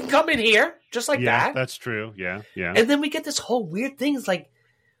tell you can come in here," just like that. Yeah, that's true. Yeah. And then we get this whole weird thing. It's like,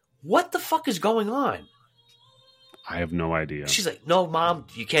 what the fuck is going on? I have no idea. She's like, "No, Mom,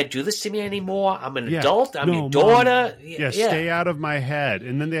 you can't do this to me anymore. I'm an adult. I'm your daughter." Yeah, stay out of my head.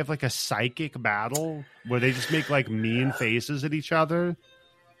 And then they have like a psychic battle where they just make like mean faces at each other.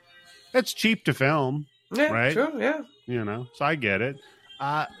 It's cheap to film, right? True, yeah. You know, so I get it.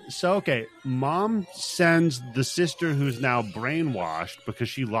 Okay, Mom sends the sister who's now brainwashed because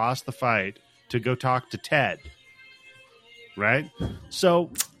she lost the fight to go talk to Ted, right? So...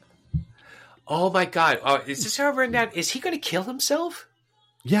 Oh my God! Is this how written down? Is he going to kill himself?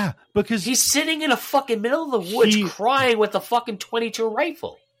 Yeah, because he's sitting in the fucking middle of the woods crying with a fucking .22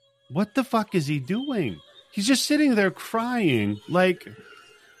 rifle. What the fuck is he doing? He's just sitting there crying,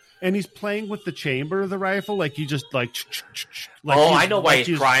 and he's playing with the chamber of the rifle, like he just I know why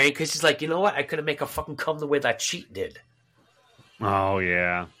he's crying, because he's like, you know what? I couldn't make a fucking come the way that cheat did. Oh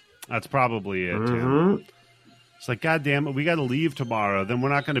yeah, that's probably it. Mm-hmm. Too. It's like, God damn it, we got to leave tomorrow. Then we're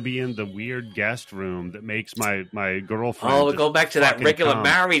not going to be in the weird guest room that makes my girlfriend. Oh, we're going back to that regular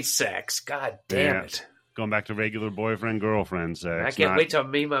married sex. God damn it. Going back to regular boyfriend-girlfriend sex. I can't wait till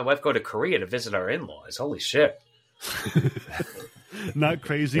me and my wife go to Korea to visit our in-laws. Holy shit. Not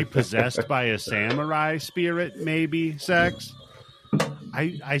crazy, possessed by a samurai spirit, maybe, sex.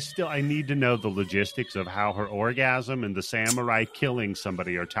 I need to know the logistics of how her orgasm and the samurai killing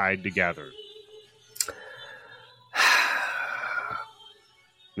somebody are tied together.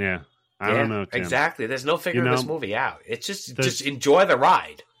 Yeah, I don't know, Tim. Exactly. There's no figuring this movie out. It's just enjoy the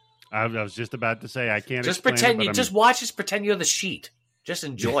ride. I was just about to say I can't. Just pretend just watch this. Pretend you're the sheet. Just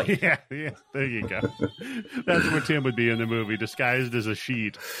enjoy. Yeah. There you go. That's where Tim would be in the movie, disguised as a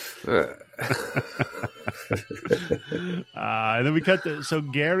sheet. And then we cut so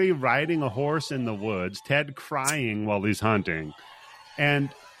Gary riding a horse in the woods, Ted crying while he's hunting, and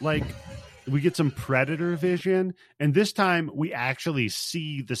we get some predator vision, and this time we actually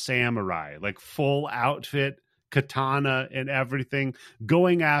see the samurai, like full outfit, katana and everything,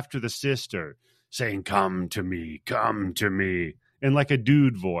 going after the sister, saying, come to me, in like a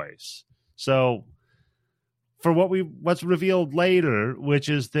dude voice. So for what's revealed later, which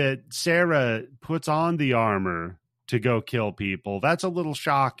is that Sarah puts on the armor to go kill people. That's a little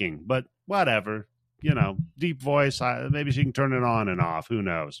shocking, but whatever. Deep voice. Maybe she can turn it on and off. Who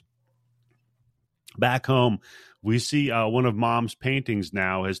knows? Back home, we see one of Mom's paintings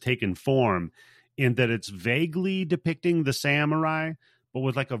now has taken form in that it's vaguely depicting the samurai, but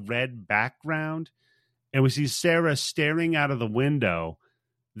with like a red background. And we see Sarah staring out of the window.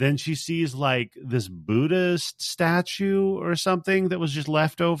 Then she sees like this Buddhist statue or something that was just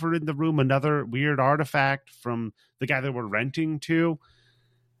left over in the room. Another weird artifact from the guy that we're renting to.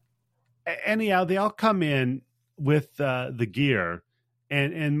 Anyhow, they all come in with the gear,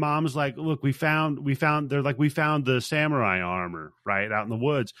 and Mom's like, "Look, we found." They're like, "We found the samurai armor right out in the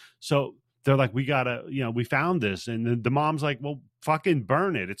woods." So they're like, "We gotta, we found this." And the mom's like, "Well, fucking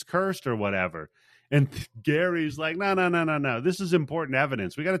burn it. It's cursed or whatever." And Gary's like, "No. This is important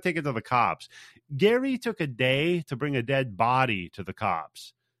evidence. We got to take it to the cops." Gary took a day to bring a dead body to the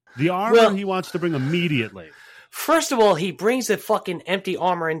cops. The armor he wants to bring immediately. First of all, he brings the fucking empty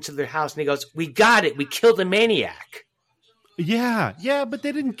armor into their house, and he goes, "We got it. We killed the maniac." Yeah, but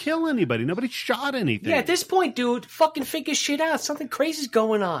they didn't kill anybody. Nobody shot anything. Yeah, at this point, dude, fucking figure shit out. Something crazy's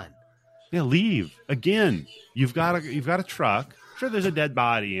going on. Yeah, leave. Again, you've got a truck. Sure, there's a dead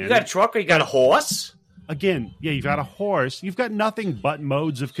body in it. You got a truck or you got a horse? Again, yeah, you've got a horse. You've got nothing but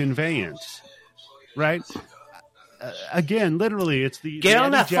modes of conveyance, right? Again, literally, it's the... Get the on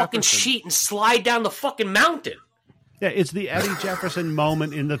Eddie that Jefferson. fucking sheet and slide down the fucking mountain. Yeah, it's the Eddie Jefferson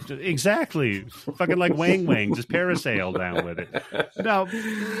moment in the... Exactly. Fucking like Wang Wang, just parasail down with it. No,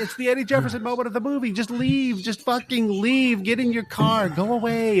 it's the Eddie Jefferson moment of the movie. Just leave. Just fucking leave. Get in your car. Go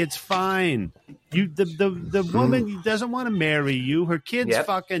away. It's fine. The woman doesn't want to marry you. Her kid's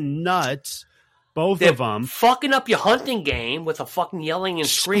fucking nuts. Both of them. Fucking up your hunting game with a fucking yelling and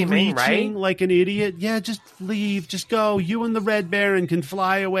screaming, right? Like an idiot. Yeah, just leave. Just go. You and the Red Baron can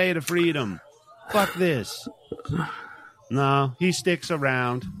fly away to freedom. Fuck this. No, he sticks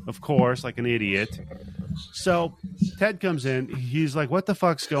around, of course, like an idiot. So Ted comes in. He's like, what the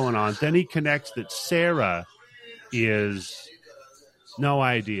fuck's going on? Then he connects that Sarah is no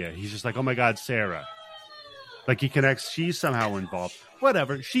idea. He's just like, oh my God, Sarah. Like he connects, she's somehow involved.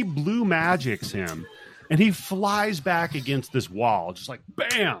 Whatever. She blue magics him. And he flies back against this wall, just like,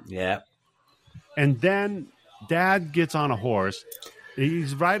 bam. Yeah. And then Dad gets on a horse.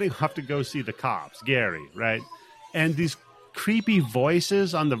 He's riding off to go see the cops, Gary, right? And these creepy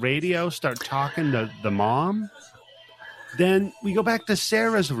voices on the radio start talking to the mom. Then we go back to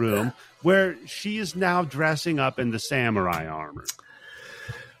Sarah's room where she is now dressing up in the samurai armor.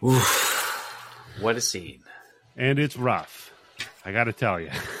 Oof. What a scene. And it's rough. I got to tell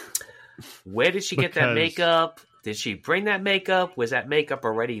you. Where did she get that makeup? Did she bring that makeup? Was that makeup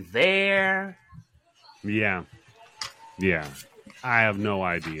already there? Yeah. I have no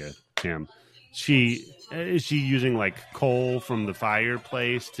idea, Tim. Is she using like coal from the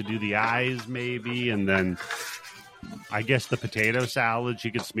fireplace to do the eyes maybe? And then I guess the potato salad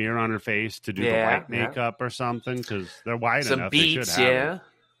she could smear on her face to do the white makeup or something because they're white some enough. Beets, they should have it.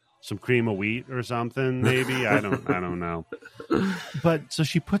 Some cream of wheat or something, maybe. I don't know. But so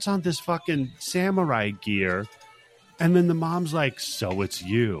she puts on this fucking samurai gear, and then the mom's like, "So it's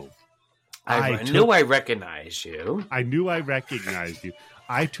you." I knew I recognized you. I knew I recognized you.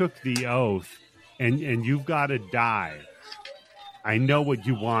 I took the oath, and you've got to die. I know what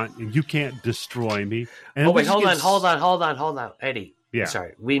you want, and you can't destroy me. And wait, hold on, Eddie. Yeah,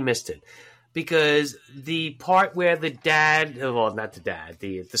 sorry, we missed it. Because the part where the dad, well, not the dad,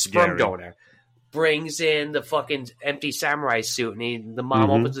 the sperm donor brings in the fucking empty samurai suit, and the mom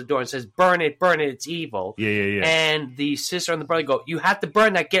opens the door and says, burn it, it's evil. Yeah. And the sister and the brother go, you have to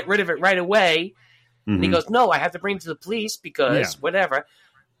burn that, get rid of it right away. And he goes, no, I have to bring it to the police because whatever.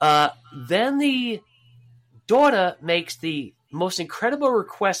 Then the daughter makes the most incredible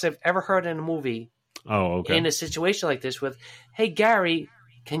request I've ever heard in a movie. Oh, okay. In a situation like this with, hey, Gary,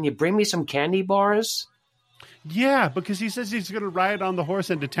 can you bring me some candy bars? Yeah, because he says he's going to ride on the horse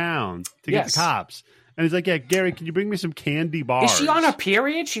into town to get the cops. And he's like, yeah, Gary, can you bring me some candy bars? Is she on her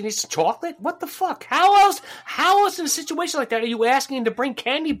period? She needs chocolate? What the fuck? How else in a situation like that are you asking him to bring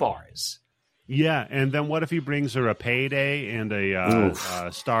candy bars? Yeah, and then what if he brings her a payday and a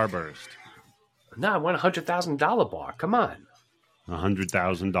Starburst? No, I want a $100,000 bar. Come on.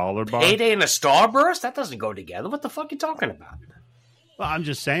 $100,000 bar? Payday and a Starburst? That doesn't go together. What the fuck are you talking about? Well, I'm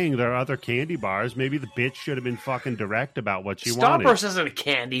just saying there are other candy bars. Maybe the bitch should have been fucking direct about what she wanted. Starburst isn't a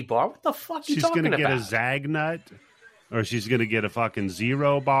candy bar. What the fuck are you talking about? She's going to get a Zagnut, or she's going to get a fucking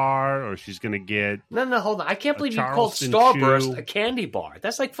Zero bar, or she's going to get... No, hold on. I can't believe you called Starburst a candy bar.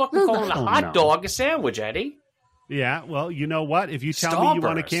 That's like fucking calling a hot dog a sandwich, Eddie. Yeah, well, you know what? If you tell me you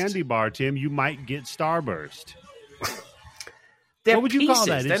want a candy bar, Tim, you might get Starburst. They're what would you call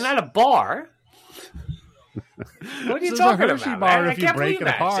that? They're not a bar. What are you talking a Hershey about? bar Man? if you break it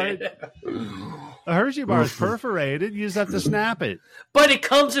apart. A Hershey bar is perforated. You just have to snap it. But it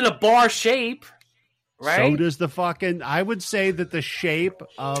comes in a bar shape, right? So does the fucking... I would say that the shape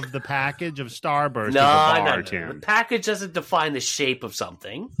of the package of Starburst is a bar, Tim. The package doesn't define the shape of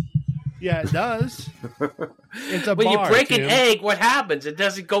something. Yeah, it does. It's a when bar, you break Tim. an egg, what happens? It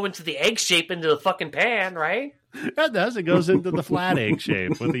doesn't go into the egg shape into the fucking pan, right? It does. It goes into the flat egg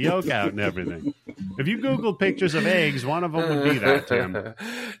shape with the yolk out and everything. If you Google pictures of eggs, one of them would be that, Tim.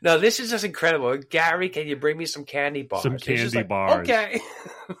 No, this is just incredible. Gary, can you bring me some candy bars? Some candy bars. Okay.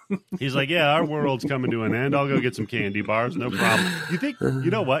 He's like, yeah, our world's coming to an end. I'll go get some candy bars. No problem. You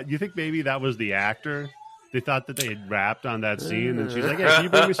know what? You think maybe that was the actor? They thought that they had rapped on that scene, and she's like, "Hey, can you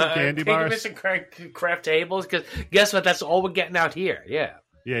bring me some candy bars? Can you bring me some craft tables? Because guess what? That's all we're getting out here. Yeah.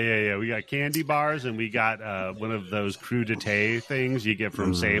 Yeah. We got candy bars, and we got one of those crudité things you get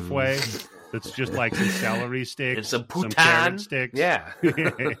from Safeway. That's just like some celery sticks, and some some carrot sticks, yeah.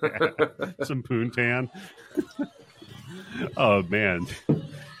 Some poontang. Oh man,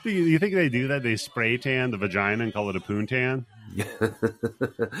 you think they do that? They spray tan the vagina and call it a poontang?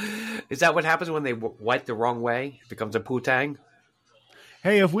 Is that what happens when they wipe the wrong way? It becomes a poontang?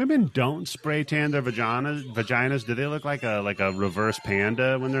 Hey, if women don't spray tan their vaginas, do they look like a reverse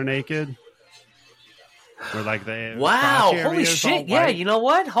panda when they're naked? Or like the wow, holy shit! Yeah, you know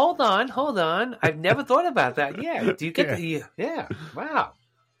what? Hold on. I've never thought about that. Yeah, do you get yeah? Wow.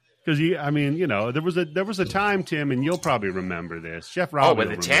 Because there was a time, Tim, and you'll probably remember this. Chef Rob. Oh, but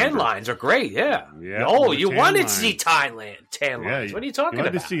the tan lines are great. Yeah. Oh, you wanted to see tan lines. What are you talking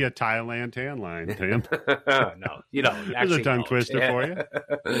about? You wanted to see a Thailand tan line, Tim. No, you don't. There's a tongue twister for you.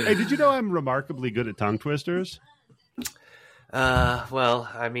 Hey, did you know I'm remarkably good at tongue twisters? Well,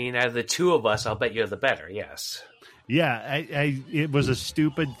 I mean, out of the two of us, I'll bet you're the better. Yes. Yeah, it was a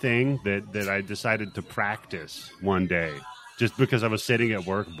stupid thing that I decided to practice one day. Just because I was sitting at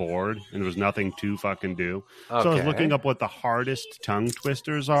work bored and there was nothing to fucking do. Okay. So I was looking up what the hardest tongue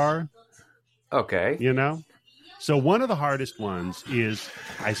twisters are. Okay. So one of the hardest ones is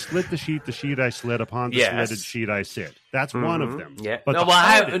I slit the sheet I slit upon the slitted sheet I sit. That's one of them. Yeah. But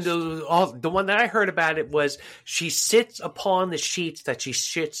the one that I heard about it was she sits upon the sheets that she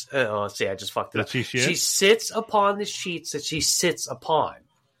shits. I just fucked it up. She sits upon the sheets that she sits upon.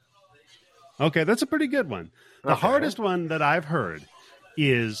 Okay, that's a pretty good one. The hardest one that I've heard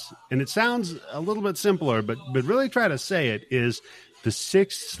is, and it sounds a little bit simpler, but really try to say it, is the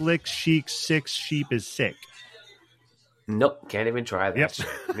six slick chic, six sheep is sick. Nope, can't even try that.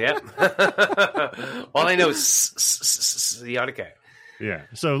 Yep. All I know is the okay. Yeah.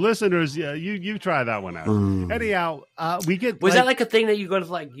 So listeners, you try that one out. Anyhow, we get. Was that like a thing that you go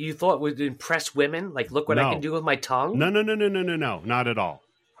to you thought would impress women? Like, look what I can do with my tongue? No, not at all.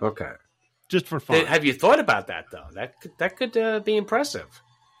 Okay. Just for fun. Have you thought about that though? That could be impressive.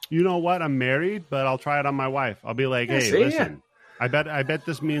 You know what? I'm married, but I'll try it on my wife. I'll be like, hey, listen. I bet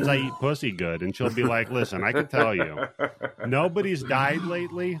this means I eat pussy good, and she'll be like, listen, I can tell you, nobody's died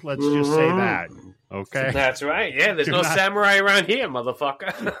lately. Let's just say that. Okay. That's right. Yeah, there's no samurai around here,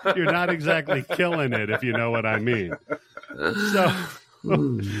 motherfucker. You're not exactly killing it, if you know what I mean.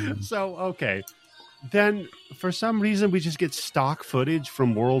 So okay. Then, for some reason, we just get stock footage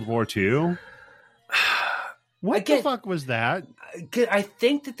from World War II. What the fuck was that? I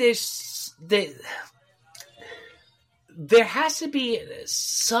think that there has to be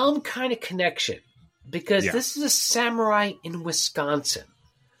some kind of connection because this is a samurai in Wisconsin.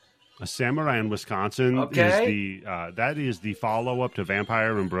 A samurai in Wisconsin is that is the follow up to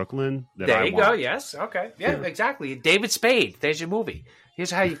Vampire in Brooklyn. There you go. Yes. Okay. Yeah. Exactly. David Spade. There's your movie. Here's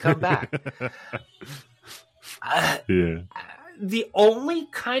how you come back. The only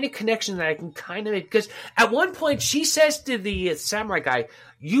kind of connection that I can kind of make, because at one point she says to the samurai guy,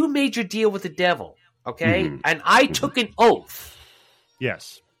 "You made your deal with the devil, okay, and I took an oath."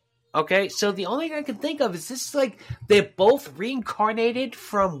 Yes. Okay, so the only thing I can think of is this: like they're both reincarnated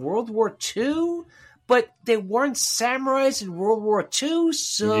from World War II, but they weren't samurais in World War II.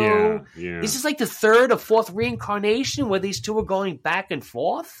 So is this like the third or fourth reincarnation where these two are going back and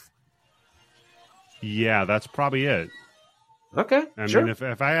forth? Yeah, that's probably it. Okay, I mean,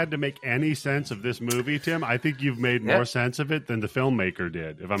 if I had to make any sense of this movie, Tim, I think you've made more sense of it than the filmmaker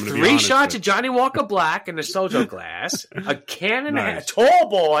did. If I'm going to be honest, 3 shots of Johnny Walker Black in a soju glass, a can and a tall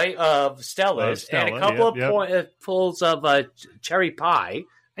boy of Stella's, and a couple of pulls of cherry pie,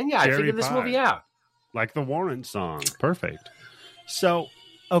 and I figured this movie out. Like the Warrant song. Perfect. So,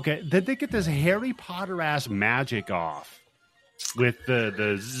 Okay, then they get this Harry Potter ass magic off with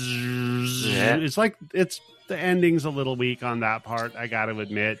the zzz. Yeah. It's like the ending's a little weak on that part, I got to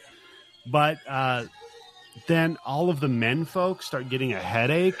admit. But then all of the men folks start getting a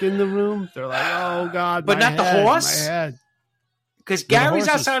headache in the room. They're like, "Oh God!" But not the horse. Because Gary's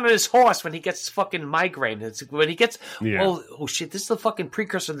horse outside on his horse when he gets fucking migraine. When he gets oh shit, this is the fucking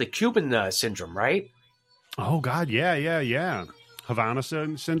precursor to the Cuban syndrome, right? Oh God, yeah. Havana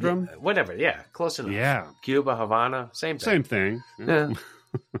syndrome? Yeah, whatever, yeah. Close enough. Yeah. Cuba, Havana, same thing. Same thing. Yeah.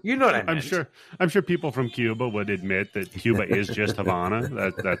 You know what I meant. I'm sure people from Cuba would admit that Cuba is just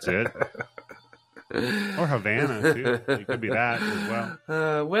Havana. That's it. Or Havana, too. It could be that as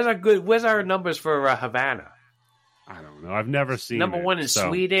well. Where's our numbers for Havana? I don't know. I've never seen Number one in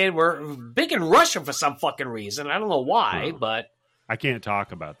Sweden. We're big in Russia for some fucking reason. I don't know why, but... I can't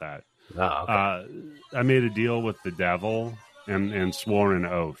talk about that. Oh, okay. I made a deal with the devil and swore an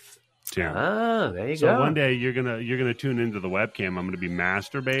oath, Tim. Ah, there you go. So one day you're gonna tune into the webcam. I'm gonna be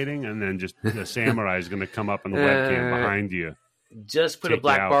masturbating, and then just the samurai is gonna come up in the webcam behind you. Just put a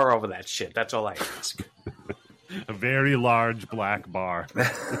black bar over that shit. That's all I ask. A very large black bar.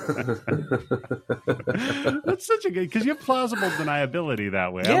 That's such a good, because you have plausible deniability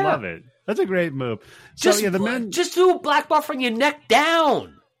that way. I love it. That's a great move. So just, the men just do a black bar from your neck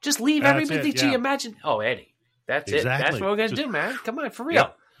down. Just leave everything to your imagine. Oh, Eddie, that's it. That's what we're gonna do, man. Come on, for real.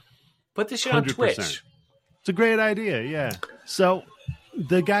 Yep. Put this shit on 100%. Twitch. It's a great idea. Yeah. So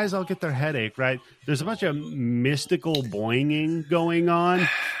the guys all get their headache, right? There's a bunch of mystical boinging going on.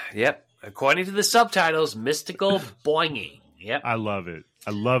 Yep. According to the subtitles, mystical boinging. Yep. I love it.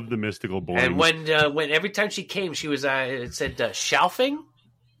 I love the mystical boinging. And when every time she came, she was it said shelfing.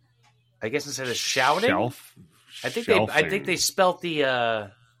 I guess instead of shouting. I think they spelt the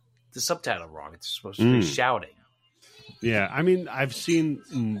subtitle wrong. It's supposed to be shouting. Yeah, I mean, I've seen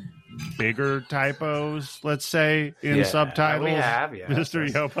bigger typos, let's say, in subtitles. We have, yeah. Mr.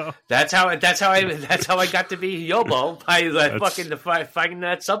 Yobo. That's how I got to be Yobo by finding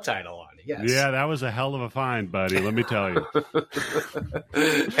that subtitle on it. Yes. Yeah, that was a hell of a find, buddy. Let me tell you.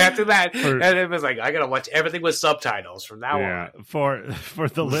 After that, and it was like I gotta watch everything with subtitles from now on. For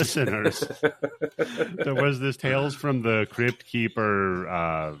the listeners, there was this Tales from the Crypt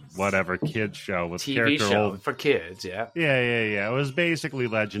Keeper, whatever kids show with TV show for kids. Yeah. It was basically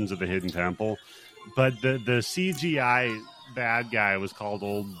Legends of the Hidden Temple, but the CGI bad guy was called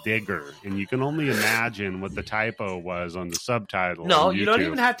Old Digger, and you can only imagine what the typo was on the subtitle. No, you don't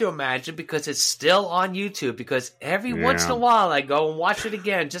even have to imagine, because it's still on YouTube, because every once in a while I go and watch it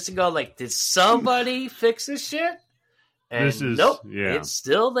again just to go like, did somebody fix this shit? And it's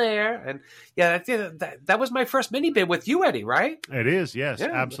still there. And that was my first mini bid with you, Eddie, right? It is, yes,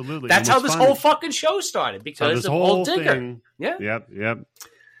 absolutely. That's how this whole fucking show started, because of Old Digger. Thing, Yep.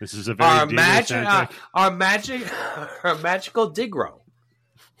 This is a very our magical Digro.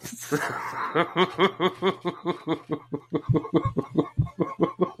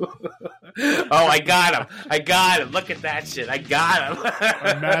 Oh, I got him. Look at that shit. I got him.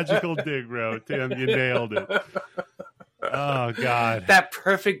 A magical Digro, Tim. You nailed it. Oh God, that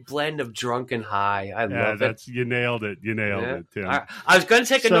perfect blend of drunk and high. I love it. You nailed it. You nailed it, Tim. I was going to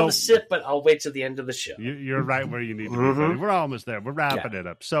take another sip, but I'll wait till the end of the show. You're right where you need to be. Buddy. We're almost there. We're wrapping it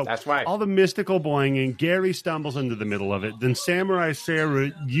up. So that's right. All the mystical boinging. Gary stumbles into the middle of it. Then Samurai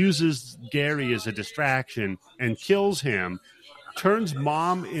Sarah uses Gary as a distraction and kills him. Turns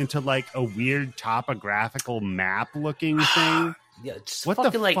Mom into like a weird topographical map-looking thing.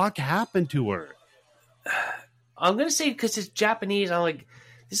 What the fuck happened to her? I'm going to say, because it's Japanese, I'm like,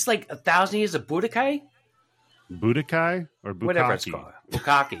 this is like 1,000 years of Budokai? Budokai or Bukkake? Whatever it's called.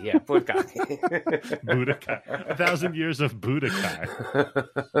 Bukkake, yeah, Bukkake. Budokai. 1,000 years of Budokai.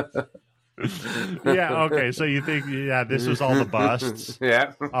 Yeah, okay, so you think, this was all the busts?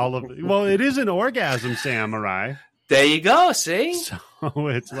 Yeah. Well, it is an orgasm samurai. There you go, see? So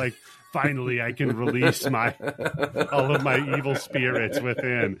it's like, finally I can release all of my evil spirits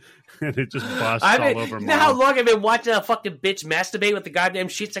within. And it just busts all over Mom. You know how long I've been watching a fucking bitch masturbate with the goddamn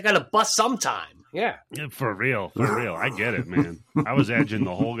sheets? I gotta bust sometime. Yeah. For real. I get it, man. I was edging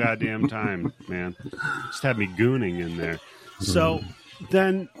the whole goddamn time, man. Just had me gooning in there. So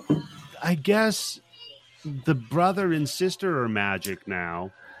then I guess the brother and sister are magic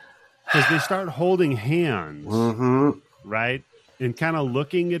now, because they start holding hands, right? And kind of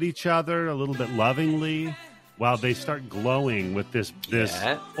looking at each other a little bit lovingly while they start glowing with this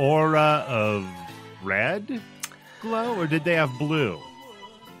aura of red glow, or did they have blue?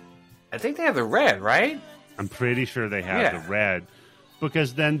 I think they have the red, right? I'm pretty sure they have the red,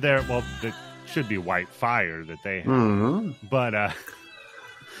 because then there should be white fire that they have. But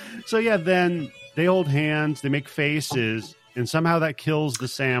So yeah, then they hold hands, they make faces, and somehow that kills the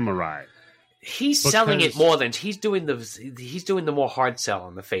samurai. He's selling it more than he's doing the more hard sell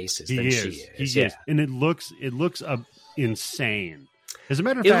on the faces than she is. He is, and it looks insane. As a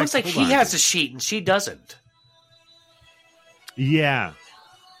matter of fact, it looks like he has a sheet and she doesn't. Yeah,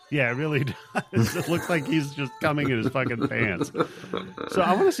 it really does. It looks like he's just coming in his fucking pants. So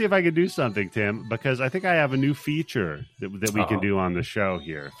I want to see if I can do something, Tim, because I think I have a new feature that we can do on the show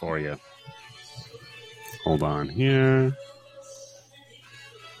here for you. Hold on here.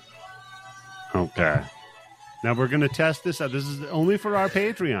 Okay. Now we're going to test this out. This is only for our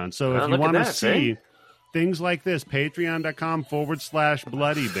Patreon. So if you want to see things like this,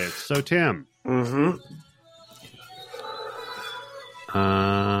 patreon.com/bloody bits. So, Tim. Mm-hmm.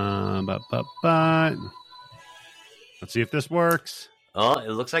 Let's see if this works. Oh,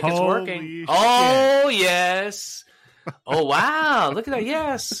 it looks like it's working. Shit. Oh, yes. Oh, wow. Look at that.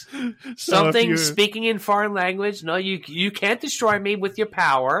 Yes. Something speaking in foreign language. No, you can't destroy me with your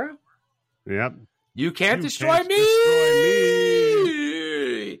power. Yep. You can't destroy me.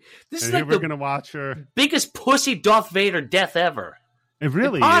 This is like we're gonna watch her biggest pussy Darth Vader death ever. It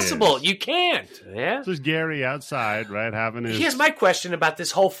really impossible. is. You can't. Yeah. So is Gary outside, right? Having his. Here's my question about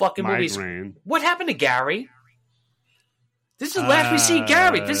this whole fucking movie. What happened to Gary? This is the last we see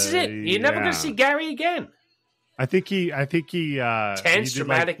Gary. This is it. You're never gonna see Gary again. I think he. Tense,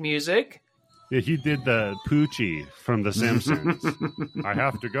 dramatic music. Yeah, he did the Poochie from The Simpsons. I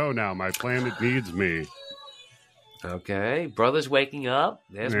have to go now. My planet needs me. Okay. Brother's waking up.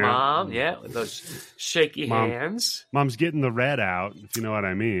 There's Mom. Yeah, with those shaky hands. Mom's getting the red out, if you know what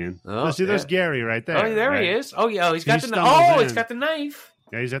I mean. Oh, see, there's Gary right there. Oh, there he is. Oh, yeah. He's got the knife. Oh, he's got the knife.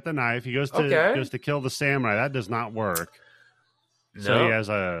 Yeah, he's at the knife. He goes to kill the samurai. That does not work. No. So he has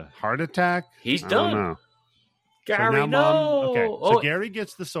a heart attack? He's done. I don't know. Gary, so no. Okay, so Gary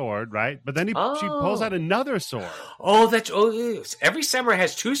gets the sword, right? But then she pulls out another sword. Every samurai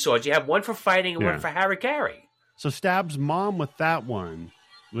has two swords. You have one for fighting and one for harikari. So stabs Mom with that one,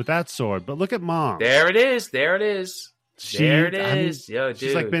 with that sword. But look at Mom. There it is. She's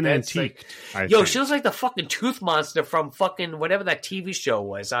like been antiqued. She looks like the fucking tooth monster from fucking whatever that TV show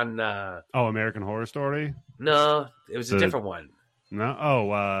was on. American Horror Story? No, it was a different one.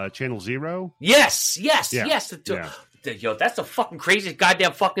 No, Channel Zero? Yes. That's the fucking craziest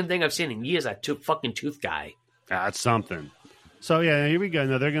goddamn fucking thing I've seen in years. That fucking tooth guy. That's something. So yeah, here we go.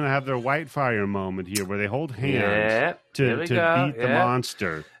 Now they're gonna have their white fire moment here, where they hold hands to beat the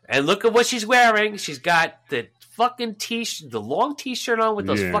monster. And look at what she's wearing. She's got the fucking the long t-shirt on with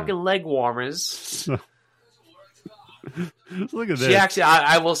those fucking leg warmers. Look at this. She actually,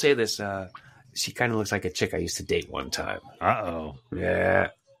 I will say this. She kind of looks like a chick I used to date one time. Uh-oh. Yeah.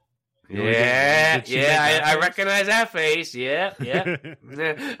 I recognize that face. Yeah.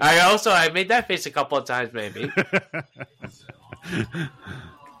 I made that face a couple of times, maybe.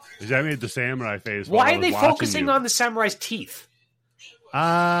 I made the samurai face. Why are they focusing on the samurai's teeth?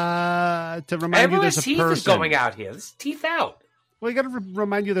 To remind you there's a person. Everyone's teeth is going out here. There's teeth out. Well, you got to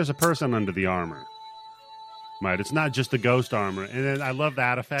remind you there's a person under the armor. Right, it's not just the ghost armor. And then I love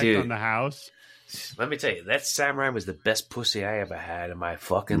that effect on the house. Let me tell you, that samurai was the best pussy I ever had in my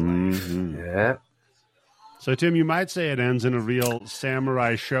fucking life. Yeah. So, Tim, you might say it ends in a real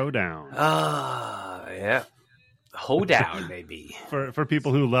samurai showdown. Yeah. Hoedown, maybe. for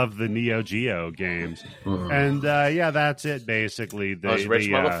people who love the Neo Geo games. And, that's it, basically. Those rich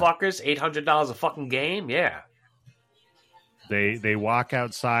motherfuckers, $800 a fucking game? Yeah. They walk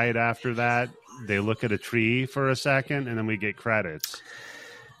outside after that. They look at a tree for a second, and then we get credits.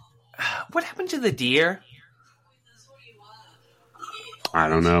 What happened to the deer? I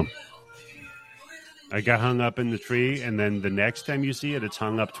don't know. I got hung up in the tree, and then the next time you see it, it's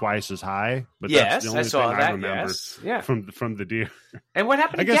hung up twice as high. But that's the only thing I remember from the deer. And what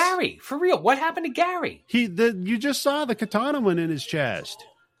happened to Gary? For real, what happened to Gary? You just saw the katana went in his chest.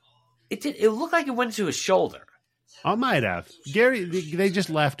 It looked like it went to his shoulder. I might have. Gary, they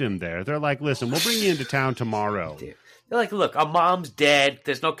just left him there. They're like, listen, we'll bring you into town tomorrow. They're like, look, our mom's dead.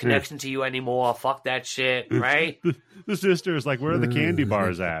 There's no connection to you anymore. Fuck that shit, right? The sister is like, where are the candy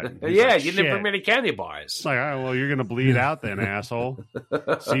bars at? You didn't bring me any candy bars. It's like, all right, well, you're going to bleed out then, asshole.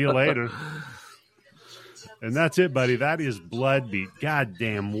 See you later. And that's it, buddy. That is Bloodbeat. God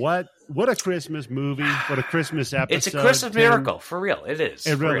damn, what a Christmas movie. What a Christmas episode. It's a Christmas miracle, for real. It is.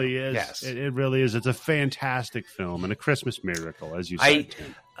 It really is. Yes. It really is. It's a fantastic film and a Christmas miracle, as you said.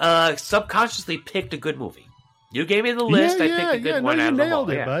 I subconsciously picked a good movie. You gave me the list. I picked a good one out of them all.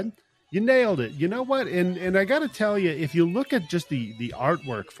 You nailed it, bud. You nailed it. You know what? And I got to tell you, if you look at just the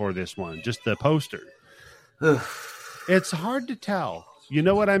artwork for this one, just the poster, it's hard to tell You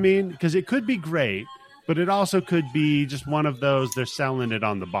know what I mean? Because it could be great, but it also could be just one of those they're selling it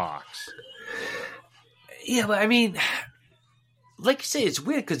on the box. Yeah, but I mean, like you say, it's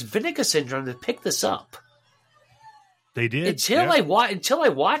weird because Vinegar Syndrome to pick this up. They did. Until I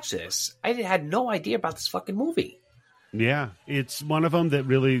watched this, I had no idea about this fucking movie. Yeah, it's one of them that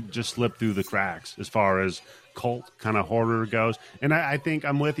really just slipped through the cracks as far as cult kind of horror goes. And I think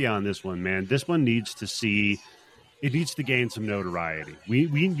I'm with you on this one, man. This one needs to gain some notoriety. We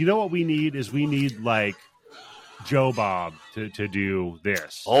you know what we need is we need like Joe Bob to do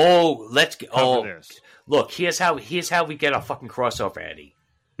this. Oh, let's get this. Look, here's how we get our fucking crossover, Eddie.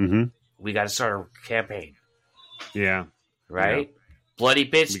 Mm-hmm. We got to start a campaign. Yeah. Right? Yeah. Bloody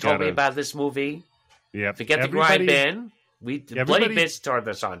Bits told me about this movie. Yeah. Forget the grind bin. Bloody Bits turned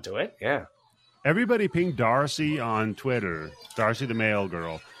us onto it. Yeah. Everybody ping Darcy on Twitter, Darcy the Mail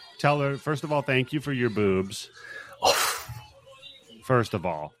Girl. Tell her, first of all, thank you for your boobs. Oh. First of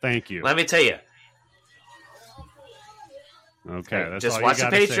all, thank you. Let me tell you. Okay, that's just all watch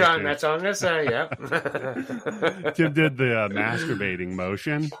you the Patreon. That's all I'm gonna say. Yeah. Tim did the masturbating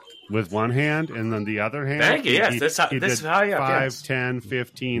motion with one hand, and then the other hand. Thank you. Yes, this is how you 5, 10,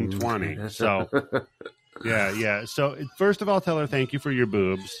 15, 20. So, yeah. So first of all, tell her thank you for your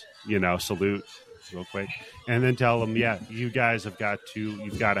boobs. Salute real quick, and then tell them, you guys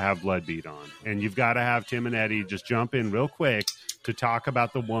you've got to have Bloodbeat on, and you've got to have Tim and Eddie just jump in real quick to talk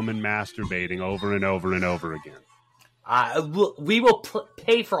about the woman masturbating over and over and over again. We will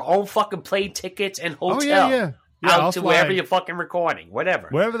pay for our own fucking plane tickets and hotel. Oh, yeah. Out to wherever you're fucking recording. Whatever.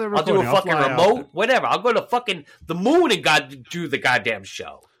 Wherever they're recording. I'll do a fucking remote. Whatever. I'll go to fucking the moon and do the goddamn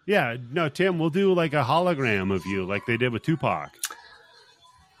show. Yeah. No, Tim, we'll do like a hologram of you like they did with Tupac.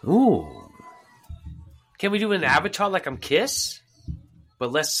 Ooh. Can we do an avatar like I'm Kiss?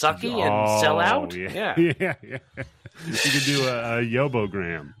 But less sucky and sell out? Yeah. Yeah. You could do a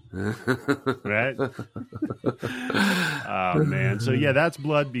Yobogram. Right? Oh, man. So, that's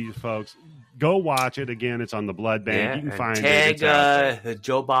Bloodbeat, folks. Go watch it. Again, it's on the Blood Bank. Yeah, you can find it. Tag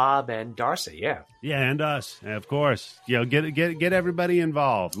Joe Bob and Darcy, yeah. Yeah, and us, of course. Get everybody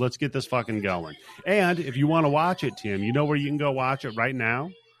involved. Let's get this fucking going. And if you want to watch it, Tim, you know where you can go watch it right now?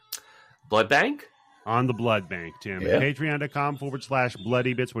 Blood Bank? On the Blood Bank, Tim. Yeah.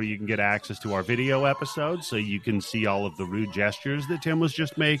 Patreon.com/BloodyBits, where you can get access to our video episodes, so you can see all of the rude gestures that Tim was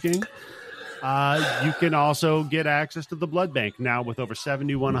just making. You can also get access to the Blood Bank now with over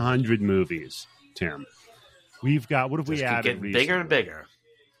 7,100 movies, Tim. We've got, what have we added recently? Bigger and bigger.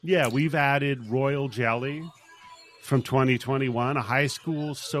 Yeah, we've added Royal Jelly from 2021. A high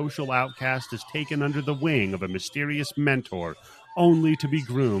school social outcast is taken under the wing of a mysterious mentor, only to be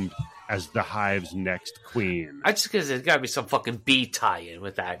groomed as the Hive's next queen. I just because there's got to be some fucking B tie-in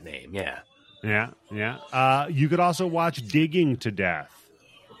with that name, yeah. Yeah. You could also watch Digging to Death,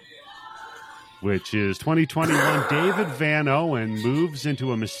 which is 2021. David Van Owen moves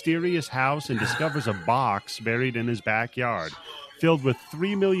into a mysterious house and discovers a box buried in his backyard, filled with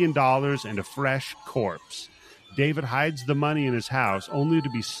 $3 million and a fresh corpse. David hides the money in his house, only to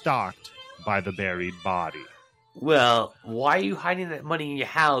be stalked by the buried body. Well, why are you hiding that money in your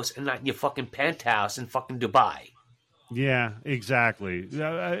house and not in your fucking penthouse in fucking Dubai? Yeah, exactly.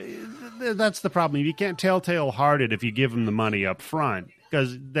 That's the problem. You can't telltale-hearted if you give him the money up front,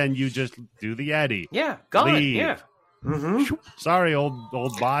 because then you just do the Eddie. Yeah, gone. Leave. Yeah. Mm-hmm. Sorry, old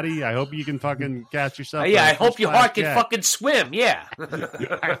body. I hope you can fucking catch yourself. Yeah, I hope your heart can fucking swim. Yeah.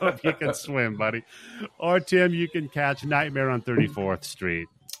 I hope you can swim, buddy. Or, Tim, you can catch Nightmare on 34th Street.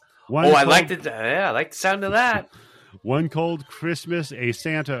 I like the sound of that. One cold Christmas, a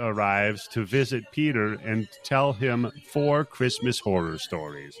Santa arrives to visit Peter and tell him 4 Christmas horror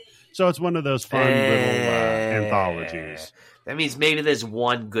stories. So it's one of those fun little anthologies. That means maybe there's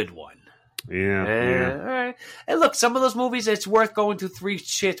one good one. Yeah. All right. And look, some of those movies, it's worth going through 3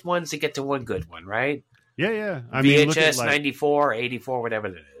 shit ones to get to one good one, right? Yeah. I mean, look VHS, at 94, 84, whatever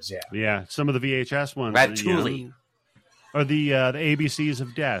it is. Yeah. Yeah. Some of the VHS ones. Ratatouille. Or the ABCs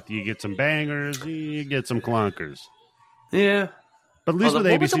of Death. You get some bangers, you get some clunkers. Yeah. But at least with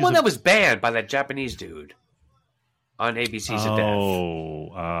ABCs. What was the one that was banned by that Japanese dude on ABCs of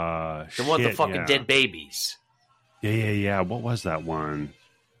Death? The one with the fucking dead babies. Yeah. What was that one?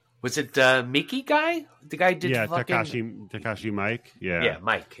 Was it Mickey guy? The guy did fucking... Takashi Mike? Yeah. Yeah,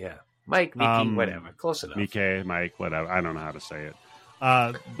 Mike, yeah. Mike, Mickey, whatever. Close enough. Mike, whatever. I don't know how to say it.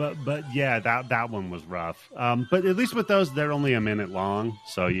 But yeah, that one was rough. But at least with those, they're only a minute long,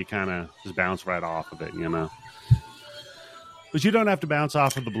 so you kind of just bounce right off of it, you know. But you don't have to bounce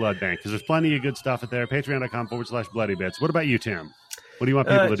off of the Blood Bank, because there's plenty of good stuff at there. Patreon.com/BloodyBits. What about you, Tim? What do you want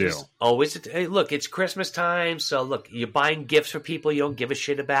people to do? Always, hey, look, it's Christmas time, so look, you're buying gifts for people you don't give a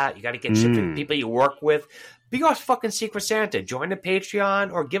shit about. You got to get shit for people you work with. Be our fucking Secret Santa. Join the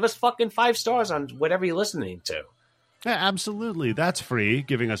Patreon or give us fucking 5 stars on whatever you're listening to. Yeah, absolutely. That's free,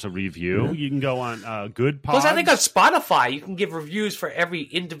 giving us a review. Mm-hmm. You can go on Good Pods. Plus, I think on Spotify, you can give reviews for every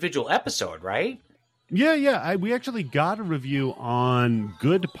individual episode, right? Yeah. We actually got a review on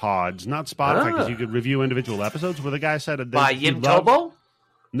Good Pods, not Spotify, because you could review individual episodes, where the guy said... By Yim Tobo?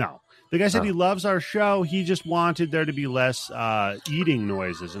 No. The guy said he loves our show. He just wanted there to be less eating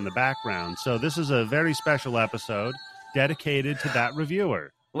noises in the background. So this is a very special episode dedicated to that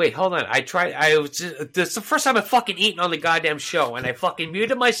reviewer. Wait, hold on. This is the first time I've fucking eaten on the goddamn show, and I fucking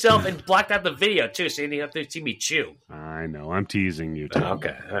muted myself and blacked out the video, too, so you didn't have to see me chew. I know. I'm teasing you, Tim.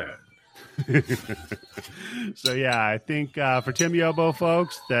 Okay. All right. So yeah, I think for Tim Yobo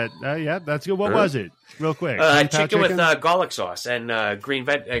folks, that's good. What was it, real quick? Chicken with garlic sauce and green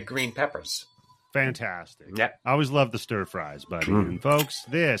peppers. Fantastic. Yeah, I always love the stir fries, buddy. And folks,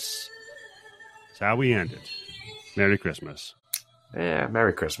 this is how we end it. Merry Christmas. Yeah,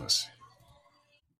 Merry Christmas.